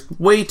because there's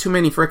way too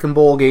many frickin'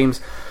 bowl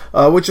games,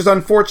 which is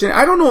unfortunate.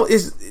 I don't know,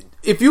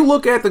 if you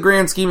look at the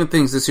grand scheme of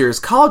things this year, is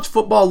college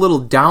football a little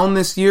down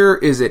this year?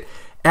 Is it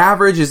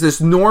average? Is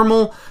this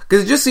normal?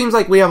 Because it just seems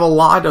like we have a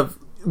lot of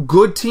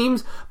good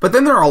teams, but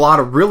then there are a lot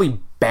of really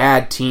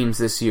bad teams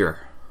this year.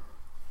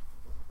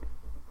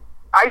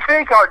 I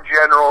think on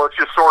general it's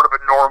just sort of a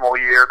normal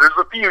year. There's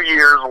a few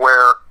years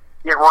where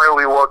it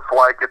really looks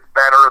like it's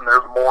better and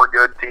there's more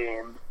good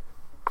teams.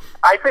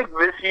 I think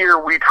this year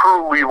we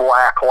truly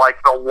lack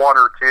like the 1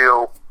 or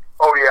 2,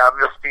 oh yeah,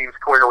 this team's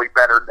clearly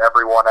better than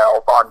everyone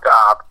else on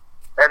top.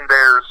 And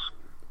there's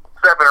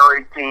 7 or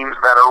 8 teams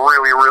that are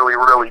really, really,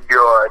 really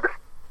good,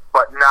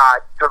 but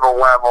not to the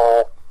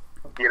level,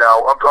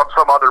 of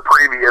some other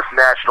previous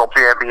national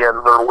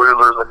champions or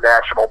losers in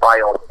national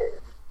title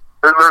games.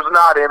 There's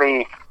not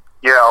any,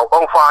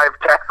 05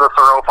 Texas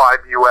or 05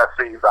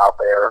 USCs out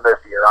there this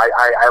year.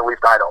 At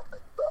least I don't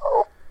think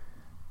so.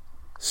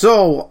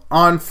 So,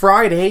 on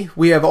Friday,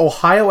 we have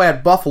Ohio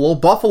at Buffalo.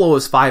 Buffalo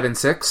is 5 and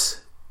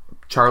 6.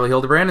 Charlie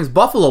Hildebrand, is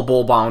Buffalo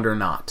bowl bound or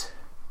not?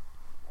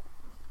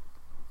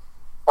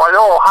 Well, I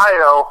know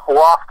Ohio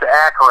lost to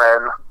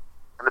Akron,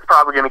 and it's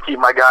probably going to keep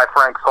my guy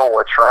Frank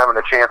Solich from having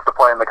a chance to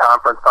play in the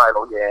conference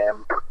title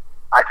game.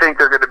 I think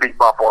they're going to beat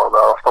Buffalo,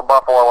 though. So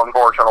Buffalo,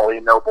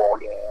 unfortunately, no bowl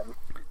game.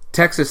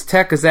 Texas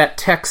Tech is at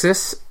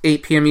Texas,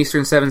 8 p.m.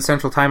 Eastern, 7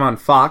 Central Time on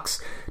Fox.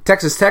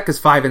 Texas Tech is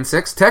 5 and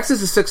 6.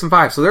 Texas is 6 and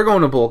 5, so they're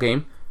going to a bowl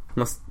game.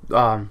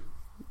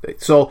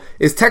 So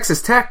is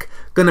Texas Tech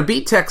going to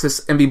beat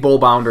Texas and be bowl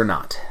bound or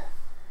not?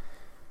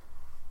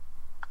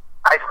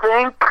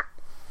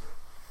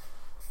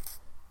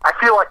 I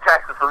feel like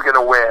Texas is going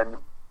to win.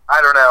 I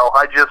don't know.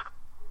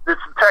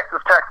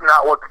 Texas Tech's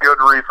not looked good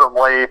good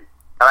recently, and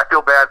I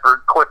feel bad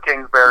for Cliff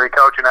Kingsbury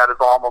coaching at his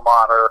alma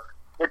mater.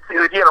 He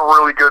had a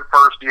really good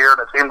first year,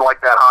 and it seemed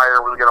like that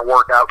hire was going to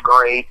work out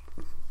great.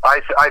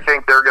 I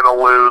think they're going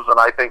to lose, and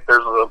I think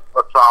there's a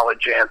solid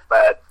chance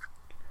that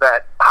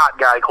hot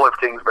guy Cliff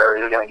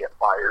Kingsbury is going to get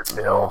fired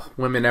too. Oh,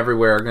 women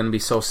everywhere are going to be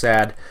so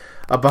sad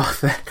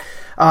about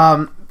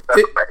that.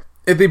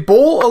 The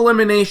bowl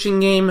elimination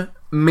game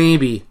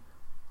maybe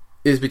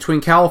is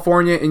between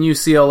California and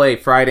UCLA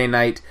Friday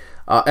night.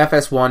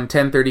 FS1,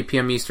 10:30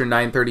 p.m. Eastern,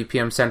 9:30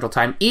 p.m. Central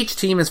Time. Each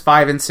team is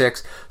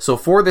 5-6. So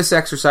for this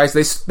exercise,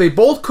 they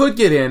both could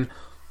get in,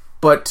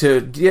 but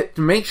to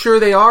make sure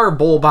they are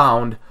bowl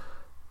bound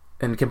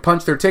and can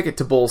punch their ticket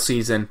to bowl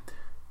season,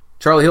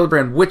 Charlie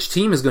Hildebrand, which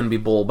team is going to be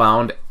bowl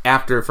bound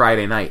after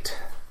Friday night?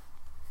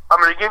 I'm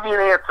going to give you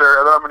an answer,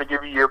 and then I'm going to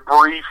give you a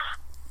brief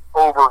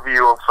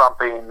overview of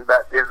something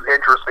that is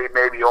interesting,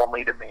 maybe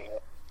only to me,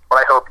 but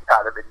I hope you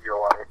kind of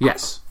enjoy.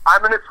 Yes.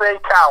 I'm going to say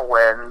Cal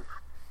wins.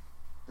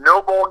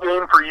 No bowl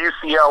game for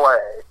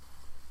UCLA.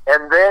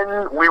 And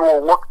then we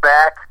will look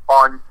back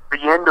on the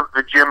end of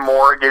the Jim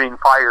Moore getting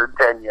fired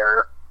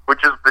tenure,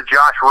 which is the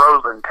Josh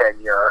Rosen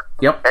tenure.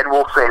 Yep. And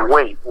we'll say,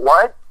 wait,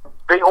 what?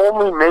 They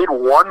only made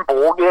one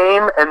bowl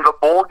game, and the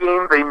bowl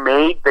game they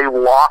made, they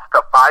lost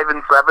to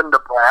 5-7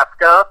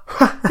 Nebraska?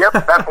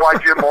 Yep, that's why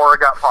Jim Moore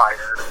got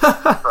fired.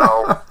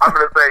 So I'm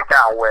going to say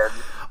Cal wins.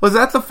 Was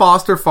that the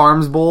Foster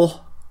Farms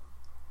Bowl?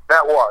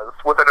 That was,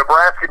 with a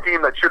Nebraska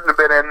team that shouldn't have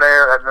been in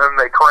there, and then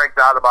they cranked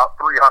out about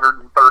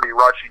 330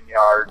 rushing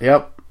yards.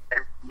 Yep.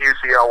 In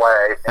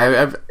UCLA.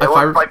 It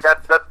looks like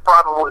that's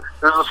probably,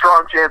 there's a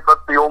strong chance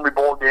that's the only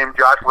bowl game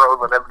Josh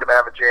Rosen is going to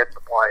have a chance to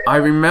play. I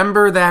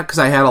remember that because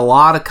I had a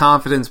lot of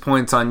confidence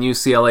points on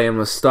UCLA and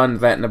was stunned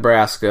that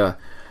Nebraska.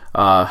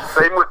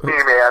 Same with me,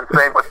 man.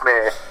 Same with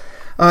me.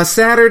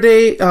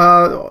 Saturday,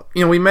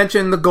 we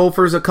mentioned the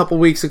Gophers a couple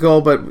weeks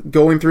ago, but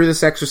going through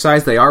this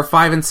exercise, they are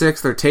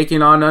 5-6. They're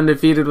taking on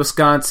undefeated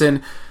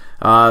Wisconsin.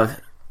 I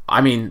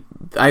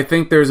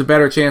think there's a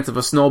better chance of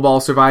a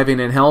snowball surviving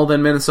in hell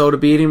than Minnesota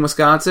beating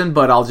Wisconsin,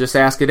 but I'll just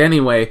ask it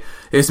anyway.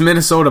 Is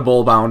Minnesota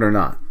bowl bound or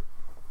not?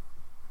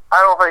 I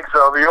don't think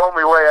so. The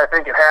only way I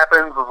think it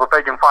happens is if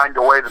they can find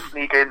a way to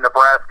sneak in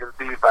Nebraska's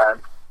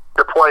defense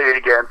to play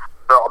against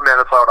the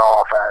Minnesota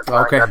offense.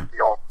 Okay. That's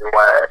the only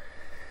way.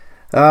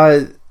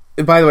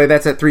 By the way,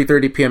 that's at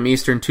 3:30 p.m.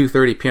 Eastern,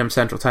 2:30 p.m.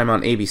 Central Time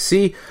on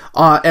ABC.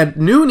 At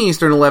noon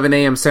Eastern, 11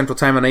 a.m. Central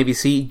Time on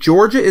ABC,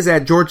 Georgia is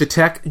at Georgia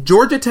Tech.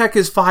 Georgia Tech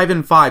is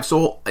 5-5,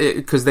 so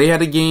because they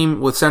had a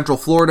game with Central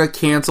Florida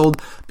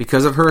canceled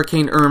because of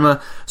Hurricane Irma.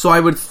 So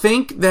I would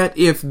think that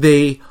if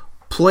they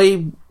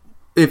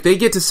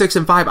get to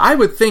 6-5, I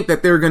would think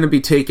that they're going to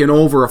be taking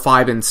over a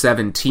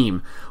 5-7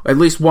 team. At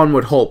least one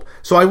would hope.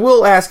 So I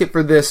will ask it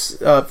for this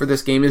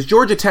game: is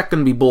Georgia Tech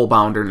going to be bowl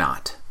bound or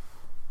not?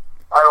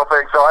 I don't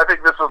think so. I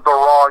think this is the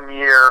wrong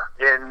year.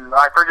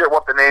 I forget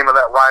what the name of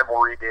that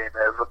rivalry game is.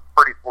 It's a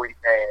pretty sweet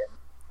name.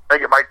 I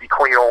think it might be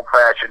Clean Old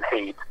Fashioned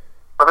Hate.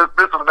 But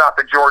this is not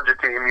the Georgia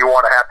team you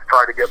want to have to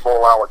try to get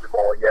bowl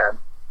eligible again.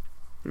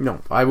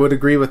 No, I would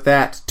agree with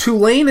that.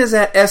 Tulane is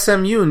at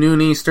SMU, noon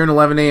Eastern,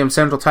 11 a.m.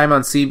 Central Time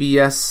on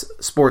CBS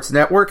Sports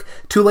Network.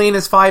 Tulane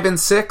is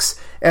 5-6.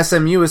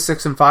 SMU is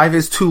 6-5.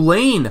 Is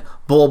Tulane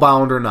bowl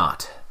bound or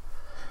not?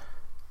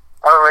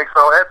 I don't think so.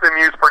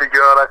 SMU's pretty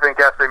good. I think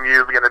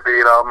SMU's going to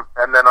beat them.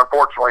 And then,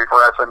 unfortunately for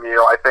SMU,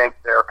 I think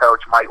their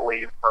coach might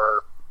leave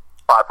for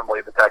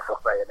possibly the Texas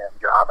A&M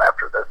job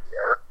after this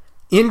year.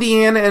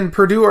 Indiana and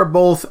Purdue are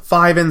both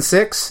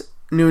 5-6.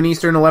 Noon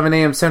Eastern, 11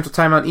 a.m. Central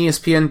Time on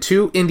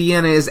ESPN2.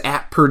 Indiana is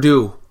at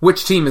Purdue.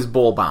 Which team is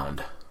bowl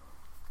bound?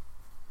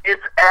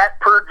 It's at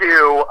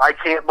Purdue. I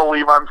can't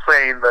believe I'm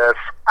saying this.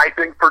 I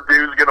think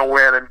Purdue's going to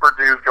win, and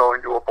Purdue's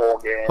going to a bowl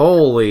game.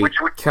 Holy which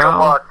would cow.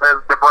 kill us as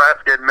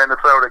Nebraska and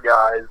Minnesota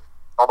guys.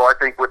 Although I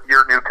think with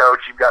your new coach,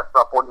 you've got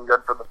stuff looking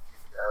good for the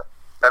future.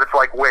 And it's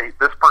like, wait,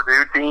 this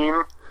Purdue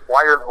team,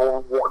 why are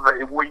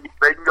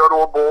they can go to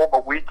a bowl,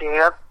 but we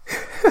can't?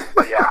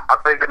 But yeah, I'm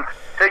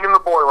taking the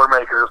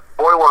Boilermakers.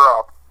 Boiler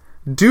up.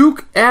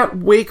 Duke at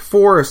Wake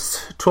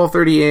Forest,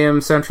 12:30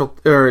 a.m. Central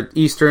or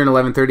Eastern,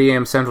 11:30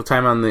 a.m. Central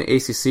Time on the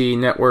ACC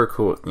network.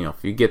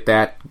 If you get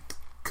that,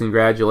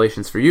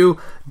 congratulations for you.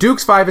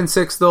 Duke's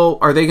 5-6 though.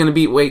 Are they going to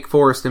beat Wake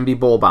Forest and be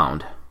bowl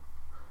bound?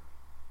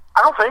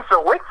 I don't think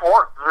so. Wake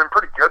Forest has been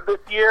pretty good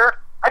this year.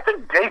 I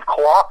think Dave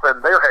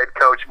Clawson, their head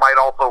coach, might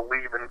also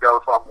leave and go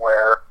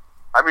somewhere.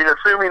 I mean,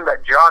 assuming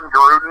that John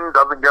Gruden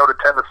doesn't go to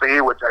Tennessee,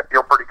 which I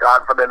feel pretty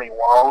confident he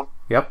won't.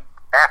 Yep.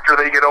 After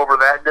they get over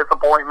that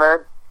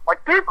disappointment.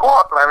 Like, Dave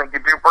Clawson, I think,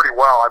 can do pretty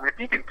well. I mean, if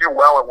he can do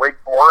well at Wake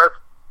Forest,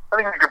 I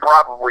think he could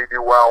probably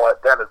do well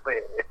at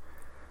Tennessee.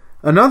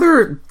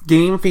 Another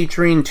game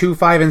featuring two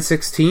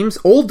 5-6 teams,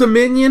 Old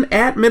Dominion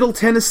at Middle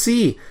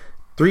Tennessee,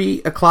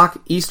 3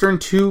 o'clock Eastern,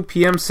 2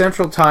 p.m.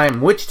 Central Time.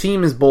 Which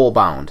team is bowl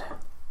bound?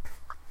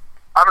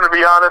 I'm going to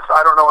be honest,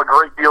 I don't know a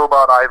great deal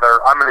about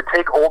either. I'm going to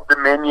take Old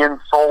Dominion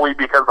solely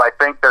because I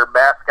think their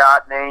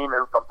mascot name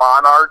is the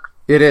Monarchs.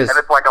 It is. And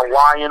it's like a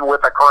lion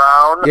with a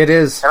crown. It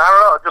is. And I don't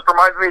know, it just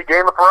reminds me of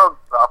Game of Thrones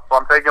stuff, so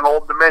I'm taking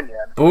Old Dominion.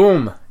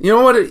 Boom. You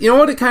know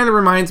what it kind of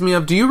reminds me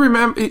of? Do you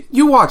remember,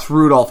 you watched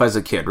Rudolph as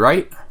a kid,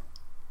 right?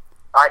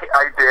 I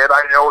did.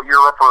 I know what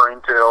you're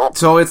referring to.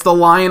 So it's the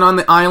lion on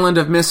the island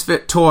of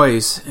misfit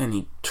toys, and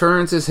he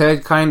turns his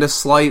head kind of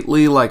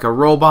slightly like a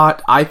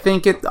robot. I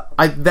think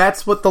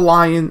that's what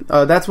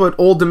that's what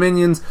Old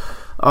Dominion's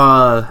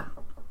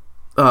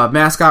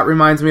mascot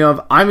reminds me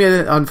of.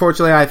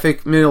 Unfortunately, I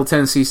think Middle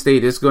Tennessee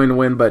State is going to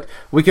win, but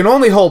we can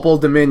only hope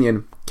Old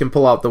Dominion can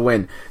pull out the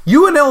win.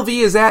 UNLV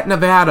is at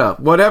Nevada,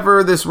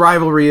 whatever this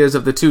rivalry is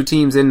of the two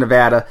teams in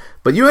Nevada,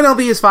 but UNLV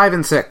is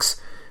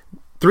 5-6.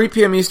 3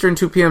 p.m. Eastern,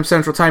 2 p.m.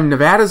 Central Time.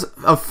 Nevada's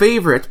a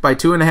favorite by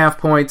 2.5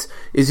 points.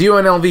 Is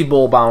UNLV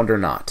bowl-bound or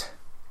not?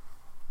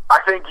 I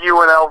think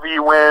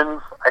UNLV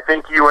wins. I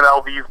think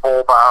UNLV's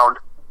bowl-bound,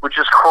 which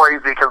is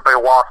crazy because they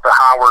lost to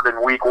Howard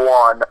in Week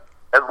 1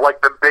 as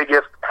like the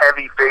biggest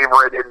heavy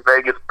favorite in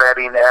Vegas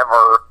betting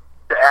ever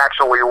to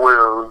actually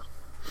lose.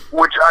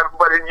 But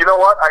you know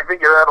what? I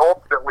think that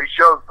ultimately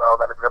shows, though,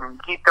 that if you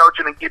keep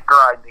coaching and keep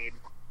grinding,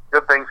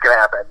 good things can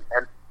happen.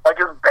 And like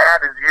as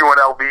bad as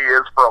UNLV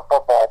is for a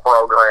football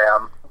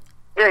program,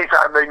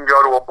 anytime they can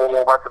go to a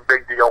bowl, that's a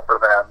big deal for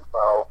them.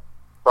 So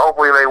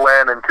hopefully they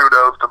win, and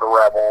kudos to the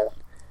Rebels.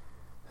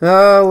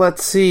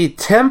 Let's see.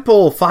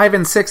 Temple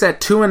 5-6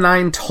 at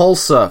 2-9.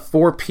 Tulsa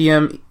 4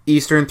 p.m.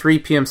 Eastern, 3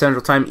 p.m.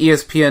 Central Time.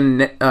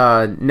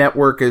 ESPN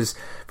Network is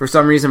for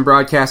some reason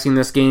broadcasting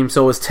this game.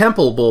 So is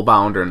Temple bowl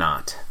bound or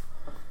not?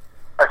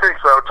 I think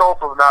so.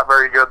 Tulsa's not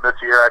very good this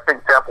year. I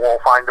think Temple will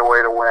find a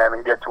way to win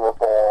and get to a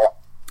bowl.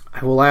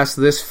 I will ask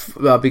this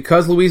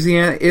because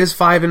Louisiana is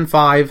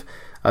 5-5.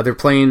 They're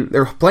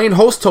playing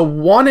host to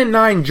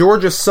 1-9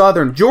 Georgia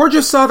Southern.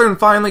 Georgia Southern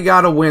finally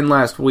got a win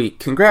last week.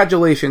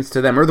 Congratulations to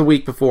them, or the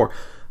week before.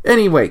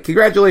 Anyway,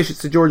 congratulations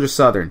to Georgia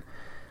Southern.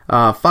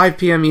 5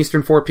 p.m.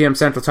 Eastern, 4 p.m.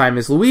 Central Time.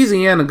 Is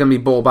Louisiana going to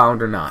be bowl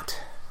bound or not?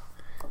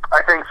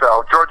 I think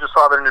so. Georgia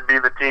Southern would be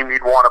the team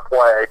you'd want to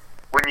play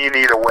when you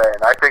need a win.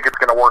 I think it's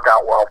going to work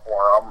out well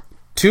for them.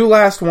 Two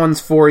last ones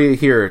for you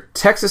here.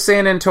 Texas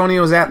San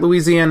Antonio is at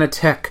Louisiana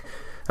Tech.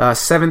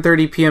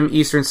 7:30 p.m.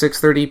 Eastern,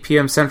 6:30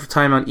 p.m. Central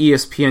Time on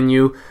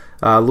ESPNU.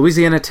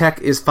 Louisiana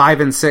Tech is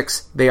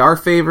 5-6. They are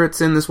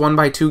favorites in this one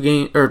by 2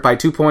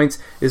 points.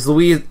 Is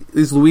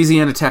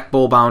Louisiana Tech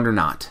bowl bound or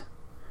not?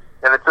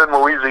 And it's in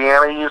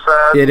Louisiana, you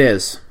said? It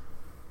is.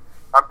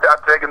 I'm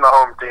taking the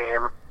home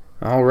team.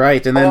 All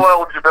right, and then full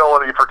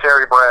eligibility for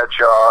Terry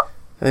Bradshaw.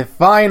 And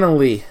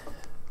finally,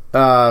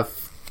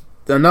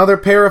 another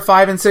pair of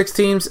 5-6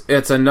 teams.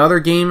 It's another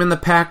game in the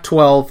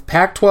Pac-12.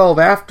 Pac-12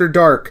 after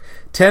dark.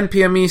 10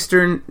 p.m.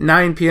 Eastern,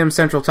 9 p.m.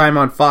 Central Time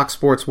on Fox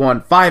Sports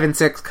 1.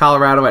 5-6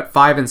 Colorado at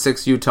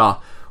 5-6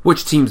 Utah.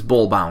 Which team's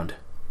bowl bound?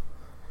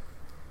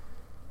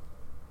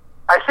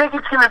 I think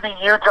it's going to be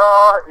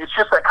Utah. It's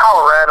just that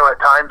Colorado at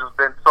times has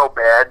been so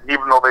bad,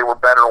 even though they were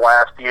better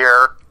last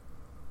year.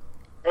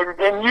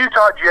 And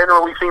Utah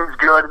generally seems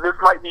good. This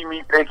might be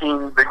me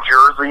picking the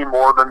jersey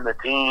more than the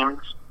teams.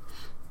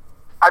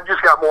 I've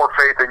just got more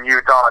faith in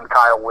Utah and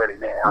Kyle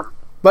Whittingham.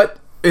 But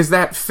is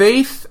that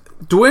faith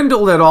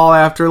dwindled at all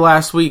after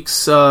last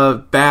week's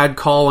bad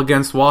call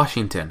against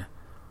Washington?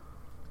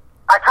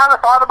 I kind of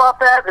thought about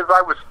that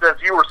as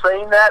you were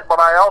saying that, but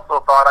I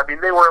also thought,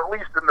 they were at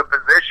least in the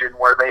position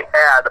where they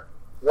had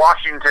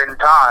Washington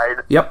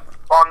tied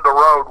on the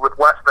road with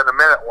less than a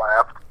minute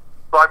left.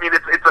 So,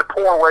 it's a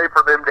poor way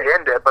for them to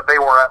end it, but they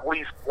were at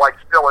least,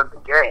 still in the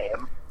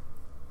game.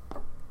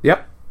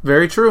 Yep,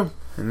 very true.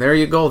 And there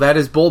you go. That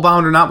is bowl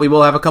bound or not. We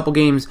will have a couple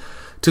games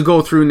to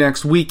go through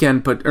next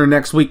weekend, or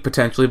next week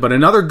potentially, but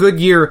another good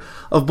year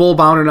of bowl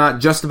bound or not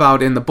just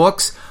about in the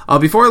books.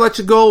 Before I let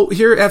you go,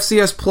 here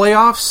FCS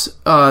Playoffs,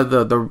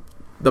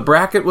 the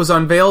bracket was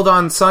unveiled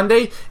on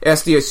Sunday.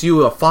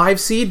 SDSU a 5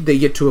 seed. They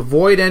get to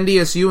avoid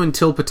NDSU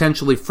until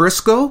potentially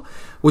Frisco,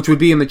 which would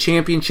be in the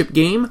championship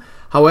game.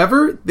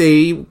 However,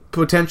 they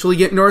potentially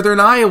get Northern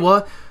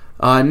Iowa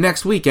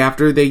next week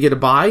after they get a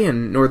bye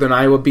and Northern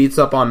Iowa beats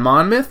up on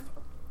Monmouth.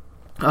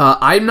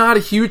 I'm not a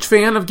huge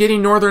fan of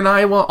getting Northern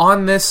Iowa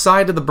on this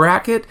side of the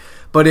bracket,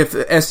 but if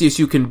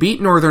SDSU can beat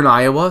Northern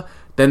Iowa,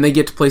 then they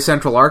get to play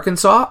Central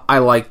Arkansas. I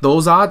like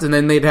those odds, and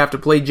then they'd have to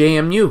play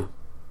JMU.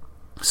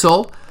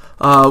 So,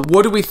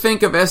 what do we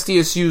think of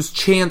SDSU's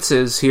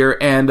chances here?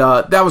 And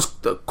that was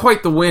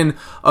quite the win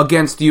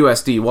against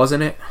USD,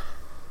 wasn't it?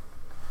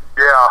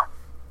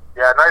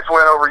 Yeah, nice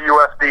win over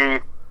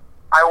USD.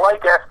 I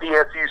like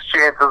SDSU's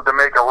chances to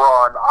make a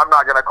run. I'm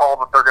not going to call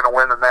that they're going to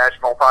win the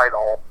national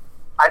title.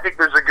 I think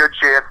there's a good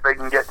chance they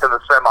can get to the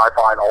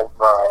semifinals,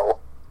 though.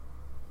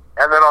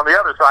 And then on the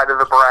other side of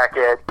the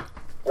bracket,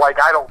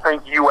 I don't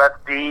think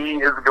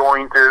USD is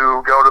going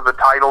to go to the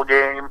title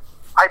game.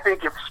 I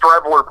think if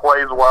Strebler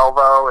plays well,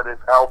 though, and is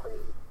healthy,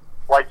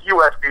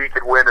 USD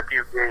could win a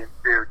few games,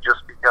 too,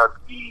 just because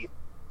he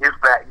is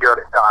that good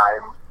at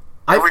times.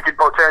 And we could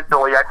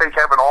potentially, I think,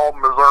 have an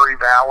all-Missouri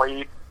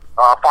Valley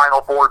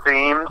Final Four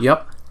teams.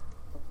 Yep.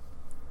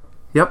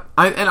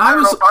 I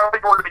don't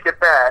think we're going to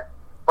get that.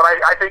 But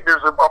I think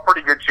there's a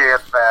pretty good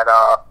chance that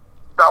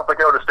South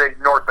Dakota State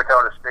and North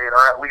Dakota State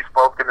are at least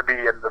both going to be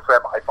in the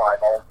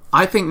semifinal.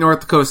 I think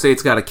North Dakota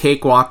State's got a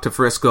cakewalk to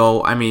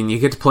Frisco. I mean, you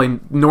get to play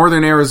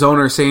Northern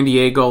Arizona or San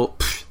Diego.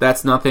 Psh,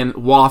 that's nothing.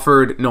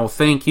 Wofford, no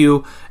thank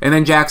you. And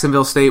then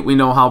Jacksonville State, we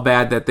know how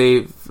bad that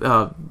they've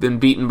been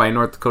beaten by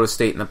North Dakota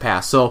State in the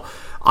past. So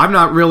I'm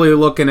not really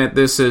looking at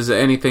this as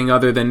anything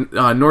other than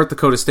North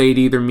Dakota State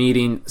either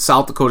meeting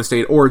South Dakota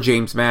State or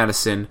James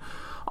Madison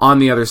on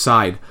the other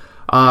side.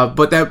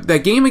 But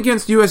that game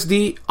against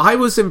USD, I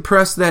was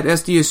impressed that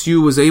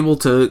SDSU was able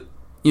to,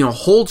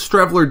 hold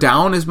Strevler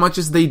down as much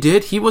as they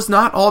did. He was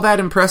not all that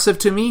impressive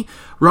to me,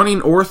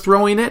 running or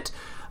throwing it.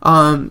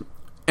 And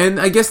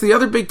I guess the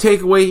other big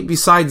takeaway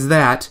besides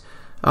that,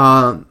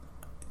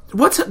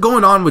 what's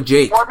going on with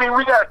Jake? Well, I mean,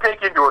 we got to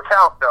take into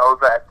account, though,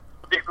 that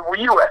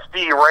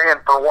USD ran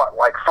for,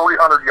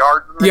 300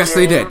 yards in the Yes, game?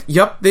 they did.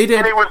 Yep, they did.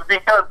 And it was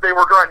because they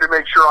were trying to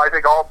make sure, I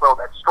think, also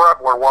that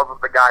Strevler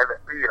wasn't the guy that,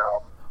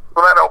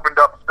 so that opened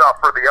up stuff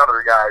for the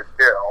other guys,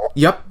 too.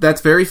 Yep,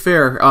 that's very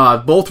fair.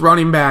 Both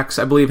running backs,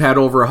 I believe, had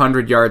over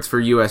 100 yards for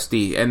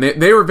USD, and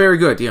they were very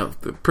good,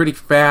 pretty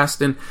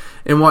fast and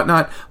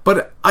whatnot.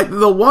 But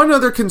the one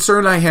other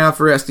concern I have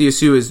for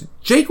SDSU is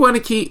Jake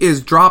Wenicky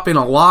is dropping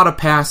a lot of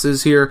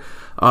passes here.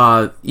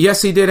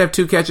 Yes, he did have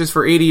 2 catches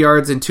for 80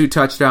 yards and 2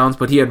 touchdowns,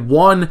 but he had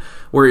one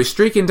where he's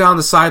streaking down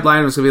the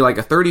sideline. It was going to be like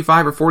a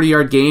 35 or 40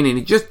 yard gain, and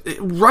he just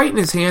right in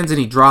his hands, and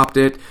he dropped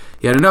it.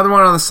 He had another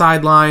one on the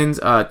sidelines.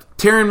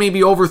 Taryn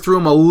maybe overthrew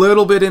him a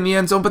little bit in the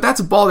end zone, but that's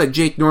a ball that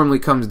Jake normally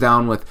comes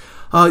down with.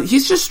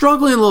 He's just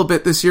struggling a little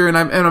bit this year, and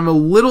I'm a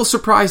little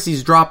surprised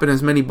he's dropping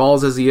as many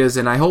balls as he is,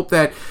 and I hope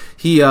that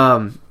he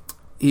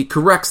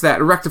rectifies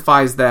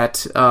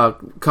that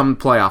come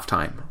playoff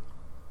time.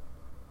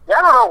 Yeah,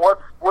 I don't know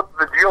what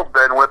the deal's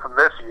been with him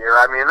this year.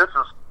 I mean, this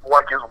is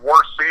like his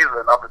worst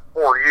season of his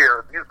 4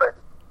 years. He's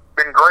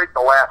been great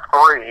the last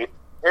 3.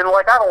 And,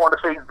 I don't want to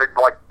say he's been,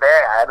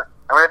 bad.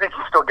 I mean, I think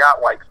he's still got,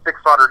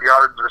 600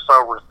 yards or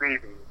so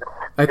receiving.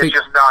 It's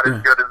just not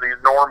as good as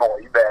he's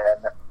normally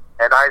been.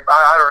 And I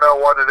don't know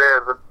what it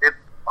is. It's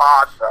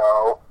odd,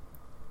 though.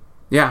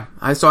 Yeah,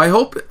 so I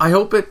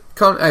hope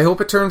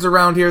it turns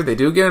around here. They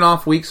do get an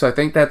off week, so I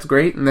think that's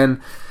great. And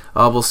then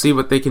we'll see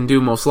what they can do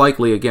most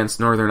likely against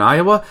Northern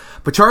Iowa.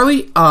 But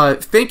Charlie,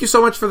 thank you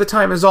so much for the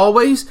time as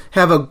always.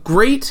 Have a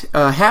great,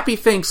 happy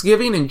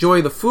Thanksgiving.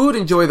 Enjoy the food,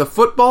 enjoy the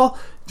football,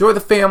 enjoy the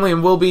family,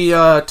 and we'll be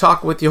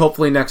talking with you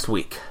hopefully next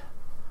week.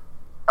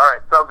 All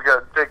right, sounds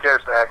good. Take care,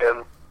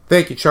 Stacken.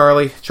 Thank you,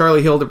 Charlie.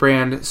 Charlie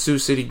Hildebrand, Sioux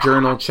City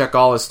Journal. Check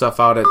all his stuff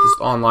out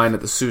online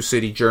at the Sioux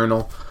City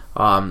Journal.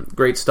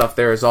 Great stuff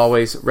there as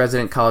always.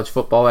 Resident college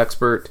football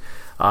expert.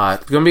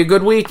 It's going to be a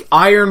good week.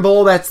 Iron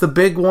Bowl, that's the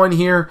big one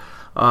here.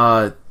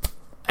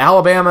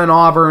 Alabama and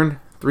Auburn,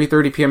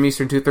 3:30 p.m.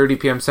 Eastern, 2:30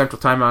 p.m. Central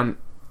Time on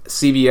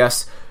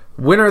CBS.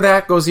 Winner of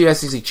that goes to the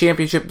SEC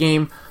Championship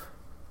game.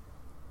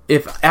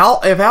 If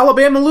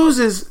Alabama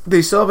loses,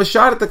 they still have a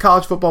shot at the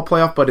college football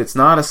playoff, but it's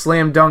not a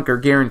slam dunk or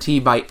guarantee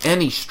by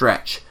any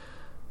stretch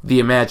the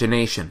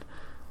imagination.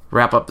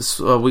 Wrap up this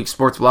week's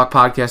Sports Block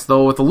podcast,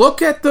 though, with a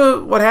look at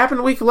what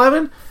happened in Week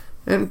 11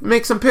 and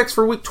make some picks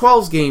for Week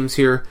 12's games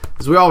here,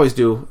 as we always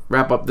do.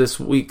 Wrap up this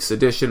week's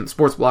edition,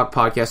 Sports Block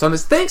podcast, on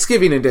this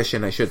Thanksgiving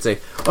edition, I should say,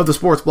 of the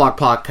Sports Block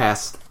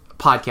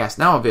podcast,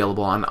 now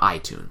available on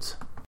iTunes.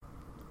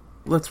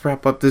 Let's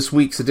wrap up this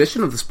week's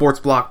edition of the Sports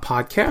Block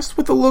podcast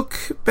with a look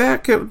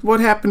back at what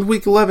happened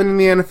Week 11 in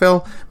the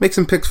NFL, make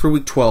some picks for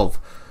Week 12.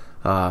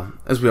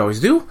 As we always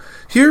do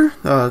here,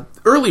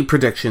 early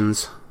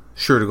predictions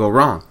sure to go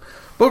wrong.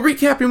 But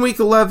recapping Week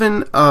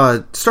 11,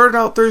 started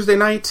out Thursday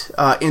night.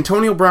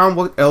 Antonio Brown,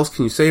 what else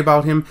can you say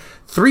about him?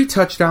 3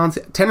 touchdowns,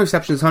 10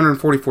 receptions,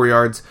 144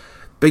 yards.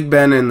 Big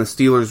Ben and the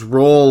Steelers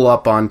roll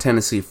up on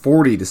Tennessee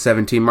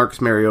 40-17.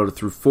 Marcus Mariota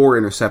threw 4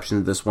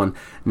 interceptions this one.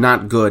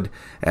 Not good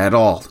at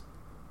all.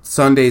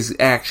 Sunday's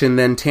action,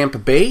 then Tampa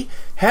Bay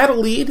had a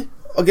lead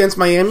against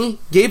Miami,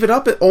 gave it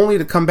up only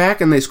to come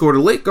back, and they scored a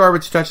late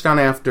garbage touchdown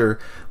after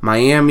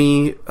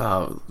Miami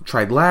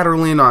tried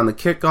lateraling on the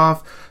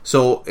kickoff.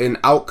 So an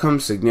outcome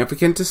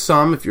significant to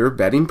some if you're a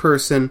betting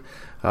person,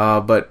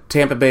 but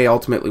Tampa Bay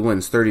ultimately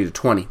wins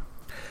 30-20.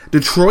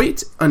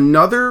 Detroit,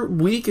 another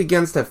week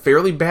against a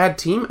fairly bad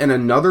team and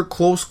another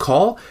close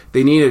call.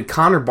 They needed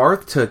Connor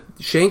Barth to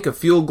shank a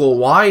field goal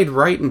wide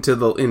right into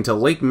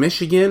Lake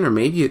Michigan, or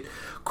maybe it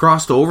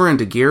crossed over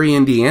into Gary,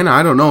 Indiana.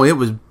 I don't know. It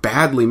was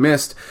badly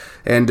missed.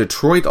 And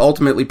Detroit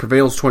ultimately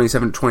prevails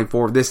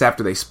 27-24. This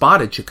after they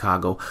spotted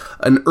Chicago,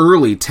 an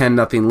early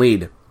 10-0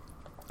 lead.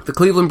 The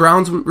Cleveland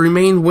Browns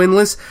remain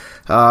winless,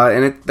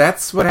 and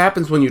that's what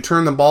happens when you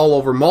turn the ball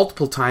over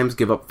multiple times,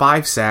 give up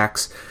 5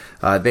 sacks.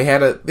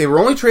 They were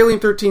only trailing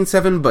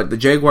 13-7, but the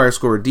Jaguars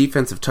scored a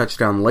defensive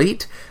touchdown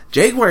late.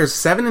 Jaguars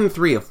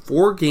 7-3, a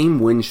 4-game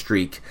win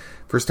streak.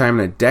 First time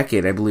in a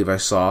decade, I believe I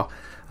saw.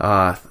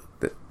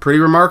 Pretty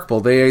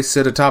remarkable. They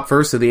sit atop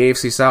first of the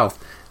AFC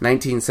South.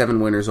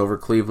 19-7 winners over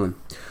Cleveland.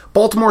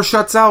 Baltimore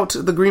shuts out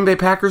the Green Bay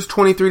Packers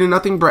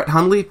 23-0. Brett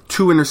Hundley,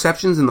 2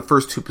 interceptions in the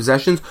first 2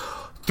 possessions.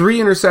 3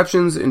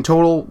 interceptions in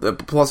total,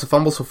 plus a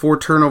fumble, so 4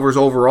 turnovers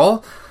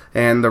overall.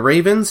 And the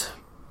Ravens,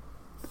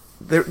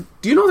 do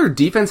you know their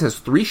defense has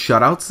 3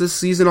 shutouts this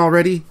season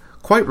already?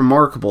 Quite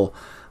remarkable.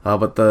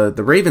 But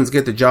the Ravens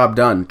get the job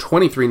done.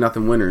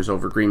 23-0 winners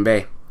over Green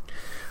Bay.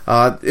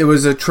 It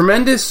was a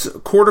tremendous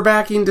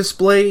quarterbacking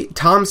display.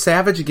 Tom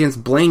Savage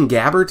against Blaine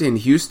Gabbert in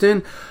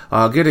Houston.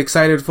 Get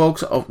excited,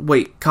 folks. Oh,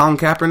 wait, Colin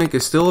Kaepernick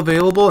is still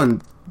available,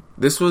 and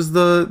these were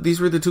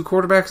the 2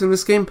 quarterbacks in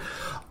this game?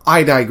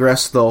 I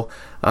digress, though.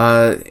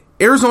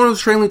 Arizona was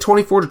trailing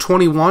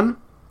 24-21.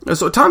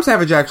 So Tom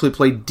Savage actually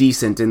played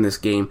decent in this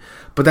game,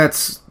 but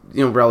that's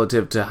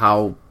relative to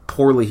how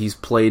poorly he's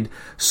played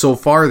so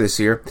far this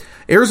year.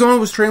 Arizona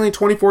was trailing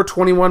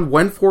 24-21,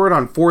 went for it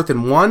on 4th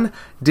and 1,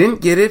 didn't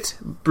get it.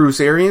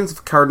 Bruce Arians,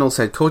 Cardinals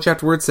head coach,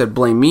 afterwards said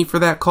blame me for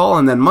that call,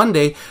 and then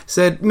Monday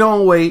said,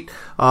 no, wait,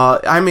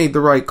 I made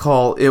the right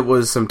call. It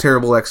was some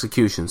terrible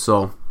execution.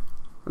 So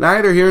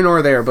neither here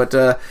nor there,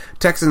 but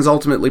Texans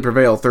ultimately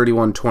prevail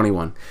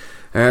 31-21.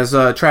 As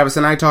Travis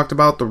and I talked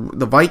about,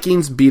 the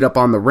Vikings beat up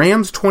on the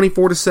Rams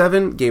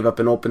 24-7, gave up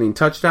an opening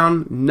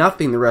touchdown,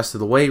 nothing the rest of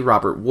the way.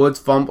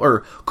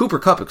 Cooper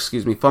Kupp,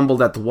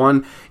 fumbled at the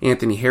 1.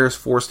 Anthony Harris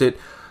forced it,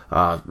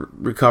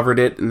 recovered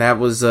it, and that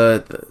was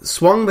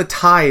swung the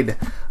tide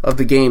of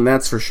the game,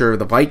 that's for sure.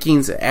 The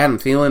Vikings, Adam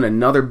Thielen,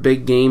 another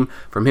big game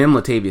from him.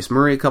 Latavius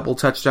Murray, a couple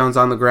touchdowns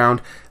on the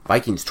ground.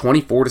 Vikings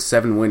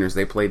 24-7 winners.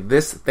 They played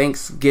this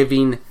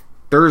Thanksgiving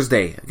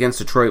Thursday against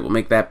Detroit. We'll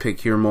make that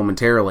pick here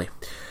momentarily.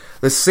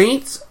 The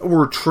Saints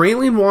were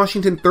trailing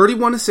Washington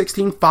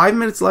 31-16. 5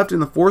 minutes left in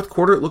the fourth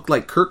quarter. It looked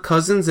like Kirk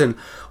Cousins and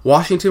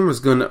Washington were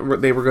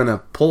going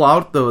to pull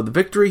out the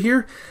victory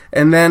here.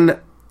 And then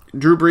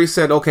Drew Brees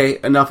said, okay,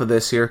 enough of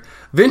this here.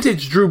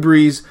 Vintage Drew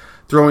Brees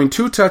throwing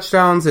 2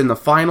 touchdowns in the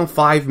final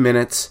 5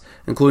 minutes,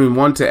 including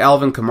one to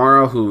Alvin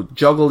Kamara, who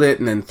juggled it,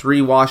 and then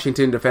 3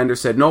 Washington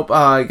defenders said, nope,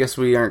 I guess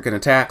we aren't going to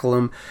tackle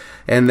him.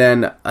 And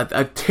then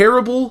a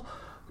terrible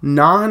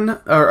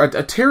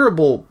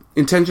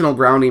intentional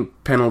grounding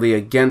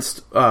penalty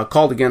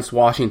called against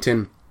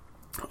Washington.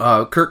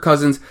 Kirk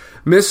Cousins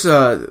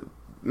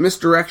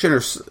misdirection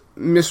or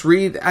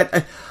misread.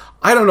 I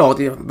don't know.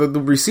 The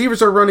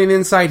receivers are running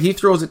inside. He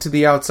throws it to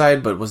the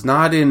outside, but was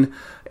not in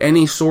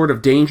any sort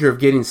of danger of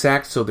getting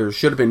sacked. So there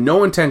should have been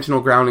no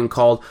intentional grounding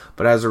called.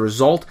 But as a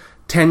result,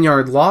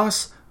 10-yard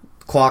loss.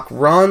 Clock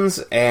runs,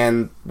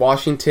 and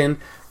Washington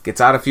gets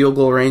out of field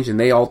goal range, and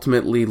they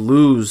ultimately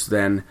lose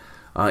then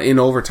in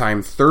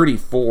overtime,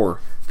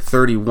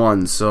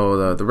 34-31.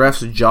 So the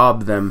refs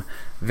jobbed them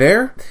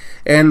there.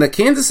 And the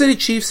Kansas City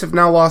Chiefs have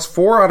now lost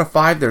 4 out of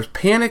 5. There's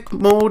panic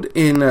mode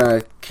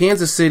in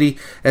Kansas City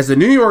as the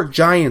New York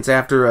Giants,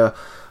 after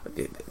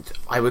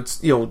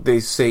they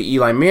say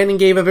Eli Manning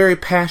gave a very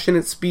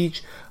passionate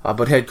speech,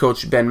 but head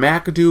coach Ben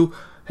McAdoo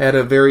had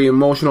a very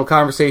emotional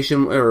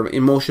conversation or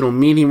emotional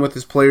meeting with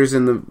his players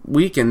in the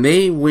week, and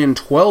they win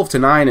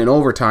 12-9 in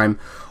overtime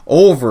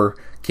over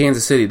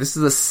Kansas City. This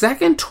is the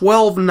second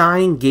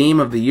 12-9 game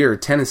of the year.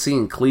 Tennessee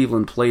and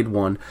Cleveland played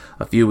one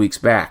a few weeks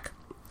back.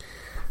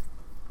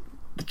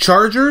 The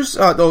Chargers,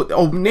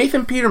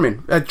 Nathan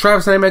Peterman,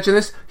 Travis and I mentioned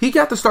this, he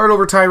got the start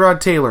over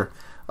Tyrod Taylor.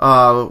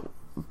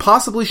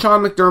 Possibly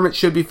Sean McDermott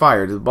should be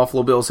fired, the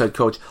Buffalo Bills head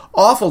coach.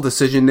 Awful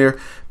decision there.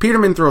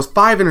 Peterman throws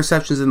 5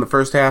 interceptions in the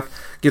first half,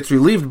 gets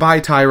relieved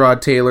by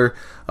Tyrod Taylor,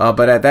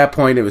 but at that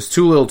point it was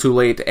too little too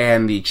late,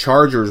 and the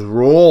Chargers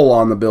roll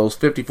on the Bills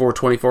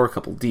 54-24, a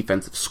couple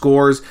defensive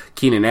scores.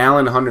 Keenan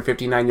Allen,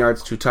 159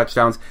 yards, 2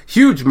 touchdowns.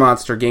 Huge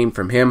monster game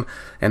from him.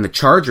 And the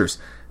Chargers,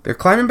 they're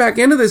climbing back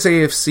into this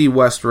AFC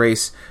West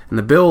race, and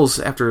the Bills,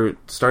 after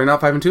starting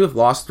out 5-2, have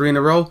lost 3 in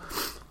a row.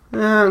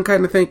 I'm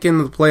kind of thinking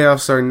the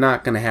playoffs are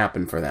not going to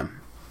happen for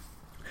them.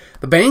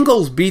 The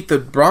Bengals beat the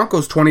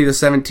Broncos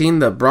 20-17.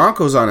 The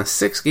Broncos on a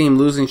 6-game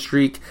losing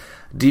streak.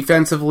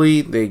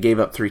 Defensively, they gave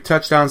up 3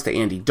 touchdowns to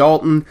Andy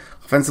Dalton.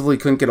 Offensively,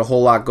 couldn't get a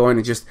whole lot going.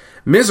 And just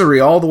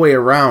misery all the way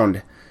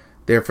around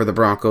there for the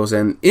Broncos.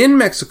 And in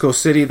Mexico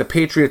City, the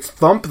Patriots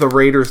thump the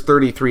Raiders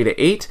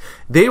 33-8.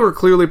 They were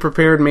clearly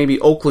prepared. Maybe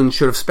Oakland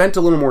should have spent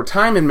a little more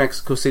time in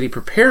Mexico City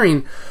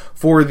preparing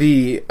for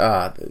the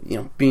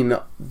being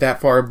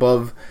that far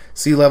above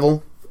sea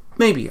level.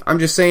 Maybe. I'm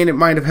just saying it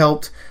might have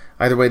helped.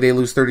 Either way, they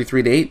lose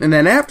 33-8. And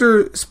then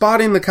after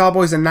spotting the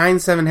Cowboys a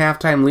 9-7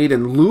 halftime lead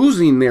and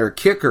losing their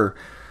kicker,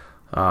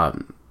 now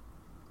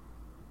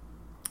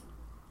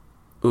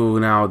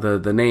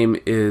the name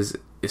is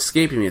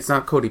escaping me. It's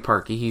not Cody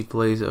Parkey. He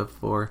plays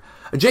for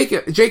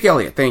Jake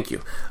Elliott. Thank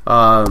you.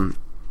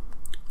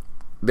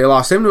 They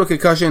lost him to a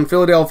concussion.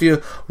 Philadelphia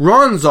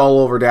runs all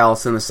over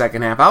Dallas in the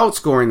second half,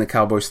 outscoring the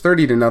Cowboys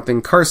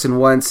 30-0. Carson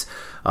Wentz,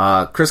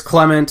 Chris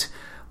Clement,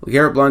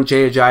 Garrett Blount,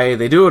 Jay Ajayi,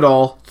 they do it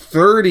all.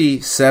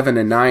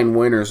 37-9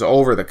 winners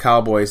over the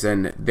Cowboys,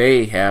 and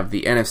they have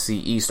the NFC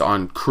East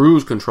on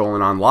cruise control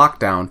and on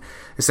lockdown,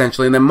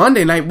 essentially. And then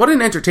Monday night, what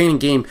an entertaining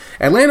game.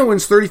 Atlanta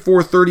wins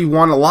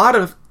 34-31. A lot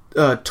of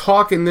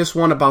talk in this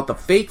one about the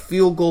fake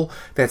field goal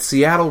that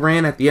Seattle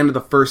ran at the end of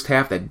the first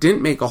half that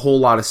didn't make a whole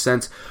lot of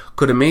sense.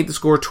 Could have made the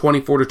score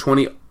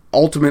 24-20.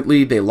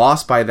 Ultimately, they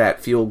lost by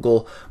that field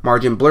goal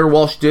margin. Blair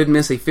Walsh did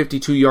miss a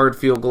 52-yard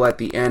field goal at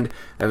the end.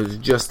 That was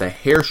just a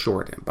hair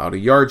short, about a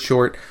yard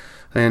short.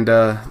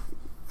 And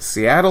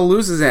Seattle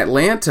loses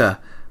Atlanta.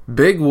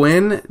 Big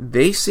win.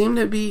 They seem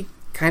to be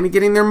kind of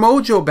getting their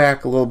mojo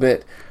back a little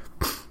bit.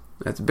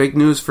 That's big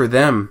news for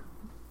them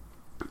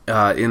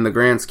in the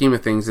grand scheme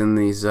of things. In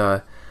these,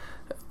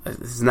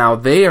 now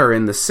they are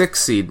in the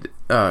sixth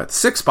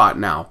spot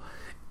now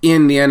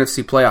in the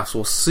NFC playoffs.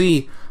 We'll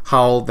see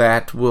how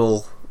that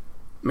will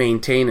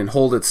maintain and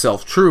hold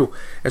itself true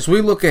as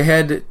we look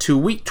ahead to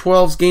Week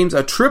 12's games,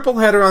 a triple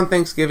header on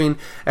Thanksgiving,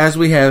 as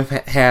we have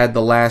had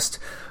the last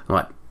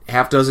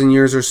half dozen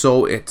years or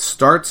so. It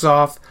starts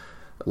off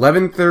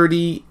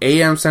 11:30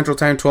 a.m. Central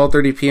Time,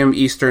 12:30 p.m.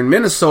 Eastern.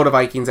 Minnesota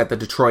Vikings at the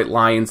Detroit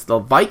Lions. The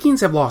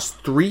Vikings have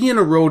lost 3 in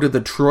a row to the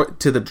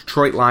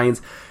Detroit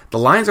Lions. The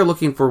Lions are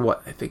looking for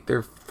I think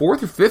their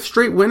 4th or 5th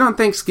straight win on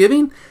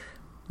Thanksgiving.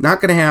 Not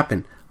going to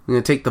happen. I'm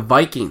going to take the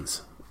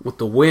Vikings with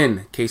the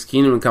win. Case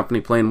Keenum and company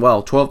playing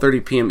well.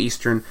 12:30 p.m.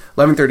 Eastern,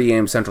 11:30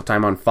 a.m. Central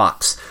Time on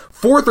Fox.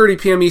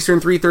 4:30 p.m. Eastern,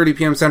 3:30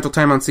 p.m. Central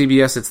Time on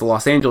CBS. It's the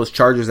Los Angeles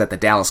Chargers at the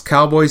Dallas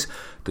Cowboys.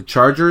 The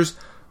Chargers,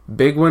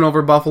 big win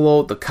over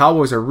Buffalo. The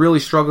Cowboys are really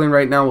struggling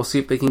right now. We'll see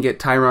if they can get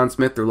Tyron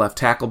Smith, their left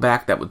tackle,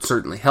 back. That would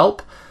certainly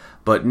help.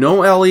 But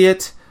no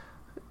Elliott.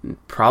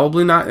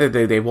 Probably not.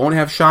 They won't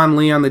have Sean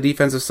Lee on the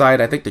defensive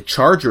side. I think the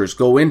Chargers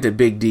go into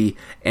Big D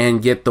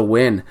and get the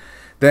win.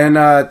 Then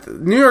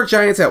New York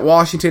Giants at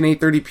Washington,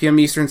 8:30 p.m.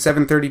 Eastern,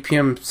 7:30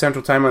 p.m.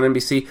 Central Time on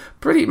NBC.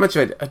 Pretty much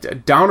a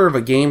downer of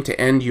a game to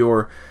end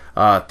your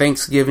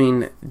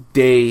Thanksgiving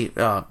Day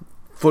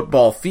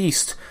football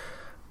feast.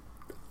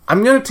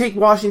 I'm going to take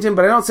Washington,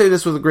 but I don't say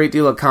this with a great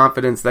deal of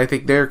confidence. I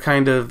think they're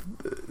kind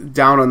of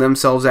down on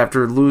themselves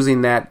after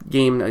losing that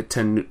game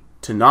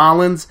to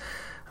Nolans.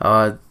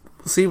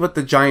 See what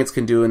the Giants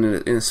can do in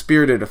a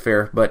spirited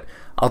affair, but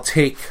I'll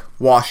take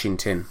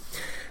Washington.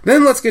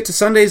 Then let's get to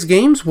Sunday's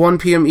games. 1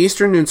 p.m.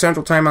 Eastern, noon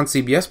Central Time on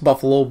CBS.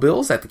 Buffalo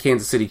Bills at the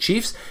Kansas City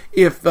Chiefs.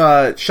 If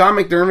Sean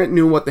McDermott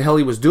knew what the hell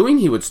he was doing,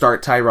 he would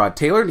start Tyrod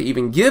Taylor to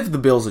even give the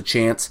Bills a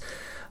chance.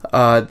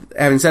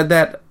 Having said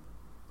that,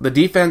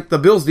 the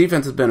Bills'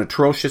 defense has been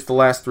atrocious the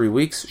last 3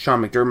 weeks.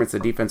 Sean McDermott's the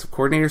defensive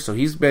coordinator, so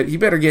he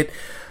better get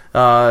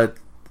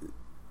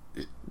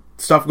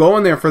stuff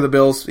going there for the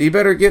Bills. He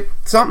better get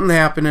something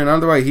happening,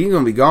 otherwise he's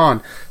going to be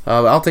gone.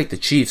 I'll take the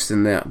Chiefs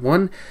in that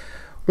one.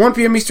 1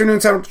 p.m. Eastern,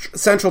 noon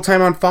Central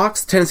Time on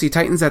Fox. Tennessee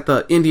Titans at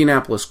the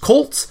Indianapolis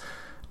Colts.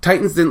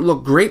 Titans didn't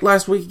look great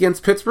last week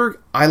against Pittsburgh.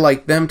 I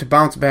like them to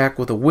bounce back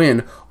with a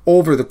win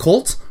over the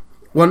Colts.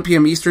 1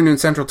 p.m. Eastern, noon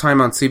Central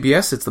Time on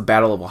CBS. It's the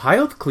Battle of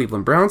Ohio. The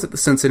Cleveland Browns at the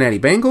Cincinnati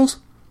Bengals.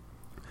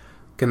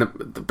 Can the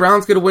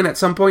Browns get a win at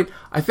some point?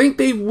 I think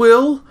they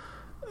will.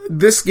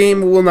 This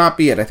game will not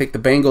be it. I think the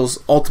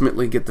Bengals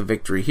ultimately get the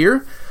victory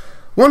here.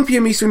 1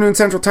 p.m. Eastern, noon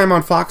Central Time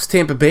on Fox.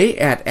 Tampa Bay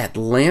at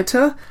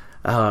Atlanta.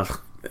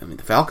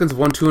 The Falcons have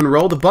won 2 in a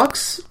row. The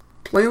Bucks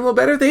playing a little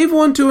better. They've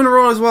won 2 in a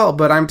row as well,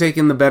 but I'm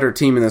taking the better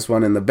team in this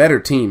one, and the better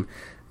team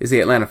is the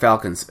Atlanta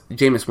Falcons.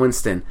 Jameis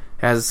Winston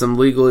has some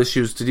legal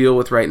issues to deal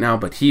with right now,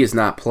 but he is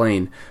not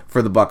playing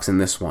for the Bucks in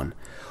this one.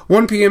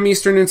 1 p.m.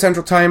 Eastern and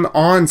Central Time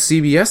on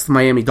CBS, the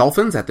Miami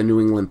Dolphins at the New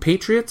England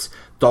Patriots.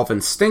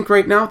 Dolphins stink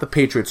right now. The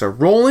Patriots are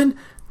rolling.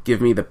 Give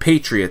me the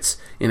Patriots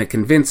in a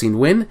convincing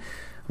win.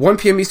 1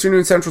 p.m. Eastern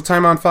and Central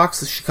Time on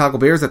Fox, the Chicago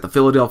Bears at the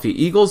Philadelphia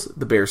Eagles.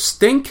 The Bears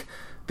stink.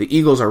 The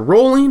Eagles are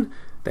rolling.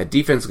 That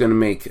defense is going to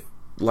make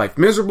life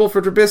miserable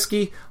for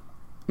Trubisky.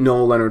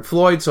 No Leonard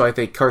Floyd, so I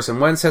think Carson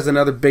Wentz has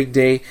another big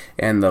day,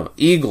 and the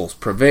Eagles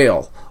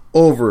prevail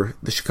over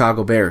the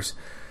Chicago Bears.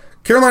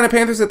 Carolina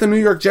Panthers at the New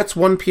York Jets,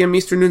 1 p.m.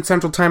 Eastern, noon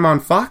Central Time on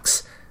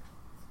Fox.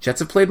 Jets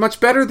have played much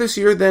better this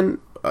year than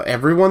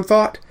everyone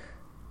thought.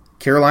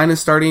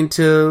 Carolina's starting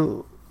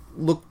to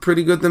look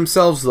pretty good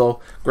themselves, though.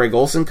 Greg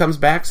Olsen comes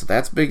back, so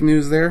that's big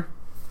news there.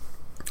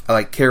 I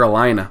like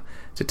Carolina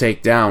to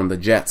take down the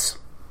Jets.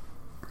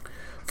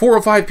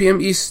 4:05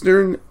 p.m.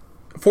 Eastern,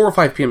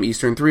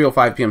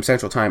 3:05 p.m.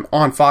 Central Time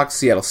on Fox.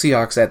 Seattle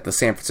Seahawks at the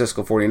San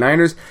Francisco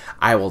 49ers.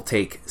 I will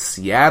take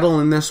Seattle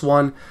in this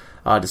one.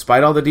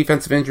 Despite all the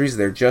defensive injuries,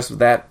 they're just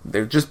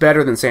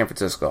better than San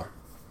Francisco.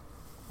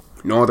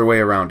 No other way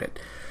around it.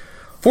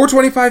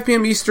 4:25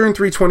 p.m. Eastern,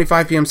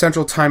 3:25 p.m.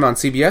 Central Time on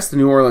CBS. The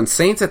New Orleans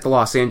Saints at the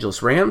Los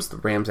Angeles Rams. The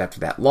Rams, after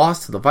that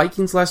loss to the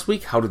Vikings last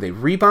week, how do they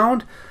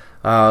rebound?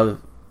 The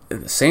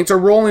Saints are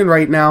rolling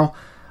right now.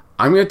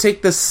 I'm going to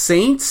take the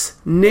Saints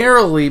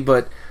narrowly,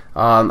 but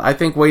I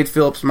think Wade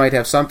Phillips might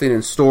have something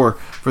in store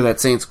for that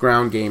Saints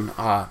ground game.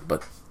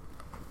 But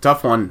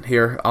tough one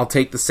here. I'll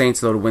take the Saints,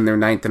 though, to win their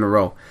 9th in a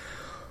row.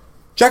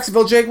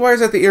 Jacksonville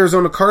Jaguars at the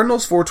Arizona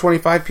Cardinals,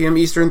 4:25 p.m.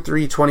 Eastern,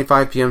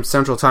 3:25 p.m.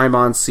 Central Time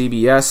on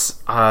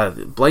CBS.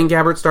 Blaine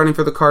Gabbert starting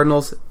for the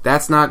Cardinals.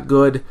 That's not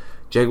good.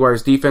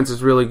 Jaguars' defense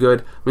is really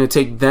good. I'm going to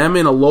take them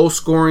in a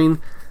low-scoring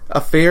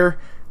affair.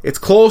 It's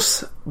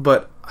close,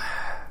 but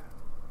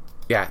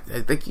yeah,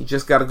 I think you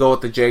just got to go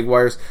with the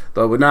Jaguars,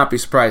 though I would not be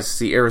surprised to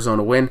see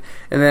Arizona win.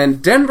 And then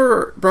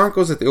Denver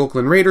Broncos at the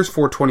Oakland Raiders,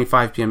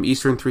 4:25 p.m.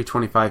 Eastern,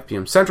 3:25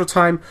 p.m. Central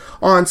Time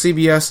on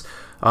CBS.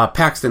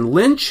 Paxton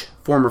Lynch,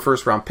 former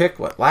first-round pick,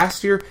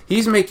 last year?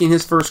 He's making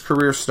his first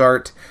career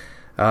start.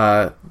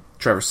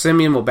 Trevor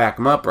Siemian will back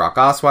him up. Brock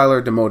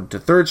Osweiler demoted to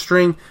third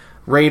string.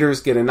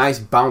 Raiders get a nice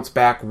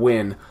bounce-back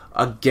win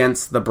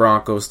against the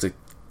Broncos to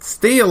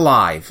stay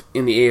alive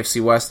in the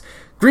AFC West.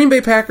 Green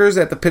Bay Packers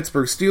at the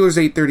Pittsburgh Steelers,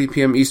 8:30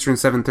 p.m. Eastern,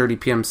 7:30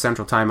 p.m.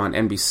 Central Time on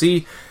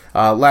NBC.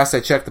 Last I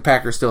checked, the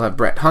Packers still have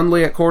Brett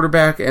Hundley at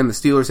quarterback, and the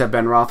Steelers have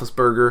Ben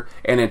Roethlisberger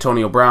and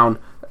Antonio Brown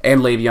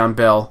and Le'Veon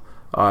Bell.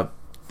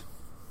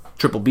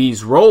 Triple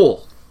B's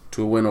roll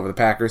to a win over the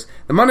Packers.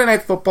 The Monday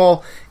Night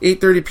Football,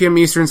 8:30 p.m.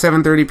 Eastern,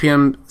 7:30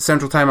 p.m.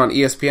 Central Time on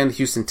ESPN. The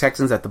Houston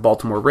Texans at the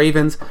Baltimore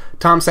Ravens.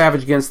 Tom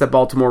Savage against the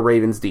Baltimore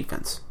Ravens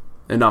defense.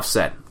 Enough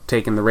said.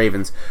 Taking the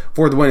Ravens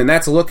for the win. And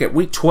that's a look at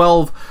Week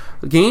 12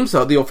 games.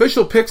 The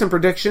official picks and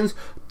predictions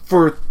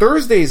for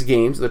Thursday's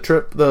games,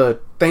 the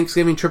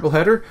Thanksgiving triple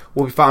header,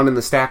 will be found in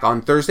the stack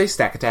on Thursday,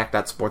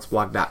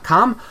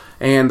 stackattack.sportsblog.com.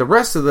 And the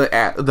rest of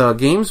the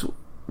games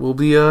will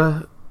be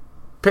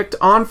picked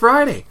on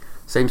Friday.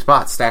 Same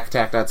spot,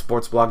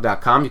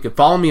 stackattack.sportsblog.com. You can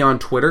follow me on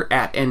Twitter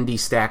at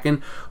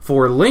NDStackin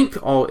for a link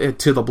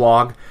to the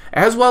blog,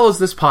 as well as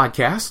this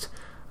podcast,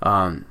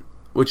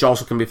 which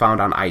also can be found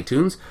on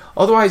iTunes.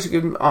 Otherwise,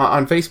 you can,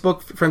 on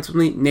Facebook, friends with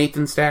me,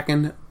 Nathan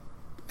Stackin,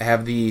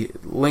 have the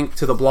link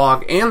to the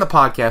blog and the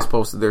podcast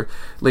posted there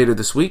later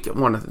this week. I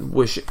want to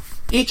wish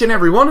each and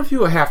every one of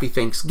you a happy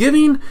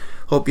Thanksgiving.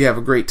 Hope you have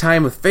a great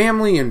time with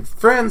family and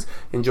friends.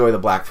 Enjoy the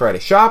Black Friday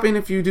shopping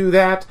if you do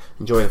that.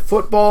 Enjoy the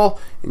football.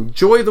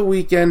 Enjoy the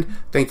weekend.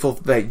 Thankful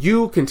that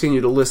you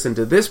continue to listen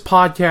to this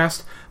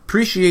podcast.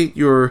 Appreciate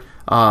your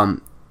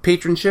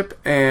patronship,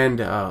 and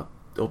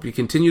hope you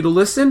continue to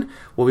listen.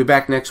 We'll be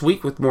back next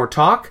week with more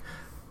talk.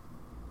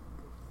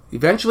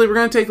 Eventually, we're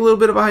going to take a little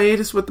bit of a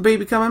hiatus with the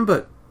baby coming,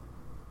 but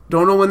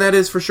don't know when that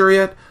is for sure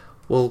yet.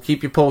 We'll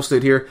keep you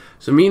posted here.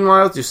 So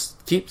meanwhile,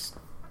 just keep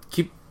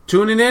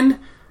tuning in,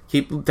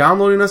 keep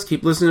downloading us,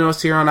 keep listening to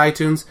us here on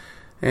iTunes.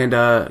 And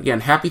again,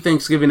 happy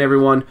Thanksgiving,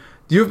 everyone.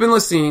 You've been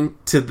listening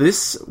to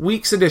this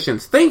week's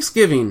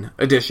Thanksgiving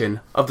edition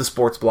of the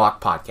Sports Block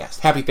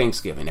Podcast. Happy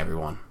Thanksgiving,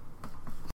 everyone.